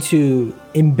to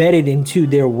embed it into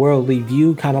their worldly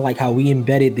view, kind of like how we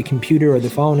embedded the computer or the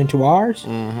phone into ours.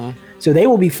 So they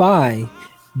will be fine.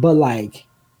 But like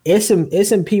it's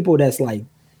some people that's like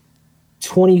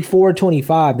 24,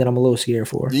 25 that I'm a little scared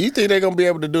for. Do you think they're gonna be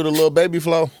able to do the little baby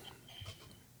flow?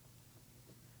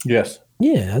 Yes.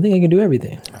 Yeah, I think I can do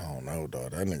everything. I don't know,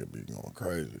 dog. That nigga be going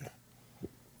crazy.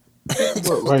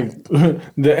 Like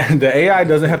the AI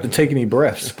doesn't have to take any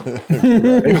breaths.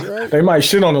 They might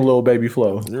shit on the little baby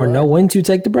flow. Or know when to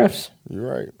take the breaths. You're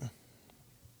right.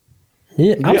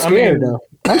 Yeah, I'm scared though.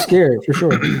 I'm scared for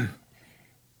sure.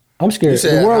 I'm scared. You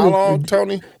said how long,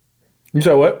 Tony? You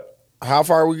said what? How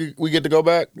far we get to go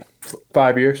back?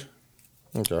 5 years.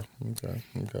 Okay.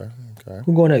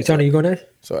 Who going next? Tony, you going next?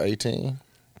 So 18.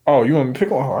 Oh, you want me to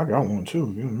pick one? Oh, I got one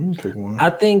too. You want me to pick one?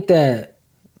 I think that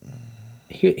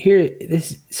here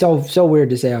this is so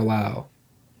weird to say out loud.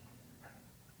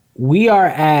 We are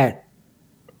at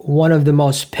one of the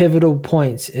most pivotal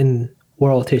points in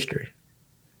world history.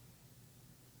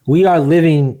 We are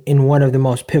living in one of the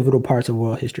most pivotal parts of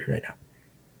world history right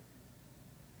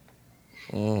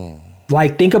now.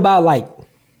 Like think about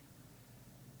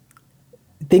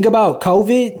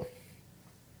COVID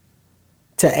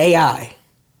to AI.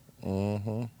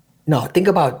 No, think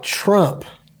about Trump.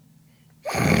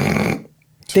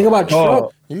 Think about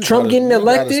Trump. Trump getting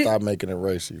elected. You gotta stop making it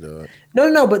racy, dog.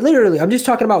 No, but literally, I'm just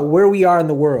talking about where we are in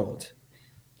the world.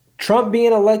 Trump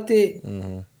being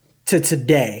elected to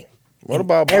today. What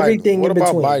about everything? What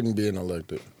about Biden being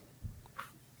elected?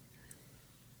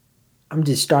 I'm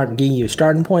just getting you a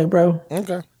starting point, bro.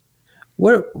 Okay.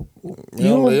 What? We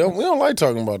don't like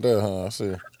talking about that, huh? I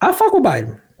see. I fuck with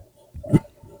Biden.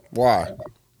 Why?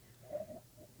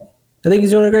 I think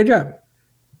he's doing a great job.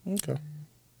 Okay.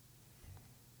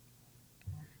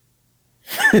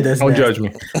 Don't judge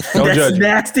me. Don't judge me.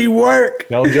 Nasty work.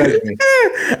 Don't judge me.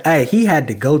 Hey, he had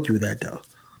to go through that though.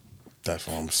 That's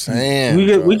what I'm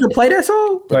saying. We could play that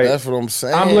song. But that's what I'm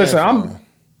saying.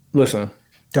 Listen.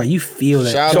 So you feel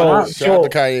that. Shout out to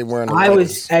Kanye wearing the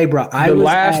leggings.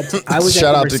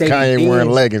 Shout out to Kanye wearing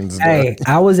leggings. Hey,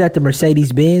 I was at the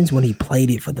Mercedes-Benz when he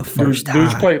played it for the first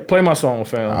time. Play my song,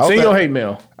 fam. Send your hate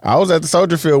mail. I was at the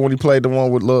Soldier Field when he played the one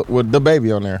with the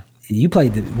baby on there. You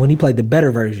played when he played the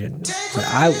better version.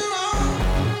 But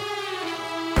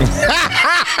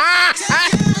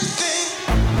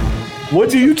What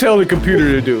do you tell the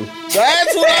computer to do?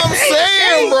 That's what I'm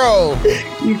saying, bro.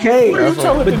 You can't.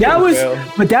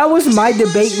 But that was my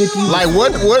debate with you. Like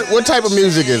what type of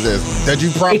music is this that you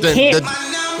prompted?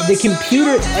 The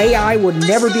computer AI would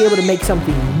never be able to make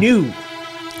something new.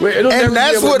 And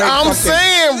that's what I'm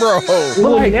saying, bro.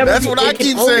 That's what I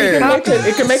keep saying.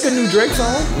 It can make a new Drake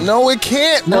song. No, it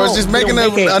can't. No, it's just making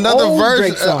another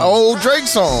version, an old Drake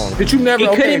song. That you never.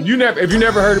 If you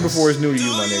never heard it before, it's new to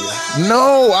you, my nigga.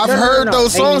 No, I've heard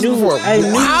those songs before.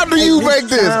 How do you make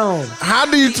this? How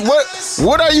do you?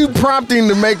 What are you prompting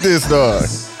to make this, dog?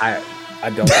 I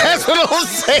don't. That's what I'm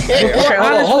saying. Okay,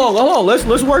 hold on.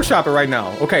 Let's workshop it right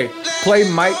now. Okay, play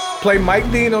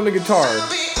Mike Dean on the guitar.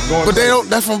 But they don't.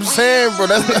 That's what I'm saying, bro.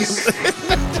 That's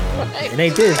it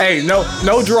ain't this. Hey, no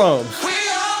drums.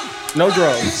 No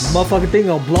drums. Motherfucking thing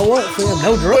gonna blow up. So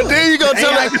no drums. But then you gonna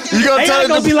tell it. You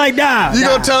gonna be like, nah. You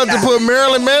gonna tell it to put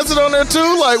Marilyn Manson on there too?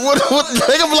 Like what?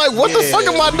 They gonna be like, what the fuck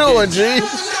am I doing, G?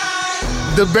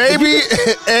 The baby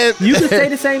and you can say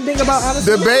the same thing about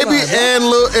honestly. The baby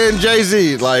and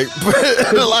Jay-Z. Like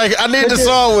I need the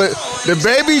song with the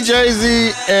baby,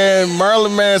 Jay-Z, and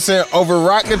Marilyn Manson over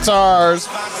rock guitars.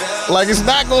 Like it's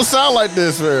not gonna sound like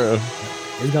this, man.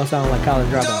 It's gonna sound like College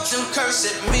Dropout.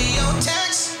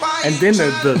 And then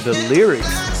the lyrics.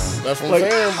 That's what I'm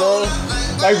saying, bro.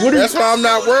 Like that's why I'm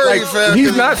not worried, fam.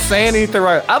 He's not saying anything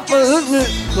right.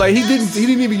 Like he didn't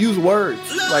even use words.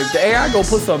 Like the AI gonna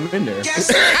put something in there.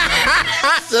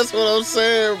 That's what I'm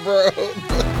saying, bro.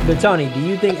 But Tony, do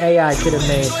you think AI could have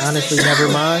made Honestly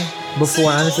Nevermind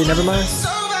before Honestly Nevermind?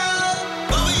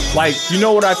 Like, you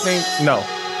know what I think? No,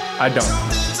 I don't.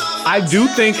 I do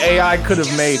think AI could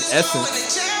have made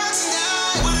Essence.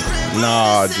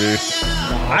 Nah, dude.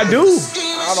 I do.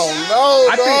 I don't know,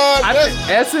 dog. I think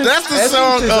Essence. That's the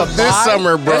song of this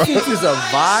summer, bro. Essence is a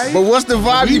vibe. But what's the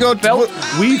vibe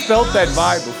we felt that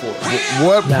vibe before.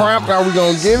 What prompt are we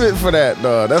gonna give it for that,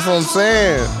 dog? That's what I'm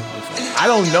saying. I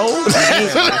don't know.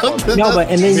 No, but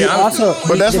and then you also.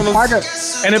 But that's what I'm.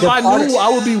 And if I knew, I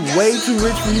would be way too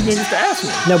rich for you niggas to ask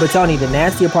me. No, but Tony, the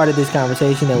nastier part of this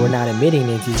conversation that we're not admitting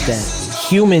is that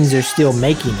humans are still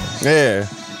making it. Yeah.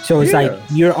 So it's like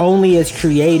you're only as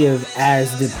creative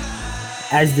as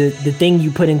the thing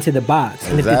you put into the box.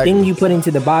 And if the thing you put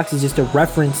into the box is just a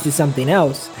reference to something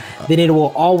else, then it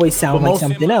will always sound like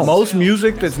something else. Most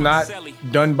music that's not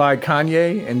done by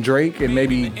Kanye and Drake and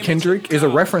maybe Kendrick is a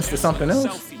reference to something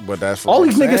else. But that's what all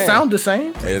these niggas sound the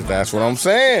same. That's what I'm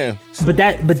saying. But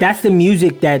that's the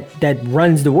music that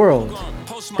runs the world.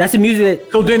 That's the music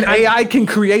that. So then AI can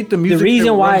create the music. The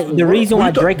reason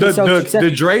why Drake is so successful.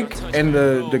 The Drake and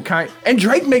the kind and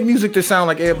Drake make music that sound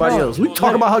like everybody else. We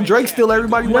talk about how Drake steal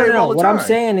everybody away all the what time. I'm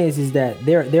saying is that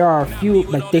there are a few,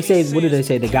 like they say, what do they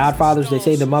say? The Godfathers. They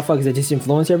say the motherfuckers that just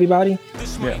influence everybody.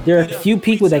 Yeah. There are a few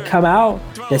people that come out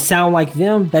that sound like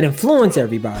them that influence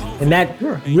everybody, and that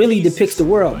really depicts the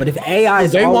world. But if AI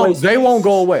is they won't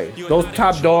go away. Those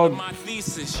top dog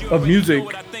of music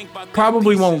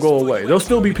probably won't go away. There'll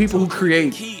still be people who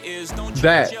create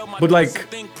that, but like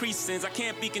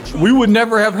we would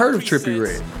never have heard of Trippie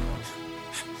Redd.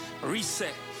 What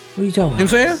are you talking about? You know what I'm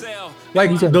saying?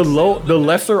 Like the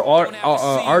lesser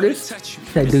artists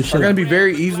are gonna be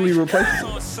very easily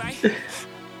replaceable.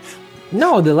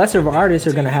 No, the lesser artists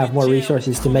are gonna have more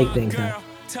resources to make things now.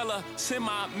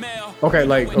 Okay,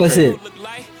 like that's it.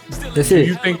 Do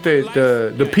you think that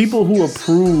the people who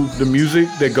approve the music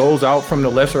that goes out from the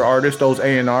lesser artists, those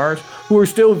A&Rs, who are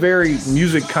still very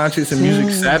music conscious and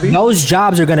music savvy, those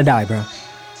jobs are gonna die, bro.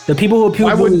 The people who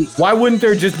approve. Why wouldn't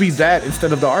there just be that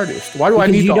instead of the artist? Why do I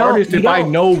need the artist if I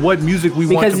know what music we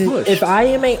want to push? If I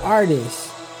am an artist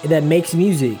that makes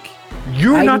music,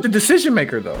 you're not the decision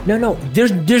maker though. No.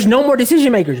 There's no more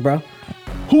decision makers, bro.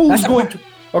 Who's going to?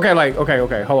 Okay,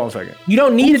 hold on a second. You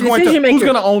don't need a decision maker.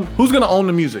 Who's gonna own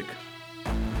the music?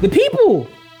 The people.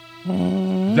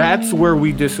 That's where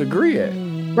we disagree at.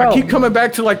 Bro. I keep coming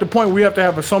back to like the point we have to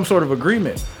have some sort of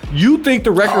agreement. You think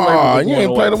the record label is you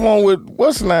ain't play the one with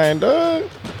what's the name, dog?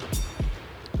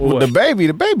 With the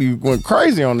baby went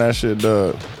crazy on that shit,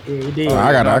 dog. Yeah, he did.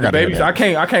 I got babies. I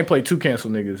can't play two cancel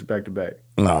niggas back to back.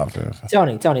 No,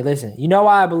 Tony, listen. You know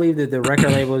why I believe that the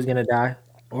record label is gonna die,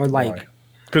 or like.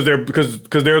 Because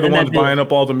they're the ones buying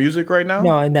up all the music right now?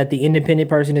 No, and that the independent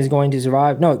person is going to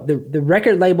survive. No, the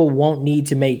record label won't need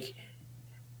to make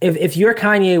if you're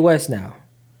Kanye West now,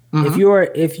 if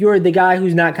you're the guy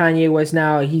who's not Kanye West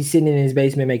now, he's sitting in his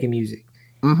basement making music.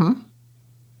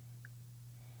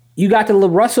 You got the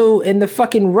Russell and the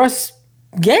fucking Russ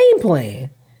game plan.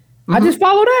 I just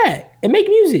follow that and make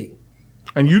music.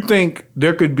 And you think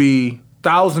there could be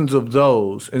thousands of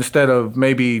those instead of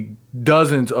maybe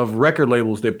dozens of record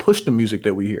labels that push the music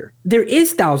that we hear? There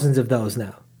is thousands of those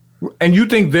now. And you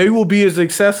think they will be as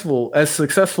successful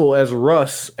as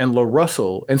Russ and La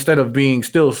Russell instead of being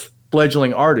still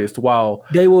fledgling artists while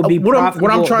they will be profitable.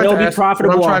 What I'm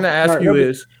trying to ask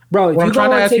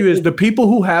you is the people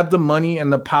who have the money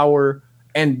and the power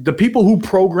and the people who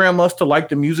program us to like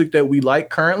the music that we like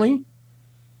currently,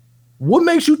 what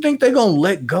makes you think they're going to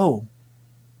let go?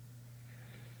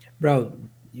 Bro,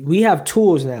 we have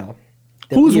tools now.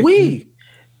 Who's we?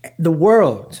 The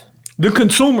world. The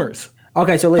consumers.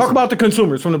 Okay, so listen. Talk about the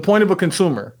consumers from the point of a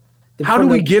consumer. How do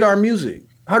we get our music?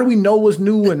 How do we know what's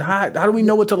new and hot? How do we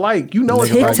know what to like? You know,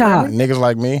 it's TikTok. Niggas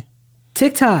like me.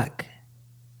 TikTok.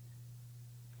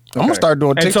 I'm gonna start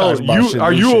doing TikTok. So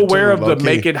are you aware of the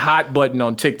Make It Hot button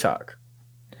on TikTok?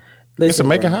 It's a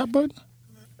Make It Hot button?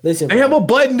 Listen, they have a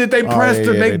button that they press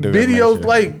to make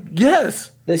videos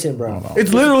yes. Listen, bro.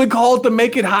 It's literally called the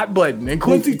Make It Hot button. And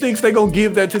Quincy thinks they're gonna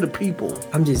give that to the people.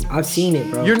 I've seen it,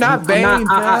 bro. You're not vain.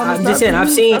 I'm just saying,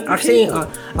 I've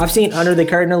seen under the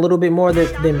curtain a little bit more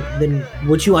than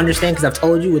what you understand because I've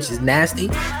told you, which is nasty.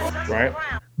 Right.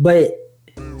 But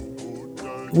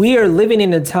we are living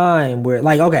in a time where,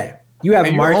 like, okay, you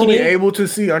have marketing. You're only able to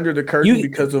see under the curtain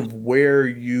because of where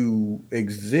you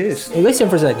exist. Hey, listen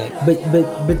for a second.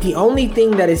 But the only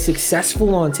thing that is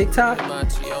successful on TikTok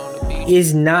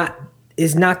is not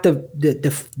the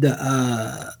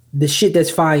shit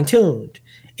that's fine tuned.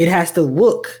 It has to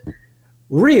look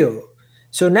real.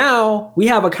 So now we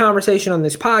have a conversation on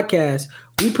this podcast.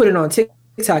 We put it on TikTok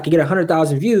and get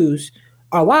 100,000 views.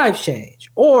 Our lives change.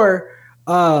 Or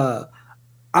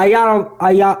Ayanla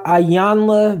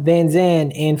Van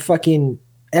Zandt and fucking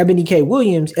Ebony K.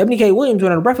 Williams. Ebony K. Williams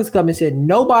went on a Breakfast Club and said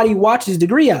nobody watches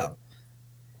Degree Out.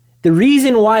 The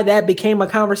reason why that became a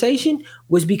conversation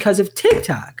was because of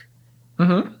TikTok.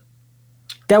 Mm-hmm.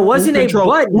 That wasn't a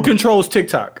button. Who controls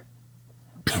TikTok?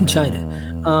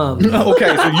 China.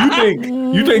 Okay, so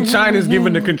you think China's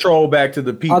giving the control back to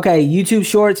the people? Okay, YouTube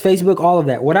Shorts, Facebook, all of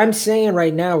that. What I'm saying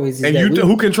right now is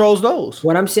who controls those?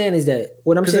 What I'm saying is that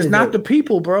it's not the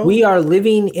people, bro. We are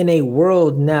living in a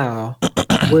world now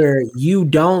where you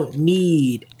don't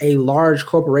need a large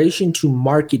corporation to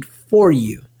market for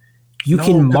you. You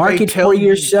can market for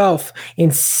yourself,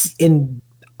 and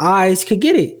eyes could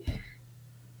get it.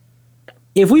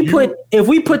 If we put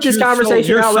this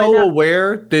conversation out right now, you're so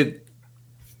aware that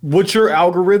what's your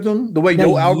algorithm, the way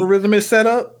your algorithm is set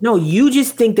up. No, you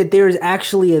just think that there is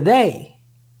actually a they.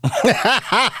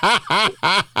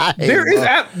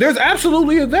 There's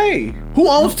absolutely a they. Who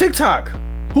owns TikTok?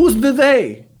 Who's the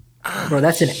they? Bro,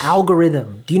 that's an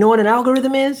algorithm. Do you know what an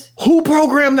algorithm is? Who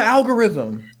programmed the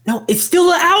algorithm? No, it's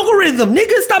still an algorithm.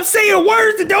 Nigga, stop saying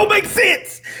words that don't make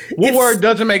sense. What word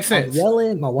doesn't make sense? I'm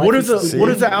yelling. My wife what is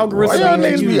the algorithm? Why y'all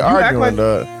niggas be arguing,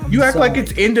 you act like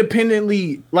it's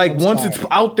independently, like once it's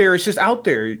out there, it's just out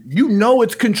there. You know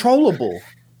it's controllable.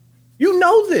 You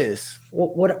know this.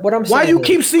 What I'm saying? Why you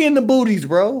keep seeing the booties,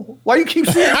 bro? Why you keep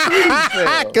seeing booties?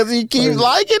 Because he keeps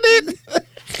liking it.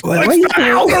 Why you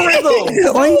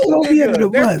algorithm? Why you gonna be under the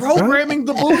They're bus, programming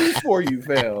the booties for you,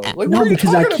 fam. Like, no,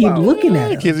 because I keep looking at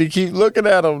them. Because he keep looking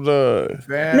at them, dog.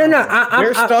 No.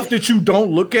 There's stuff that you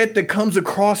don't look at that comes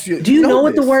across you. Do you know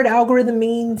what the word algorithm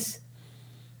means?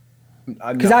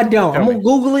 Because I don't. I'm gonna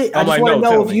Google it. I just want to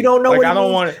know if you don't know. Like, I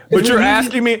don't want it. But you're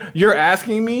asking me. You're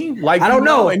asking me. Like, I don't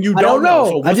know, and you don't know.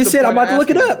 So I just said I'm about to look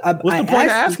it up. What's the point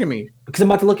of asking me? Because I'm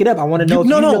about to look it up. I want to know.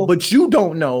 No, but you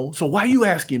don't know. So why are you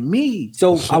asking me?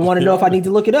 So I want to know if I need to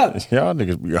look it up. Y'all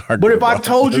niggas be arguing. But if I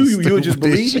told you, you would just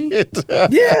believe me.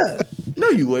 Yeah. No,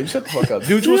 you wouldn't. Shut the fuck up,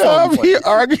 dude. What's I'm here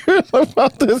arguing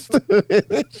about this.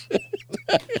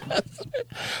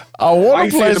 Why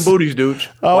you seeing the booties, dude?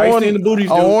 Why you seeing the booties,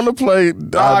 dude? I want to play.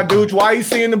 Dude, why are you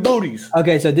seeing the booties?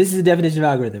 Okay, so this is the definition of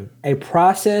algorithm: a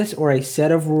process or a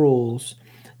set of rules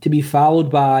to be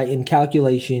followed by in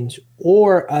calculations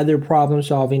or other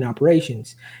problem-solving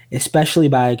operations, especially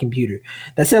by a computer.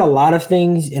 That said a lot of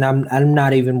things, and I'm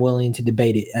not even willing to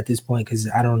debate it at this point because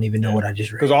I don't even know what I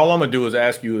just read. Because all I'm gonna do is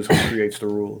ask you is who creates the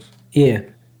rules. Yeah.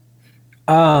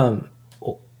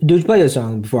 Dude, play a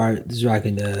song before I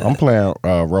can. I'm playing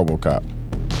RoboCop.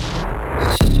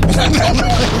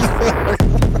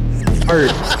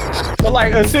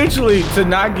 But like, essentially, to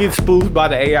not get spoofed by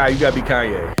the AI, you gotta be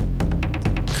Kanye.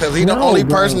 Cause he's the only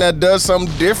person that does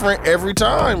something different every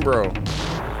time, bro.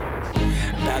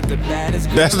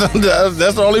 That's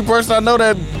the only person I know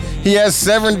that he has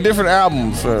 7 different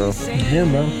albums. So. Yeah,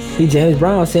 bro. He James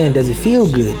Brown saying, "Does it feel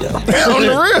good though?" On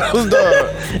the real,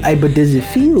 dog. Hey, but does it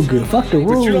feel good? Fuck the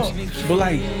rules. But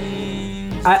like,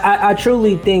 I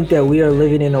truly think that we are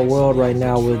living in a world right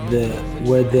now where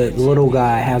the little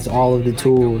guy has all of the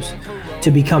tools to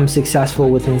become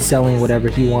successful within selling whatever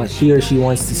he or she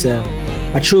wants to sell.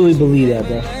 I truly believe that,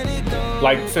 bro.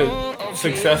 like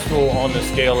successful on the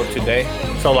scale of today.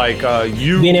 So like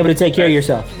you being able to take care of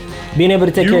yourself. Being able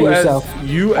to take care of yourself as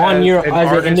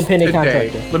an independent today,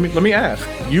 contractor. Let me ask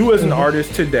you, as an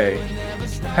artist today,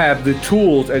 have the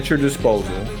tools at your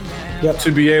disposal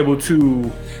to be able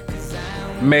to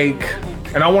make,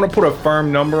 and I want to put a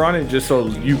firm number on it just so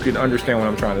you can understand what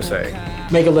I'm trying to say.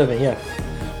 Make a living, yeah.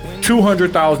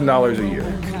 $200,000 a year.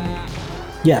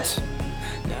 Yes.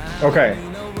 Okay.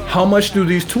 How much do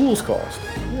these tools cost?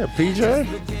 Yeah, PJ.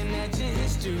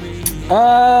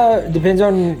 Depends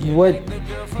on what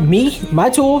my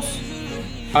tools.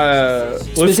 Let's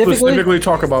specifically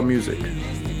talk about music.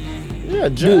 Yeah,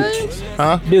 James.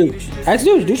 Huh? Dude, ask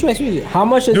Dude. Dude makes music. How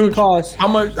much does it cost? How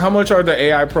much are the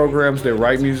AI programs that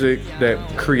write music, that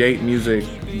create music,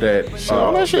 that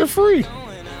all that shit free?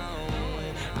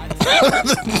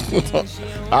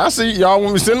 I see y'all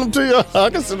want me to send them to you. I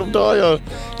can send them to all y'all.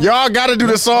 Y'all gotta do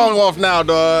the song off now,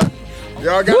 dog.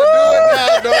 Y'all gotta do it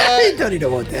now, dog. He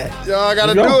don't want that. Y'all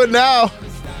gotta do it now.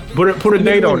 Put a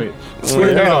date on it. Put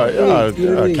a date on it.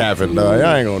 Y'all capping, dog.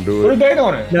 Y'all ain't gonna do it. Put a date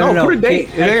on it. No, put a date.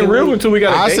 It ain't real until we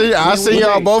got a date. I see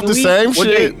y'all both the same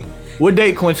shit. What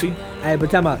date, Quincy? Hey, but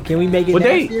time out. Can we make it what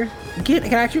date? Can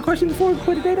I ask you a question before we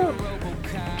put a date up?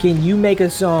 Can you make a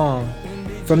song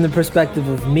from the perspective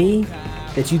of me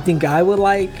that you think I would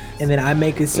like, and then I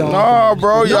make a song? No,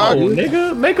 bro, y'all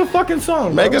nigga, make a fucking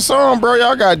song. Make a song, bro.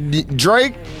 Y'all got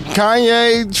Drake,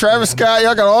 Kanye, Travis Scott.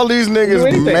 Y'all got all these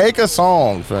niggas. Make a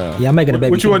song, fam. Yeah, I'm making a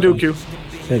Baby What you want to do, Q?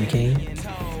 Baby King.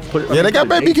 Yeah, they got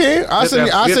Baby King. I'll send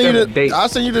you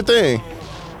the thing.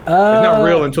 It's not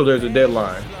real until there's a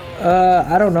deadline.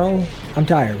 I don't know. I'm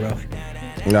tired, bro.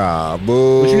 Nah,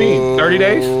 boo. What you mean? 30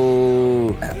 days?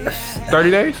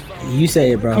 30 days? You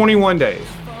say it, bro. 21 days.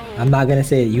 I'm not gonna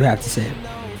say it. You have to say it.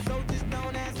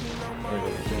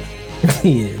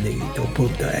 Yeah, nigga,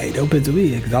 don't pencil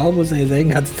me, because all I'm gonna say is I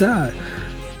ain't got the time.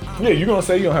 Yeah, you're gonna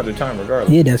say you don't have the time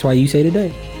regardless. Yeah, that's why you say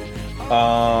today.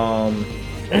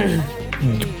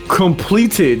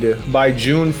 Completed by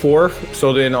June 4th.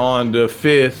 So then on the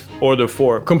 5th or the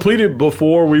 4th. Completed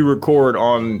before we record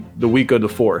on the week of the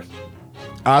 4th.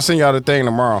 I'll send y'all the thing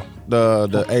tomorrow.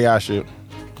 The AI shit.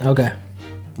 Okay.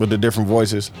 With the different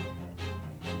voices.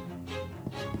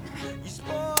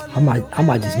 I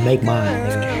might just make mine,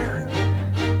 nigga.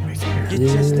 You're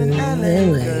just an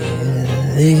LA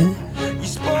girl. You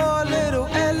spoil little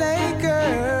LA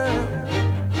girl.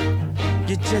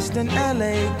 You're just an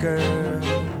LA girl.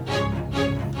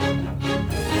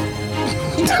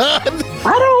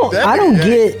 I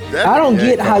don't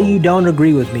get how you don't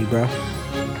agree with me, bro.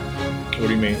 What do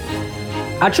you mean?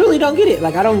 I truly don't get it.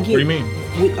 Like, I don't get. What do you mean?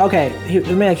 Okay, here,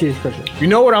 let me ask you this question. You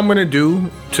know what I'm gonna do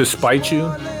to spite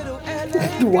you?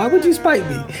 Why would you spite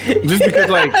me? Just because,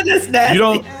 like, you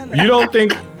don't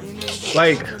think,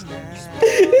 like,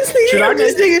 should I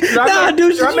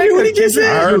make what he just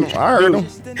said? I heard him.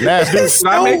 Should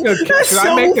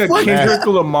I make a Kendrick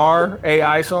Lamar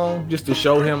AI song just to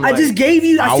show him? I just gave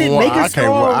you. I said make a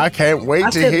song. I can't wait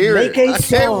to hear it. I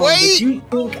can't wait. You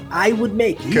think I would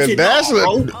make? Because that's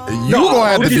what you gonna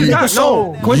have to be.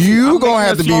 You gonna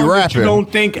have to be rapping. You don't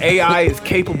think AI is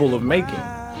capable of making?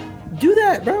 Do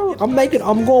that, bro. I'm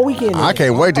going weekend. I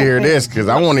can't wait to hear this because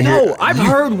I want to hear. No, I've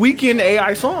heard weekend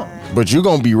AI songs. But you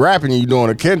gonna be rapping and you doing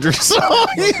a Kendrick song.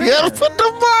 You gotta put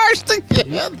the bars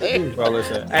together. Bro,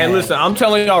 listen. Hey, listen. I'm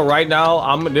telling y'all right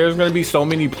now. There's gonna be so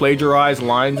many plagiarized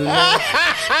lines in there.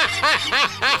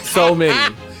 So many.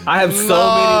 I have so many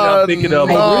that I'm thinking of.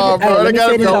 No, bro, they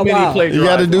gotta be so many plagiarized. You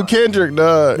gotta do Kendrick,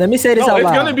 dog. Let me say this out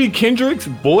loud. It's gonna be Kendrick's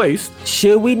voice.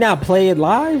 Should we not play it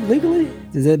live legally?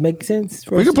 Does that make sense?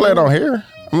 We can play it on here.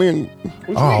 I mean,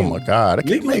 oh my God.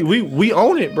 Legally, we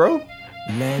own it, bro.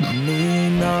 Let me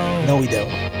know. No, we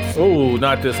don't. Oh,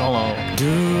 not this. Hold on.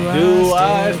 Do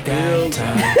I still got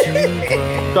time to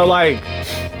grow? So, like,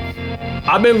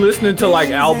 I've been listening to, like,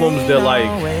 albums that, like,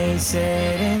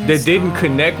 that didn't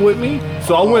connect with me.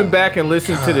 So I went back and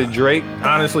listened to the Drake,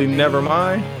 Honestly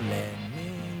Nevermind.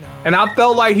 And I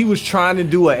felt like he was trying to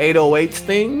do an 808s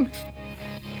thing.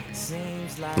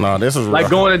 No, this is like real.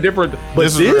 going to different. But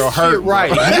This is real hurt, shit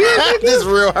right bro. here. This is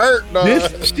real hurt, dog.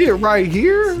 This shit right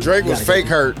here. Drake was fake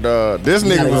hurt, dog. This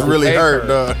nigga was really hurt,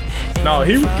 dog. No,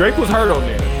 Drake was hurt on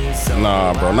there.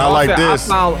 Nah, bro, not like this.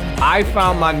 I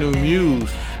found my new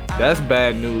muse. That's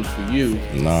bad news for you.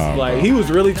 Nah, like bro. he was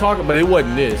really talking, but it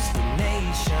wasn't this.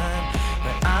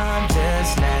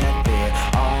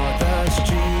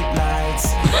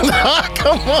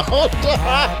 Come on, dog.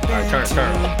 All right,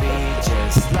 turn.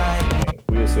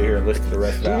 We'll sit here and listen to the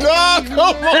rest of that. No,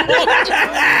 come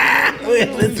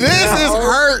on. This is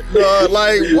hurt, dog.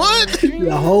 Like what?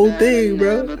 The whole thing,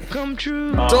 bro.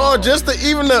 Dog, just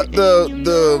even the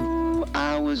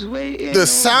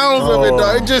sounds of it,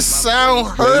 dog. It just sound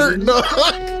hurt, dog.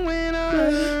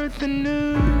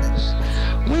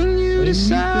 When you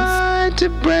decide to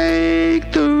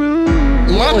break the rules.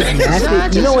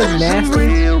 You know what's nasty?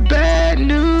 Real bad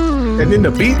news. And then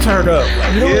the beat turned up.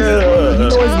 Like, You know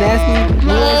what's nasty? You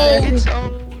know what's nasty?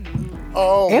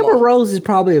 Oh, Amber Rose is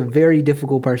probably a very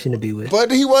difficult person to be with.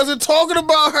 But he wasn't talking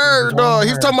about her, dog.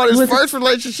 He's talking about his first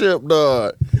relationship,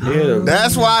 dog. Yeah,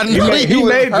 that's why I knew he was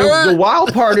made hurt. the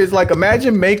wild part is like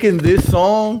imagine making this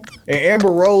song and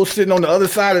Amber Rose sitting on the other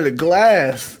side of the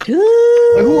glass. Like,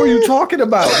 who are you talking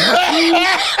about?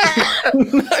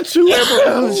 Not you, Amber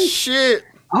Rose. Shit.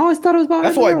 I always thought it was about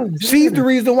That's Amber why Rose. she's the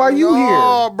reason why you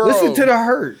here. Bro. Listen to the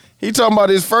hurt. He talking about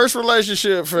his first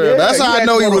relationship, fam. Yeah, That's how I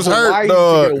know he was hurt, to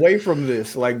dog. get away from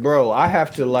this, like, bro, I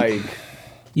have to like.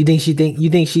 You think she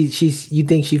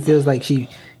feels like she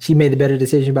made the better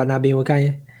decision about not being with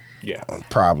Kanye? Yeah,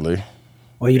 probably.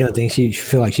 Or you don't think she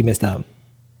feel like she missed out?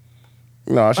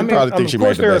 No, she probably thinks she made the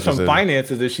best there are some decision.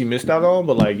 finances that she missed out on,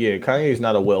 but like, yeah, Kanye's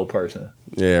not a well person.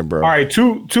 Yeah, bro. All right,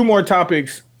 two more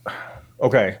topics.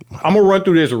 Okay, I'm gonna run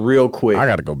through this real quick. I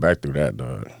got to go back through that,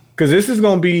 dog. Because this is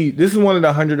one of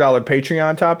the $100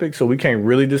 Patreon topics, so we can't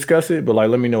really discuss it. But like,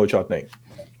 let me know what y'all think.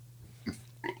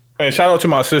 And shout out to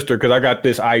my sister because I got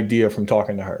this idea from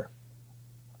talking to her.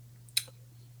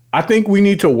 I think we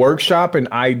need to workshop an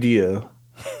idea.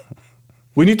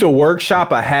 We need to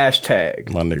workshop a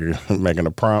hashtag. My nigga making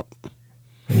a prompt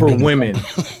for women.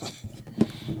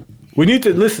 We need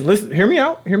to listen. Hear me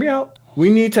out. We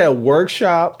need to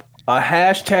workshop a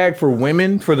hashtag for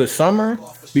women for the summer.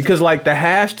 Because like the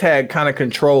hashtag kind of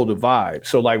controlled the vibe.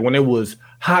 So like when it was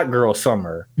hot girl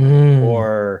summer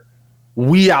or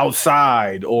we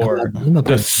outside or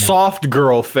the soft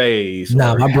girl phase.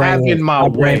 Nah, my brain having my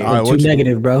way. went too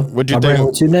negative, bro. What you My think? brain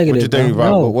went too negative. What you think? bro.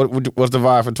 No. What's the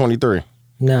vibe for 23?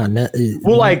 No,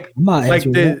 Well, like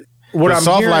the what I'm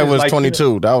soft hearing light is, was like,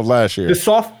 22. That was last year.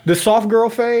 The soft girl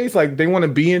phase, like they want to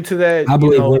be into that. I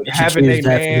believe women should having choose a that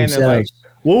for man and like themselves.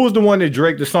 what was the one that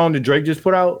the song that Drake just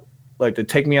put out? Like to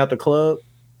take me out the club.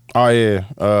 Oh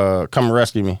yeah, come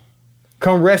rescue me.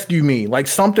 Come rescue me, like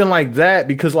something like that,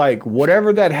 because like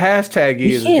whatever that hashtag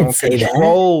is can't gonna say that.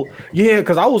 control. Yeah,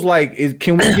 because I was like,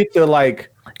 can we get to like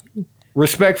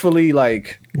respectfully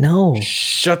like no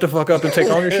shut the fuck up and take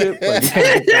ownership? Like, we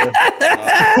can't get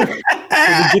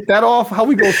can we get that off? How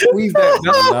we gonna squeeze that?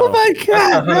 Oh my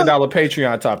God, that's a $100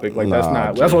 Patreon topic. Like that's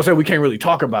not. That's what I said. We can't really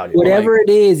talk about it. Whatever Like,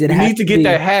 it is, we has need to get be.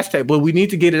 that hashtag, but we need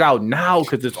to get it out now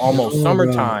because it's almost No,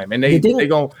 summertime, and The they thing-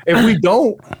 gon' if we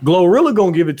don't, Glorilla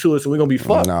gonna give it to us, and we're gonna be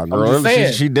fucked. Nah, I'm girl, just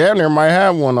saying. she damn near might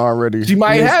have one already. She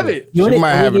might have it. She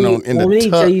might have it in Let the me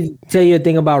tuck. tell you a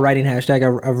thing about writing hashtag.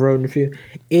 I've written a few.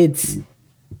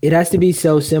 It has to be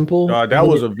so simple. That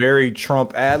was a very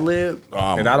Trump ad lib,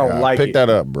 and I don't like Pick it. that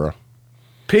up, bro.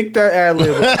 Pick that ad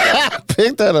lib.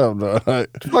 Pick that up, dog.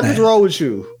 What the fuck is wrong with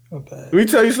you? Let me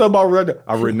tell you something about Red.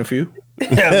 I've written a few.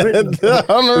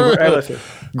 Hey, listen,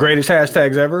 greatest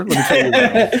hashtags ever. Let me tell you.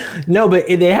 About it. No, but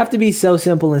they have to be so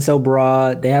simple and so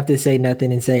broad. They have to say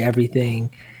nothing and say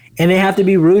everything, and they have to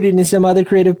be rooted in some other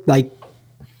creative, like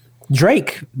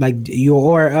Drake, like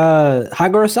or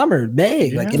Hot Girl Summer,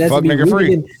 Meg. Like it has Fuck to be nigga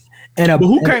free. rooted in a. But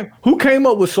who came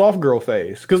up with soft girl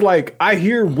phase? Because like I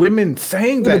hear women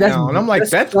saying that now, and I'm like,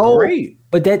 that's so, great.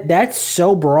 But that's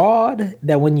so broad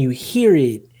that when you hear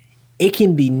it, it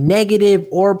can be negative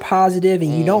or positive,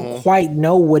 and you don't quite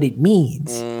know what it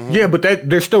means. Yeah, but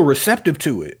they're still receptive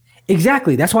to it.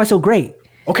 Exactly. That's why it's so great.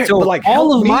 Okay, so but like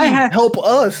all of my help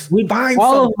us find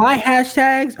all something. of my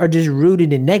hashtags are just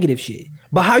rooted in negative shit.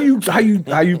 But how you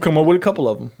come up with a couple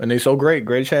of them and they so great,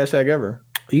 greatest hashtag ever.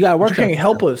 You gotta workshop. You can't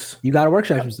help us. You gotta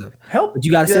workshop some stuff. Help. But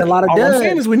you gotta say a lot of. All I'm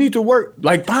saying is we need to work.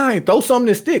 Like, fine, throw something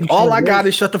to stick. All I got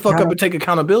is shut the fuck up and take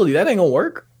accountability. That ain't gonna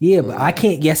work. Yeah, but I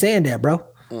can't yes and that, bro.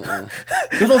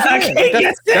 That's what I'm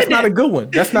saying. That's not a good one.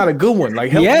 That's not a good one.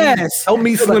 Like, help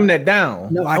me slim that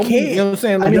down. No, I Help can't. me, you know what I'm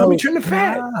saying? Let me trim the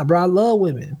fat. Nah, bro, I love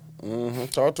women.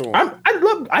 Talk to him.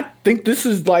 I think this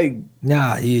is like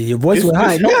nah. Your voice went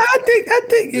high. Nah, I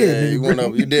think you went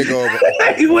up. You did go up.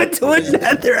 You went to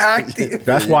another octave.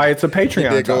 That's why it's a Patreon. You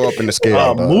did go up in the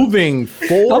scale. Moving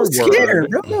forward, I'm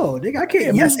scared, bro. No, nigga, I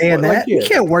can't. Yes, and that you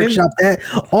can't workshop that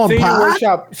on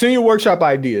pod. Send your workshop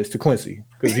ideas to Quincy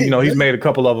because he's made a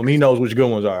couple of them. He knows which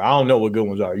good ones are. I don't know what good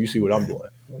ones are. You see what I'm doing.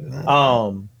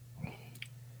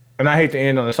 And I hate to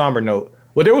end on a somber note,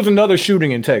 but there was another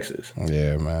shooting in Texas.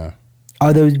 Yeah, man. Oh,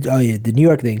 yeah, the New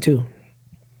York thing too.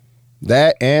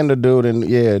 That and the dude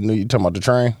you talking about the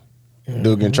train?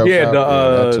 Dude getting choked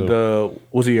out.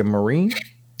 Was he a Marine?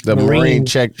 The Marine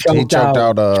choked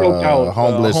out a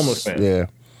homeless man. Yeah.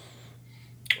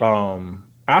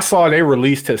 I saw they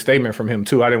released a statement from him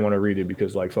too. I didn't want to read it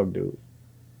because fuck dude.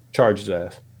 Charge his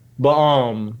ass. But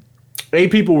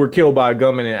 8 people were killed by a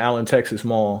gunman in Allen, Texas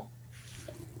mall.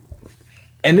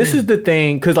 And this is the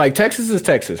thing, because Texas is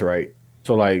Texas, right?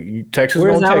 So Texas.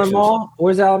 Where's Allen Mall?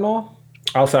 Where's Allen Mall?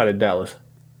 Outside of Dallas.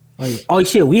 Oh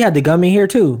shit, we had the gunman here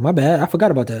too. My bad, I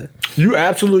forgot about that. You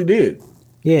absolutely did.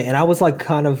 Yeah, and I was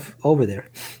kind of over there.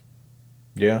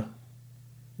 Yeah.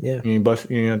 Yeah. You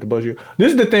didn't have to bust you.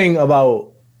 This is the thing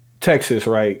about Texas,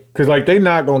 right? Because they're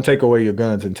not gonna take away your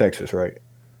guns in Texas, right?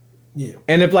 Yeah.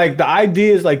 And if the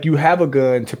idea is you have a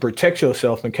gun to protect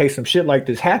yourself in case some shit like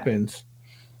this happens.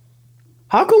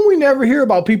 How come we never hear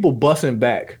about people busting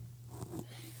back?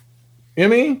 You know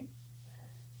what I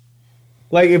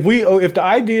mean? If the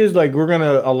idea is we're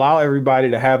gonna allow everybody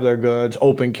to have their guns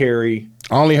open carry.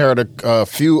 I only heard a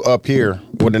few up here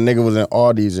where the nigga was in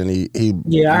Audis and he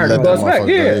I heard him bust back.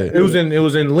 Yeah, it was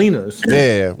in Lena's.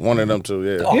 Yeah, one of them too.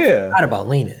 Yeah, I forgot about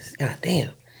Lena's. God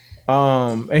damn.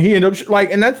 And he ended up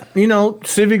and that's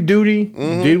civic duty.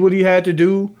 Did what he had to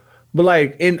do.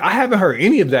 But and I haven't heard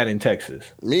any of that in Texas.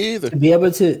 Me either. To be able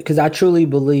to, because I truly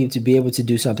believe to be able to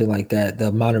do something like that, the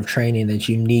amount of training that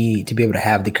you need to be able to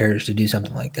have the courage to do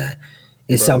something like that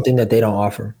is something that they don't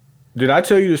offer. Did I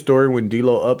tell you the story when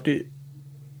D-Lo upped it?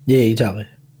 Yeah, you tell me.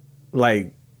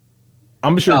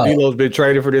 I'm sure D-Lo's been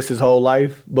training for this his whole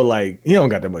life, but he don't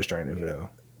got that much training for that.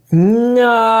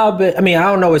 No, but I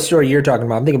don't know what story you're talking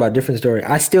about. I'm thinking about a different story.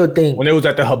 I still think when it was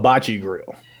at the hibachi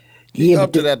grill. He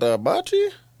upped it at the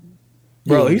hibachi?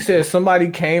 Bro, he said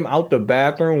somebody came out the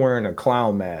bathroom wearing a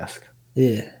clown mask.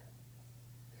 Yeah.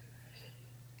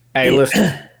 Hey,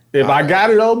 listen. If I got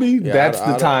it, Obi, that's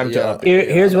the time to up it.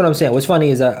 Here's what I'm saying. What's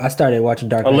funny is I started watching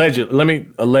Dark Knight.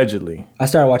 Allegedly. I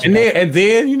started watching and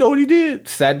then you know what he did?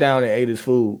 Sat down and ate his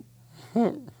food.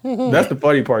 That's the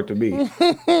funny part to me.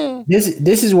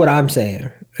 This is what I'm saying.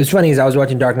 It's funny is I was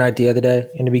watching Dark Knight the other day.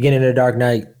 In the beginning of Dark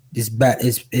Knight, it's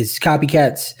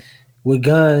copycats with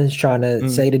guns trying to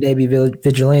say that they be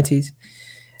vigilantes.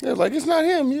 Yeah, it's not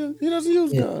him. He doesn't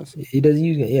use guns. He doesn't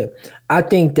use guns. Yeah. I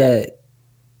think that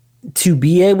to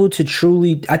be able to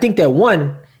truly, I think that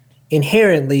one,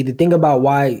 inherently, the thing about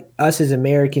why us as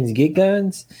Americans get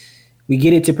guns, we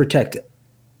get it to protect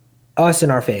us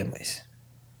and our families.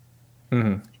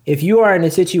 Mm-hmm. If you are in a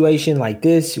situation like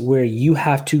this where you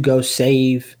have to go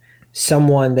save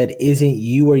someone that isn't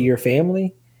you or your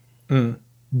family,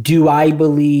 do I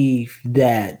believe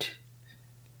that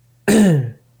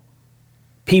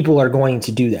people are going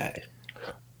to do that?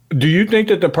 Do you think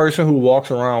that the person who walks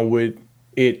around with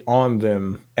it on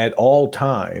them at all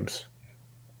times,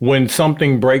 when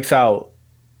something breaks out,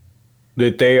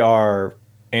 that they are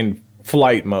in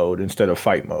flight mode instead of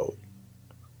fight mode?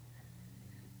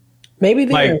 Maybe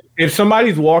they if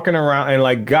somebody's walking around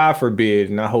and God forbid,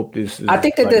 and I hope this is, I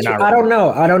think that that's, I don't know.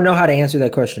 I don't know how to answer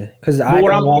that question because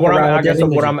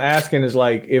what I'm asking is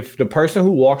if the person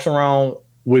who walks around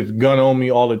with gun on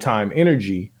me all the time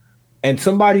energy, and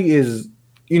somebody is,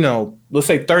 let's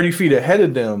say 30 feet ahead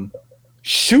of them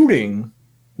shooting,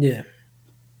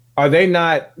 are they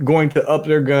not going to up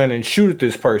their gun and shoot at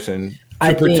this person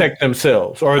to protect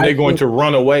themselves, or are they going to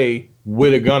run away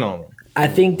with a gun on them? I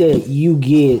think that you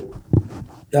get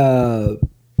the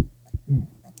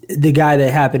guy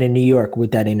that happened in New York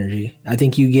with that energy. I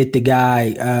think you get the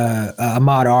guy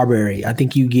Ahmaud Arbery. I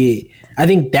think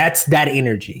that's that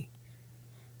energy.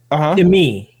 To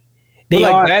me.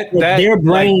 Their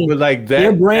brain,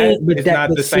 it's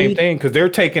not the same thing because they're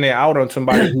taking it out on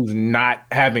somebody who's not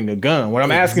having a gun. What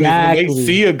I'm asking is, when they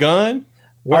see a gun,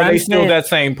 are they still that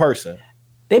same person?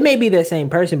 They may be that same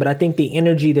person, but I think the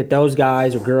energy that those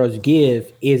guys or girls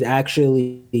give is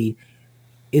actually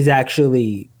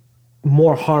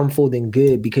more harmful than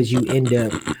good because you end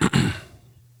up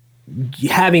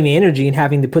having the energy and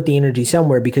having to put the energy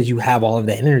somewhere because you have all of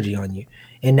that energy on you,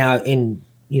 and now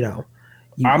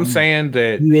I'm saying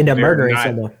that you end up murdering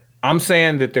someone. I'm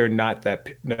saying that they're not that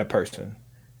person.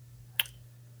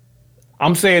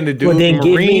 I'm saying the dude, the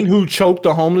Marine who choked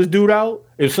the homeless dude out,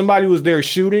 if somebody was there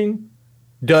shooting,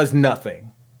 does nothing.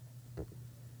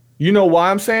 You know why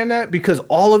I'm saying that? Because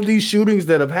all of these shootings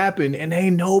that have happened and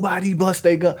ain't nobody bust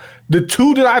their gun. The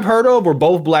two that I've heard of were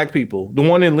both black people. The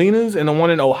one in Lena's and the one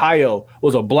in Ohio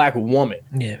was a black woman.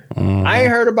 Yeah. I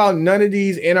ain't heard about none of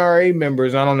these NRA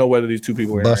members. I don't know whether these two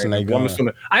people were busting their guns.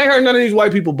 I ain't heard none of these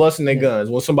white people busting their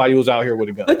guns when somebody was out here with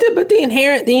a gun. But the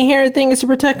inherent thing is to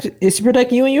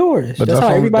protect you and yours. That's how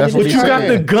everybody. But you got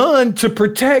the gun to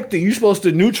protect it. You're supposed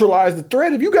to neutralize the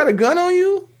threat. If you got a gun on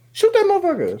you, shoot that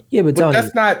motherfucker. Yeah, but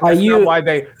that's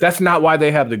not why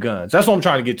they have the guns. That's what I'm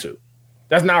trying to get to.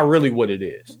 That's not really what it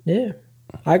is. Yeah,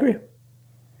 I agree.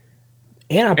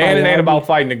 And it ain't about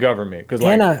fighting the government. Because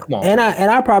come on. And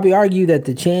I probably argue that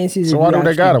the chances. So why do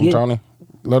they got him, Tony?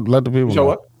 Let the people know.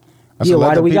 What? Yeah,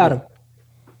 why do we got him?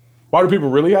 Why do people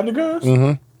really have the guns?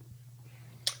 Mm-hmm.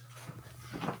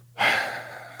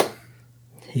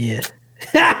 Yeah.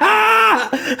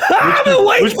 I've been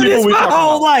waiting for this my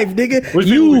whole life, nigga. Which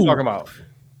people we talking about?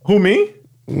 Who, me?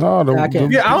 No, I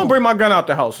don't bring my gun out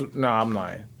the house. No, I'm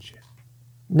lying.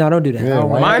 No, don't do that. Yeah,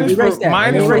 mine is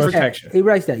for protection.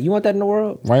 Erase that. You want that in the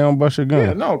world? Why you don't bust your gun?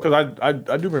 Yeah, no, because I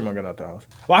do bring my gun out the house.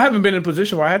 Well, I haven't been in a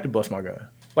position where I had to bust my gun.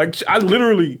 Like, I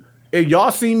literally, if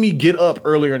y'all see me get up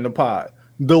earlier in the pod,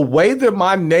 the way that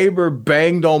my neighbor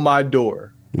banged on my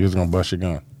door. You was going to bust your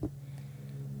gun.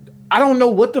 I don't know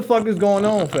what the fuck is going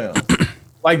on, fam.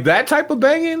 Like, that type of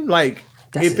banging, like,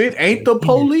 if it ain't the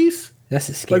police, that's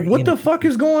a scary like, what the fuck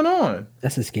is going on?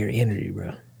 That's a scary energy,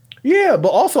 bro. Yeah, but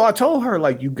also I told her,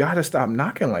 like, you gotta stop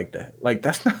knocking like that. Like,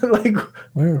 that's not like,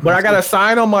 but I got a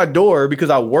sign on my door because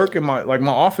I work in my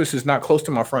office is not close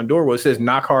to my front door where it says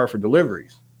knock hard for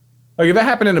deliveries. Like, if that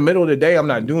happened in the middle of the day, I'm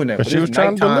not doing that. But she was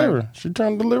trying to deliver. She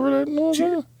trying to deliver that.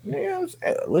 No, yeah,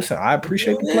 listen, I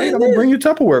appreciate the plate. I'm gonna bring your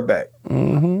Tupperware back.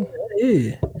 Mm-hmm.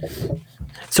 Yeah.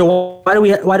 So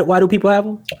why do people have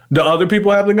them? The other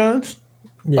people have the guns.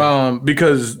 Yeah.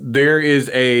 Because there is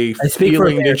a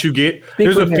feeling that you get.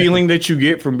 There's a feeling that you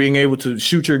get from being able to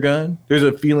shoot your gun. There's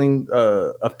a feeling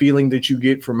that you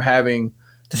get from having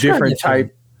different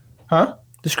type. Huh?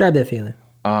 Describe that feeling.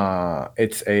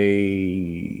 It's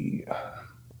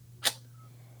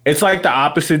like the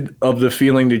opposite of the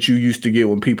feeling that you used to get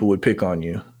when people would pick on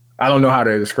you. I don't know how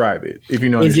to describe it. If you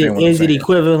know, is it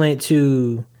equivalent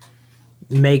to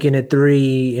making a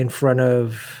 3 in front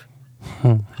of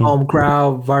home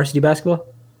crowd varsity basketball?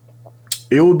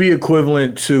 It would be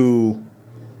equivalent to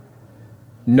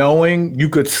knowing you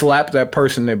could slap that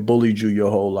person that bullied you your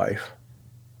whole life.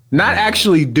 Not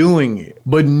actually doing it,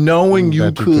 but knowing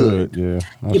you could. Yeah,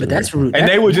 but that's rude. And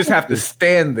they would just have to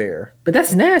stand there. But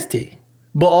that's nasty.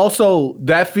 But also,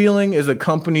 that feeling is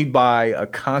accompanied by a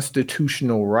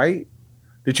constitutional right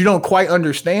that you don't quite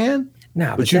understand.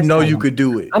 No, but you know you could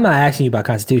do it. I'm not asking you about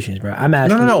constitutions, bro. I'm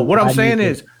asking. No. What I'm saying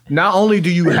is, not only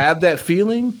do you have that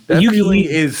feeling, that feeling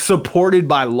is supported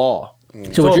by law.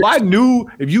 So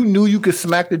if you knew you could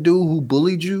smack the dude who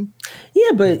bullied you,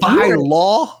 yeah, but by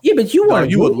law, yeah, but you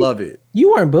weren't. You would love it.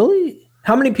 You weren't bullied.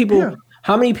 How many people? Yeah.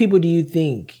 How many people do you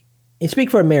think? And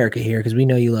speak for America here, because we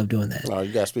know you love doing that. No,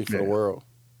 you gotta speak for the world.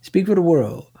 Speak for the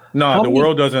world. No,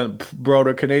 world doesn't. Bro,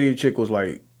 the Canadian chick was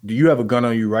like, "Do you have a gun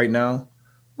on you right now?"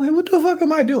 I'm like, what the fuck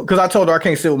am I doing? Because I told her I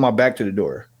can't sit with my back to the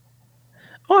door.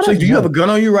 She's like, do you have a gun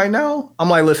on you right now? I'm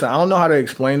like, listen, I don't know how to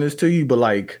explain this to you, but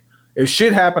like, if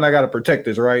shit happen, I gotta protect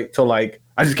this, right? So like,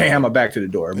 I just can't have my back to the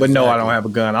door. But no, I don't have a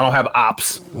gun. I don't have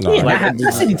ops. No, yeah, like,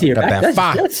 that's sitting to your back. That's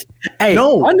us.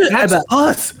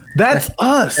 That's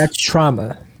us. That's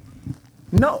trauma.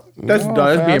 No, that's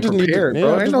being prepared,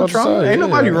 bro. Ain't no trauma. Ain't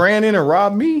nobody ran in and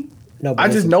robbed me. No, I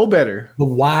just know better. But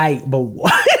why?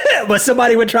 But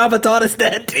somebody with trauma taught us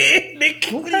that. Nick,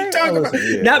 what are you talking about?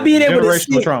 Yeah. Not being able to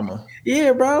see trauma.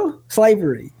 Yeah, bro.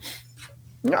 Slavery.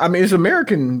 I mean, it's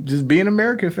American. Just being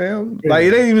American, fam. Yeah. Like,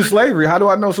 it ain't even slavery. How do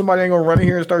I know somebody ain't gonna run in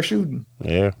here and start shooting?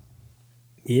 Yeah.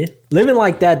 Yeah. Living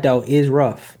like that though is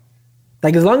rough.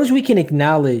 Like, as long as we can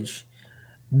acknowledge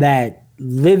that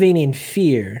living in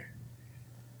fear.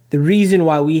 The reason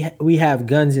why we have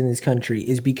guns in this country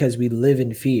is because we live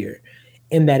in fear,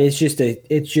 and that it's just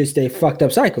a fucked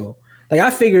up cycle. Like,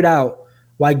 I figured out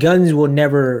why guns will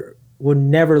never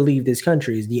leave this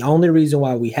country. Is the only reason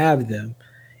why we have them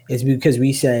is because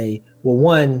we say, well,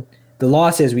 one, the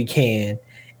law says we can,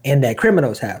 and that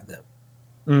criminals have them.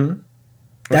 Mm-hmm.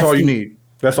 That's all you need.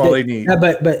 That's all they need.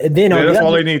 But then that's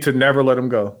all they need to never let them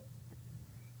go.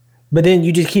 But then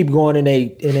you just keep going in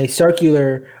a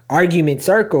circular argument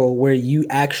circle where you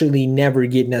actually never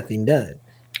get nothing done.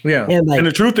 Yeah. And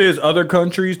the truth is, other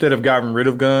countries that have gotten rid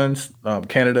of guns,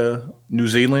 Canada, New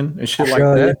Zealand, and shit like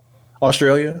that,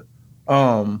 Australia,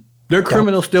 Their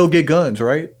criminals still get guns,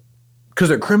 right? Because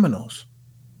they're criminals.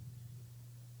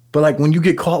 But like when you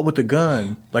get caught with a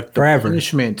gun, like the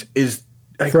punishment is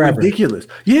like ridiculous.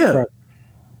 Yeah. Forever.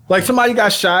 Like somebody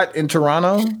got shot in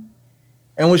Toronto,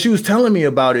 and when she was telling me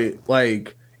about it,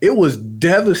 like it was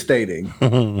devastating.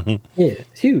 Yeah,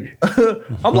 it's huge.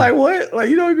 I'm like, what? Like,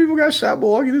 you know how many people got shot in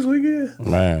Milwaukee this weekend?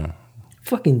 Man.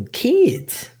 Fucking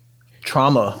kids.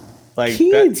 Trauma. Like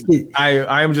kids.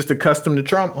 I am just accustomed to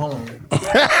trauma. Hold on.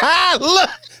 Look,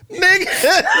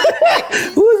 nigga.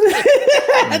 Who's it?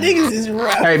 Niggas is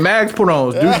rough. Hey, Mags put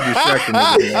on. Dude's distracting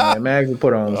me, man. Mags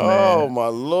put on, man. Oh my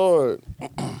Lord.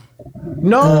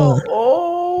 No.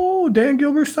 Oh, Dan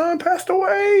Gilbert's son passed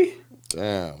away.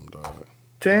 Damn, dog.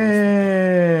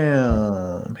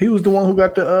 Damn. He was the one who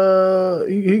got the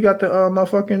he got the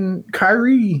motherfucking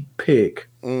Kyrie pick.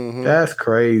 Mm-hmm. That's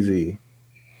crazy.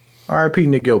 R.I.P.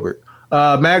 Nick Gilbert.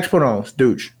 Max put on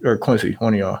Dooch or Quincy,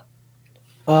 one of y'all.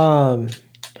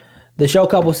 The show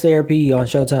Couples Therapy on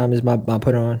Showtime is my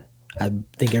put on. I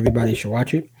think everybody should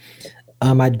watch it.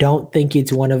 I don't think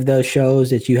it's one of those shows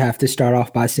that you have to start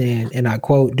off by saying, and I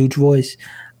quote Dooch voice,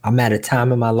 "I'm at a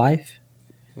time in my life."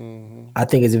 Mm-hmm. I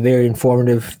think it's a very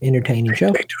informative, entertaining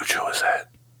show. Hey, Dooch, who is that?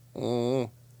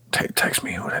 Mm-hmm. Text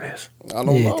me who that is. I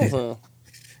don't know, man.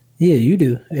 Yeah, you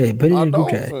do. Hey, put it in the group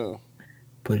chat.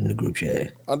 Put it in the group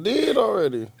chat. I did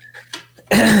already.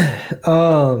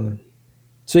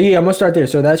 So yeah, I'm gonna start there.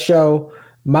 So that show,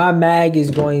 my mag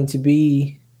is going to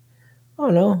be, I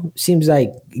don't know, seems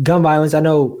like gun violence. I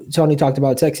know Tony talked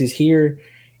about Texas. Here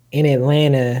in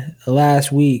Atlanta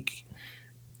last week.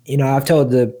 You know, I've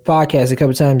told the podcast a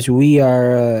couple times, we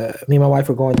are, me and my wife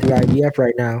are going through IVF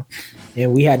right now,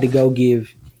 and we had to go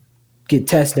get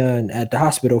tests done at the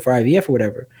hospital for IVF or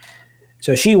whatever.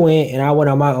 So she went, and I went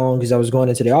on my own because I was going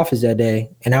into the office that day,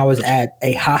 and I was at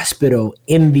a hospital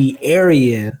in the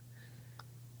area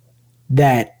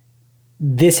that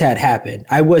this had happened.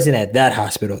 I wasn't at that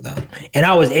hospital, though, and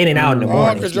I was in and out in the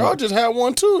morning. Because y'all just had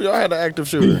one, too. Y'all had an active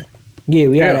shooter. Yeah,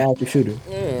 we had an active shooter.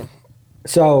 Yeah.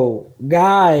 So,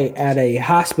 guy at a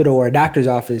hospital or a doctor's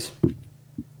office,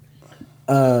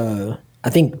 I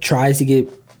think tries to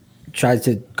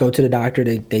go to the doctor.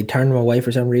 They turn him away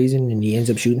for some reason, and he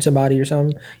ends up shooting somebody or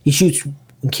something. He shoots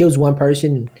and kills one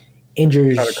person,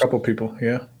 injures a couple people.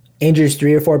 Yeah, injures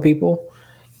 3 or 4 people.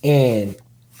 And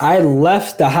I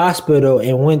left the hospital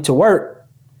and went to work,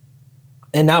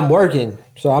 and I'm working,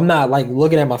 so I'm not like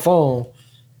looking at my phone.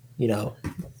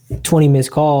 20 missed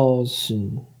calls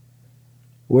and.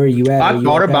 Where are you at? I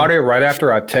thought about it right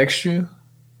after I text you.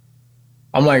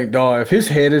 I'm like, dog, if his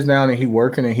head is down and he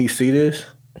working and he see this,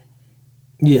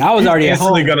 yeah, I was already at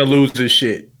home. He's gonna lose his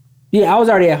shit. Yeah, I was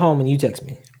already at home when you text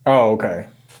me. Oh, okay.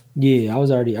 Yeah, I was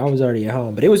already at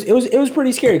home, but it was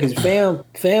pretty scary because fam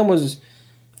was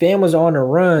on the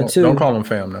run too. Don't call him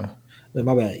fam though.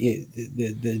 My bad. Yeah,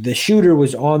 the shooter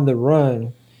was on the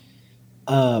run,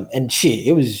 and shit,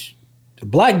 it was a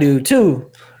black dude too.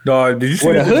 Dog, did you see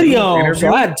with a hoodie on? interview?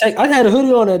 So I had a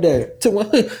hoodie on that day.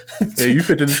 Yeah, you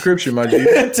fit the description, my G.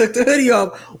 Took the hoodie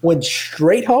off, went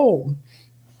straight home.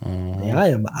 And I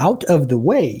am out of the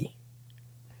way.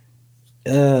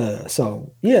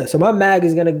 So my mag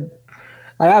is gonna.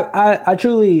 I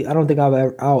truly don't think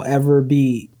I'll ever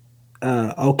be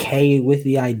okay with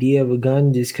the idea of a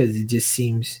gun, just because it just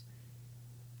seems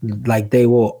like they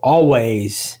will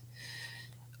always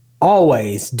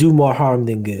do more harm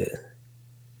than good.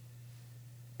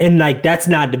 And like that's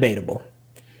not debatable.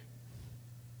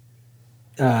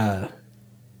 That's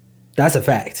a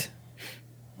fact.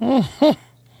 And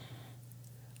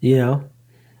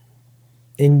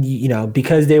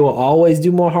because they will always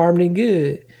do more harm than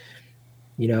good.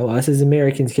 Us as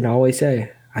Americans can always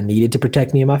say, "I needed to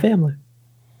protect me and my family."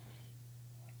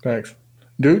 Thanks,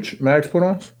 Dooch. Mags put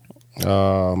on.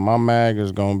 My mag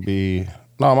is gonna be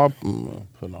my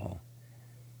put on.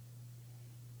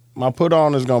 My put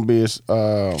on is gonna be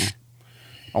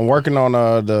I'm working on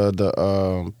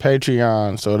the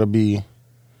Patreon, so it'll be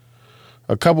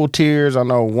a couple tiers. I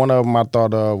know one of them I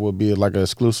thought would be like an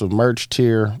exclusive merch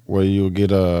tier where you'll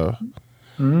get a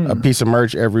piece of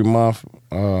merch every month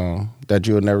that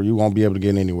you won't be able to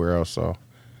get anywhere else. So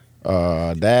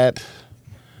the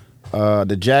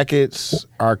jackets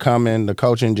are coming. The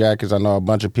coaching jackets, I know a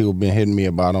bunch of people been hitting me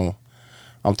about them.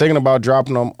 I'm thinking about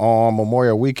dropping them on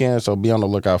Memorial Weekend, so be on the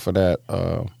lookout for that.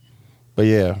 But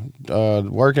yeah,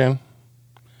 working.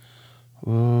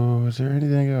 Is there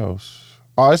anything else?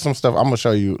 Oh, there's some stuff I'm gonna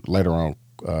show you later on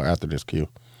after this Q.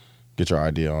 Get your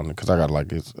idea on it, because I got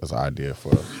it's an idea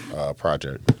for a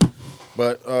project.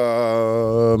 But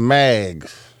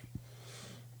mags.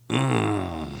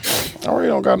 I really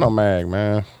don't got no mag,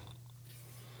 man.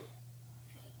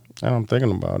 And I'm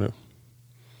thinking about it.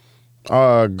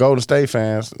 Golden State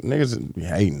fans, niggas be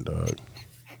hating, dog.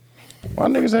 Why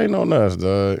niggas hating on us,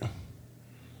 dog?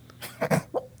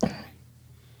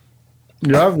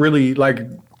 Yeah, I really like.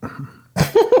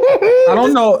 I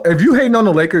don't know if you hating on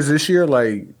the Lakers this year.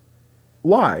 Like,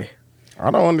 why?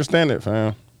 I don't understand it,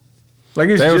 fam. Like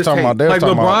it's they just was talking about, like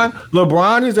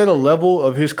LeBron is at a level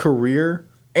of his career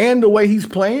and the way he's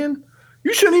playing.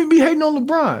 You shouldn't even be hating on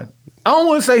LeBron. I don't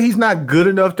want to say he's not good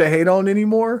enough to hate on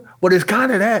anymore, but it's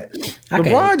kind of that.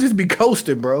 LeBron just be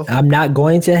coasting, bro. I'm not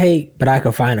going to hate, but I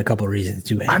could find a couple reasons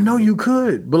to hate. I know you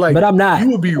could, but I'm not.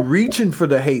 You would be reaching for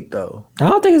the hate, though. I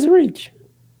don't think it's a reach.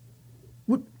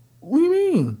 What do you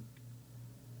mean?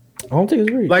 I don't think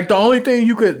it's a reach. Like the only thing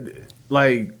you could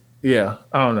yeah,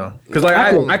 I don't know, because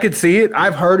I could see it.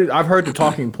 I've heard it. I've heard the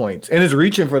talking points, and it's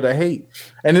reaching for the hate,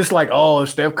 and it's like, oh, if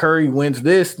Steph Curry wins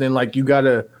this, then like you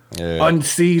gotta.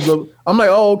 Unseed. I'm like,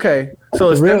 oh, okay. So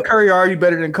is Steph Curry already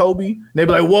better than Kobe? And they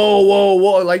be like, whoa.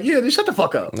 Like, yeah, just shut the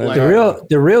fuck up. Like,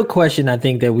 the real question I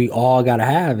think that we all gotta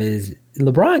have is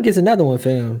LeBron gets another one,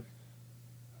 fam.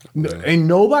 Ain't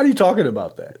nobody talking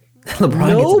about that.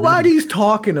 Nobody's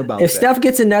talking about that. If Steph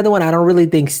gets another one, I don't really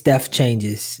think Steph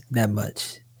changes that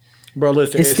much. Bro,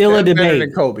 listen, it's still Steph a debate. Better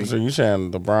than Kobe. So you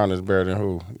saying LeBron is better than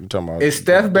who? You talking about? Is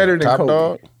Steph better than top Kobe?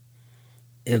 Dog?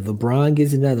 If LeBron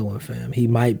gets another one, fam, he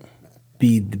might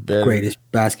be the greatest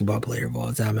basketball player of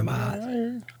all time in my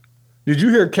eyes. Did you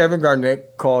hear Kevin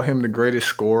Garnett call him the greatest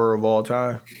scorer of all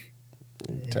time?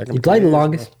 He played the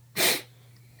longest.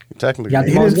 Technically,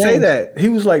 he didn't say that. He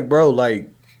was like, bro, like,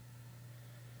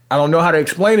 I don't know how to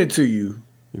explain it to you.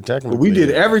 But we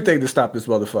did everything to stop this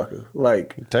motherfucker.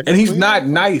 Like, and he's not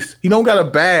nice. He don't got a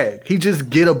bag. He just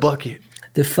get a bucket.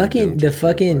 The fucking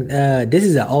this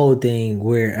is an old thing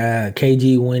where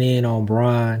KG went in on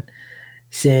Bron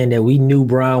saying that we knew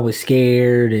Bron was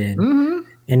scared and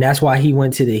that's why he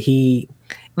went to the Heat.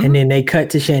 And then they cut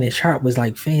to Shannon Sharp was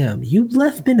like, fam, you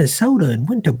left Minnesota and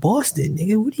went to Boston,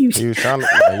 nigga. What are you he was trying to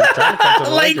come to the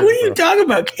like? Lakers, what are you talking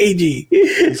about,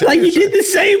 KG? Like you did the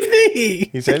same thing.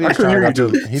 He said he was trying to go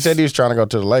to. He said he was trying to go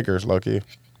to the Lakers, low-key.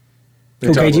 Who,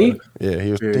 KG? Yeah,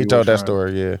 he told that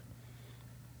story. Yeah.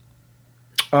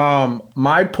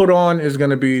 My put on is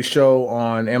gonna be a show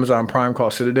on Amazon Prime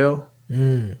called Citadel.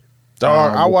 Dog,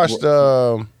 I watched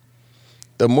the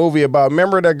movie about.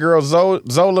 Remember that girl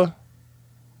Zola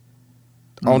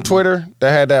on Twitter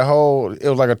that had that whole. It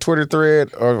was like a Twitter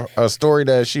thread or a story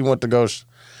that she went to go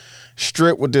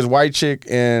strip with this white chick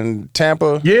in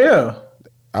Tampa. Yeah,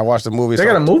 I watched the movie. They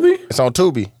got a movie. It's on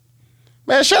Tubi.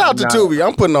 Man, shout out to Tubi.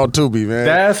 I'm putting on Tubi, man.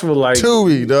 That's what like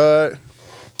Tubi, dog.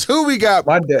 Tubi got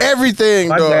everything.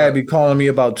 My dad be calling me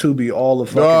about Tubi all the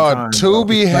fucking time.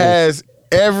 Tubi has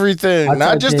everything,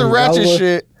 not just the ratchet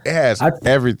shit. It has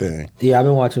everything. Yeah, I've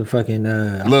been watching fucking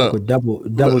look with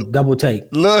double take.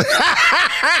 Look,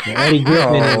 Eddie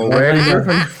Griffin,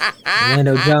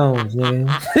 Orlando Jones, man.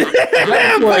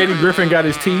 Before Eddie Griffin got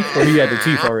his teeth, or he had the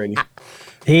teeth already.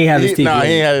 He ain't have his teeth. Nah,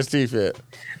 he ain't had his teeth yet.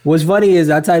 What's funny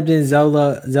is I typed in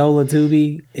Zola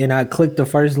Tubi and I clicked the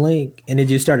first link and it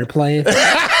just started playing.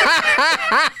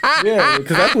 Yeah,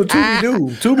 because that's what Tubi do.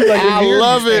 Tubi like I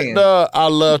love it, dog. I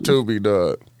love Tubi,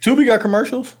 dog. Tubi got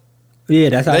commercials. Yeah,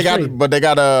 that's how they got. But they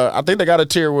got I think they got a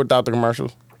tier without the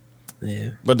commercials. Yeah,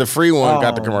 but the free one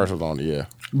got the commercials on it. Yeah.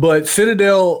 But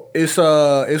Citadel is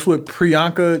it's with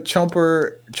Priyanka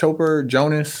Chopra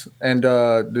Jonas and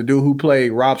the dude who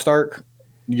played Rob Stark,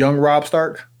 young Rob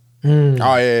Stark.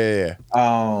 Oh yeah.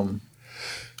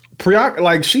 Priyanka,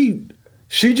 like she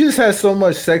just has so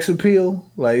much sex appeal.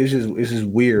 Like it's just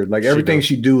weird. Like everything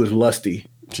she do is lusty.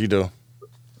 She do.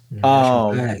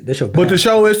 But the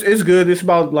show is good. It's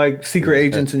about like secret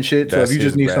agents and shit. So if you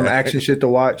just need some action shit to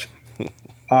watch,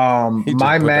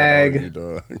 my mag.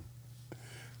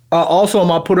 Also,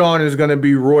 my put on is gonna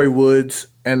be Roy Woods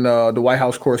and the White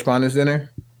House Correspondents'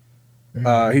 Dinner.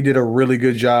 He did a really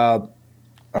good job.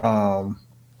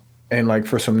 And like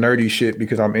for some nerdy shit,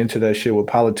 because I'm into that shit with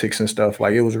politics and stuff.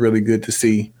 Like it was really good to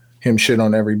see him shit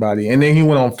on everybody. And then he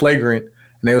went on Flagrant, and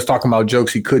they was talking about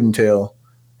jokes he couldn't tell,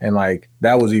 and like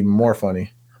that was even more funny.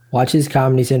 Watch his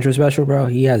Comedy Central special, bro.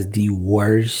 He has the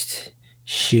worst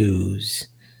shoes.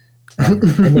 That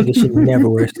nigga should never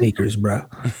wear sneakers, bro.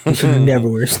 He should never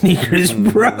wear sneakers,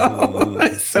 bro.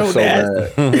 It's so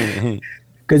bad.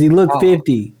 Because he looked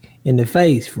 50 in the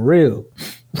face, for real.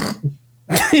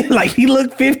 Like he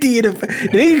looked 50 in the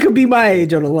face. The nigga could be my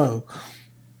age on the low.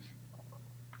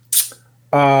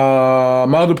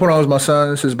 My other point was my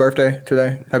son. It's his birthday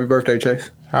today. Happy birthday,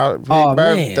 Chase. Happy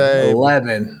birthday. Man.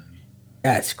 11.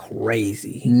 That's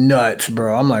crazy. Nuts,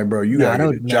 bro. I'm like, bro, you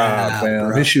gotta get a job, fam.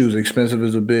 bro. His shoes expensive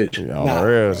as a bitch. On the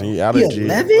rails. He out of jail.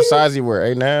 11? What size he wear?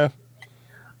 8.5?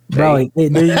 Bro,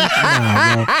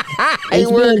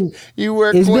 You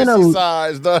wear Quincy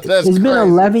size, dog. That's It's been crazy.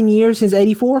 11 years since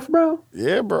 84th, bro.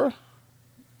 Yeah, bro.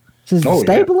 Since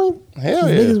stapling? Hell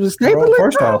Since yeah. niggas was stapling, Bro,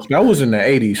 first bro? off, that was in the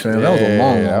 80s, fam. That was a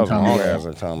long, that was a time long ago.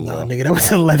 ass time, No, bro. nigga, that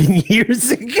was 11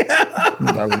 years ago.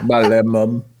 About 11 of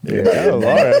them. Yeah, that was a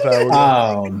long ass time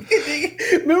ago.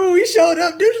 Remember when we showed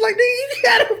up, dude was like, nigga, you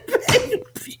got a baby.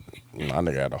 My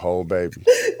nigga had a whole baby.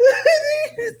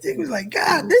 This nigga was like,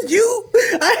 God, this you?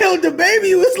 I held the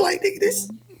baby. It was like,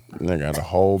 nigga, Nigga had a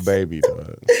whole baby,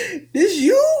 dog. this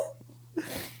you?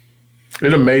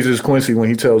 It amazes Quincy when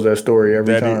he tells that story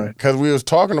every time. Because we was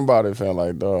talking about it, felt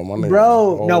like, dog, my nigga.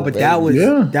 Bro, no, but that was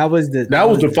That was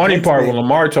the funny part when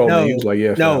Lamar told me. He was like,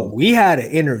 yeah, no, fam. we had an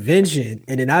intervention,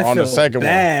 and then I On the felt second one.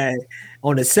 bad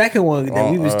on the second one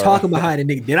that we was talking behind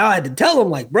the nigga. Then I had to tell him,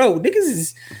 like, bro, niggas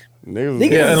is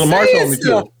Niggas Yeah, and Lamar saying told me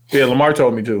stuff. too. Yeah, Lamar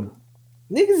told me too.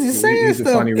 Niggas is He's saying a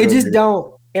stuff. funny It real just nigga.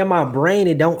 don't in my brain.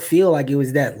 It don't feel like it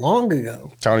was that long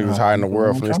ago. Tony was hiding the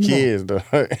world from his kids, though.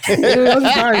 Yeah,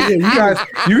 I'm sorry. Yeah,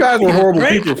 you guys were horrible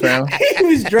people, fam. It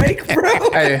was Drake,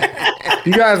 bro. Hey,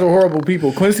 you guys were horrible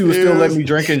people. Quincy was still letting me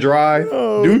drink and drive.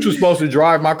 Dude was supposed to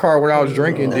drive my car when I was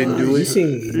drinking, didn't do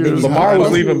it. Lamar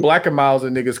was leaving black and miles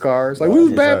in niggas' cars. Like, we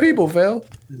was bad people, fam.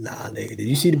 Nah, nigga. Did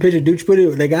you see the picture Dooch put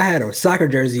it? Like, I had a soccer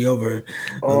jersey over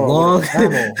a long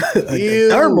a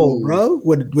thermal, bro,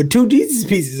 with two Jesus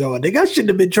pieces on. Nigga, I shouldn't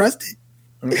have been trusted.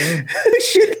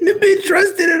 Shouldn't have been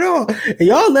trusted at all. And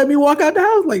y'all let me walk out the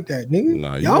house like that, nigga.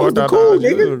 Nah, you y'all was walked the out cool, the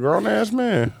house, you nigga. was a grown ass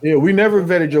man. Yeah, we never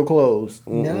vetted your clothes.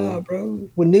 Nah, bro.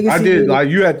 When niggas I see did. me- Like,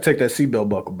 you had to take that seatbelt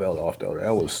buckle belt off, though.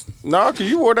 That was. Nah, cause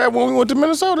you wore that when we went to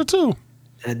Minnesota too.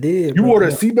 I did. You bro. wore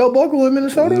that seatbelt buckle in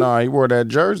Minnesota? Nah, he wore that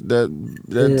jersey, that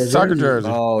Yeah, soccer jersey. jersey.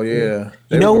 Oh, yeah.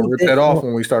 They You know were gonna rip that- that off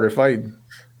when we started fighting.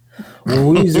 When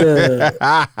we was, you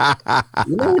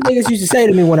know what niggas used to say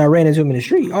to me when I ran into him in the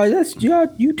street? Oh, that's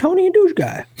you Tony and Douche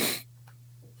guy.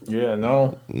 Yeah,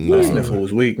 no. That sniffle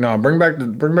was weak. No, bring back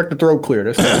the throat clear.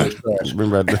 That's trash. Bring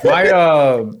back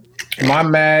the My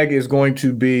mag is going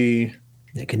to be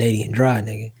The Canadian dry,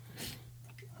 nigga.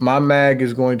 my mag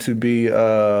is going to be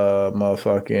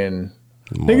motherfucking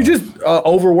nigga just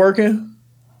overworking.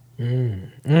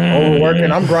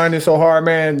 Overworking. I'm grinding so hard,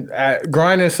 man.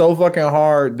 Grinding so fucking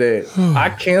hard that I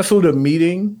canceled a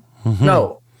meeting.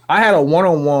 No, I had a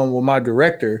one-on-one with my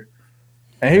director,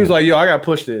 and he was like, "Yo, I gotta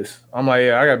push this." I'm like,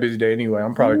 "Yeah, I got a busy day anyway.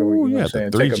 I'm probably gonna, you know what I'm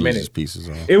saying, three take a Jesus minute." pieces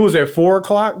on. It was at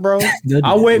 4:00, bro.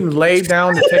 I went and laid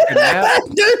down to take a nap.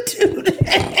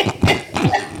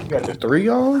 You got the 3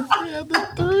 on? Yeah, the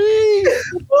 3.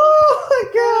 Oh my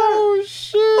god! Oh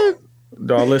shit!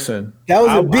 Dog, listen. That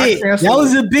was a bit. That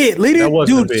was a bit. Lead That it,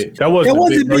 wasn't dude. a bit. That wasn't a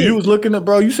bit, bro. You was looking at,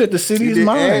 bro. You said the city is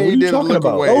mine. What are you talking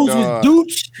about? Those was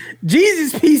Dooch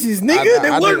Jesus pieces, nigga. They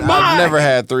weren't mine. I've never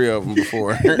had 3 of them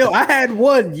before. No, I had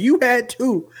 1. You had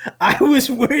 2. I was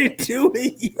wearing 2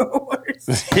 in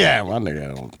yours. Yeah, my nigga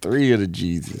had on 3 of the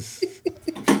Jesus.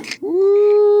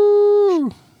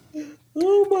 Woo!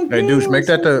 Oh my god! Hey, douche, make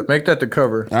that the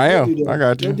cover. I am. I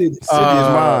got you. City is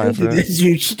mine. Don't do this,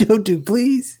 you don't do,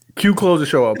 please. Q, close the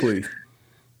show out, please.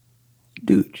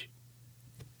 Dooch.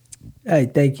 Hey,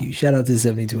 thank you. Shout out to the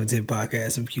 72 and 10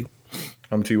 podcast. I'm Q.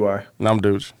 I'm TY. And I'm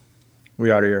Douche.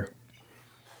 We out of here.